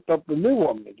looking to keep up the new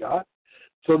woman he got.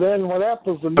 So then what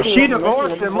happens? She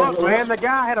divorced him. Look, man, the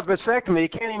guy had a vasectomy. He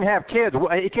can't even have kids.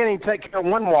 He can't even take care of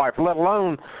one wife, let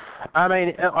alone,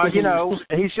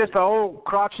 he's just an old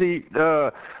crotchety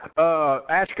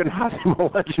Ashkenazi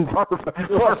religion.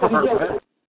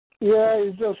 Yeah,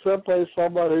 he's just simply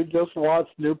somebody who just wants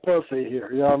new pussy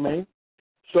here, you know what I mean?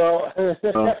 So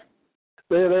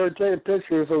they were taking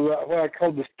pictures of what I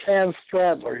call this tan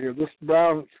straddler here, this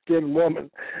brown-skinned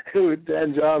woman who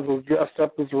Dan Johns was dressed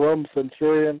up as a Roman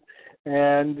centurion,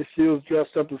 and she was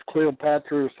dressed up as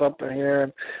Cleopatra or something here,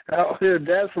 and out here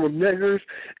dancing with niggers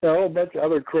and a whole bunch of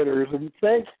other critters. And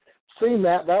Think seen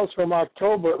that was from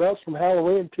October, that was from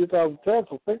Halloween 2010,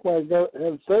 so Think went ahead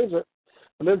and says it.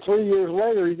 And then 3 years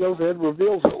later, he goes ahead and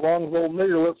reveals that Long's old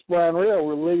nigger lips Brian Real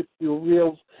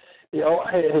reveals,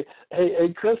 a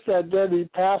Christian identity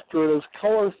pastor as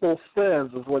colorful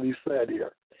sins is what he said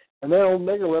here. And then old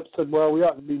nigger lips said, well, we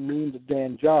ought to be mean to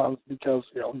Dan Johns because,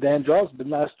 Dan Johns has been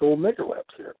nice to old nigger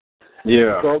lips here.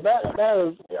 Yeah. So that is, that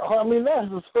is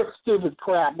the sort of stupid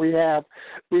crap we have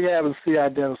in CI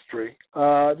dentistry.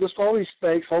 Just all these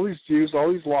fakes, all these Jews,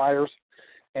 all these liars.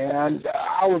 And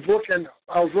I was looking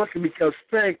because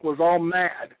Fink was all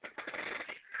mad.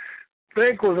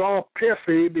 Fink was all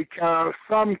pissy because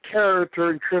some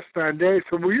character in Christian identity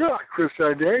said, well, you're not Christian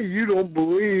identity. You don't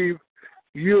believe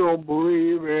in you don't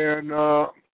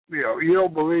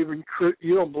believe in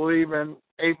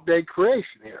 8-day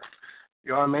creation here.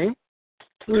 You know what I mean?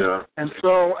 Yeah. And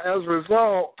so as a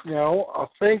result, I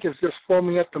think it's just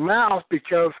foaming at the mouth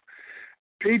because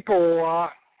people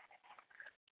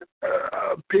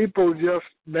just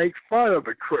make fun of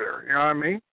the critter. You know what I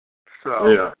mean? So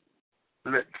yeah.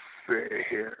 Let's see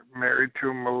here. Married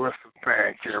to Melissa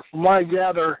Fank here. From what I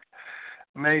gather,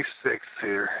 May 6th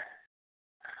here.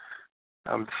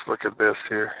 I'm just look at this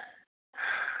here.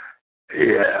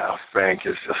 Yeah, Fank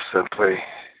is just simply,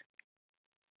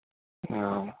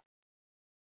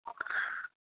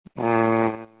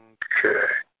 Okay.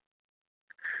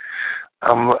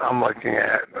 I'm looking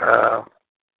at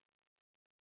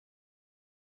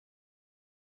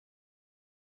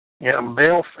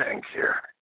Bill Fank here.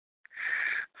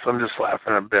 So I'm just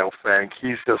laughing at Bill Fank.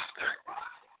 He's just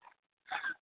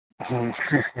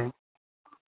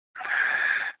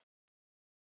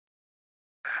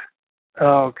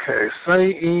okay.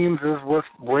 Sonny Eames is with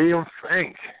William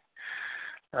Fank.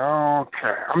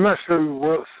 Okay. I'm not sure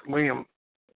what William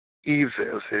Eves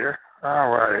is here. All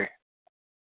right.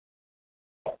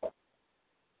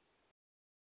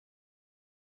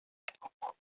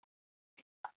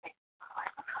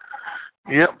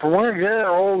 Yep, but when I get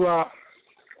old,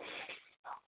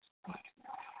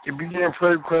 you begin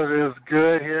afraid because it is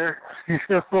good here.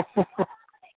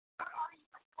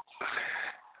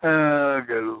 Oh,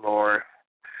 good Lord.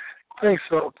 I think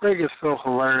it's so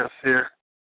hilarious here.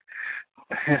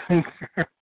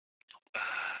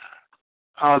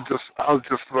 I was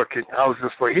just looking.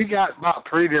 He got about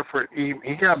three different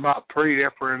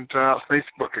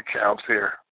Facebook accounts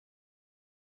here.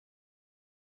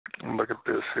 Look at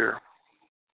this here.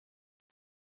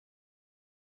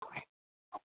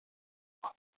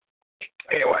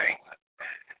 Anyway,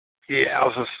 yeah,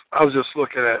 I was just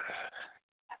looking at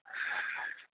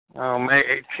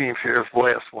May 18th here is the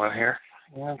last one here.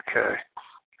 Okay.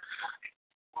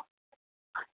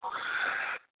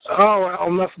 Oh,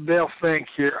 well, nothing they'll think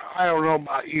here. I don't know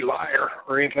about Eli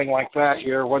or anything like that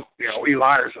here, what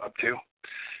Eli's up to.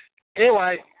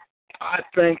 Anyway, I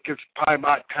think it's probably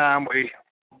about time we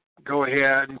go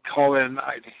ahead and call it a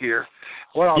night here.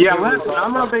 Listen,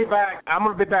 I'm gonna be back. I'm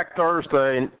gonna be back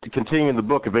Thursday to continue the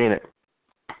Book of Enoch.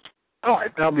 All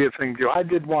right, that'll be a thing to do. I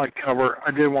did want to cover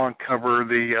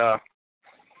the.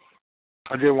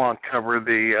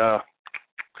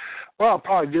 What I'll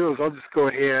probably do is I'll just go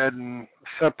ahead and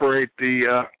separate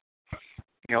the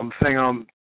thing on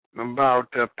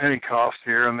about Pentecost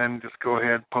here, and then just go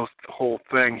ahead and post the whole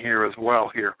thing here as well.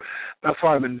 Here, that's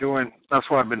what I've been doing. That's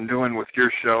what I've been doing with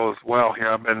your show as well. Here,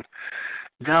 I've been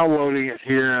downloading it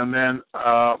here, and then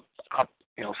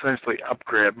essentially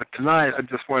upgrade. But tonight, I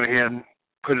just went ahead and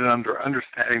put it under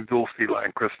Understanding Dual Sea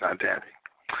Line Christian Identity.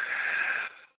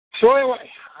 So anyway,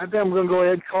 I think I'm going to go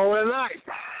ahead and call it a night.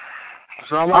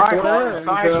 So I'm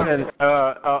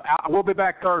we'll be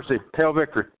back Thursday. Hail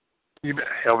victory. You bet.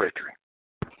 Hail victory.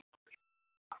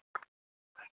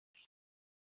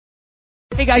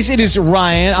 Hey guys, it is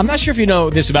Ryan. I'm not sure if you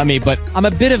know this about me, but I'm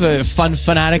a bit of a fun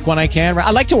fanatic when I can. I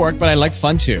like to work, but I like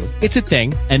fun too. It's a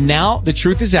thing. And now the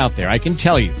truth is out there. I can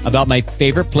tell you about my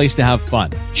favorite place to have fun.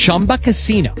 Chumba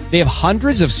Casino. They have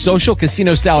hundreds of social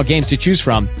casino style games to choose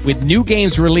from with new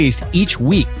games released each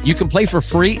week. You can play for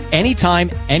free anytime,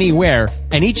 anywhere.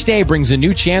 And each day brings a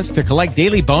new chance to collect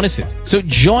daily bonuses. So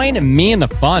join me in the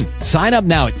fun. Sign up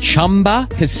now at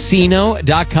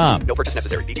ChumbaCasino.com. No purchase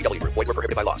necessary. VGW Group. Void where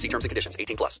prohibited by law. See terms and conditions. 18+.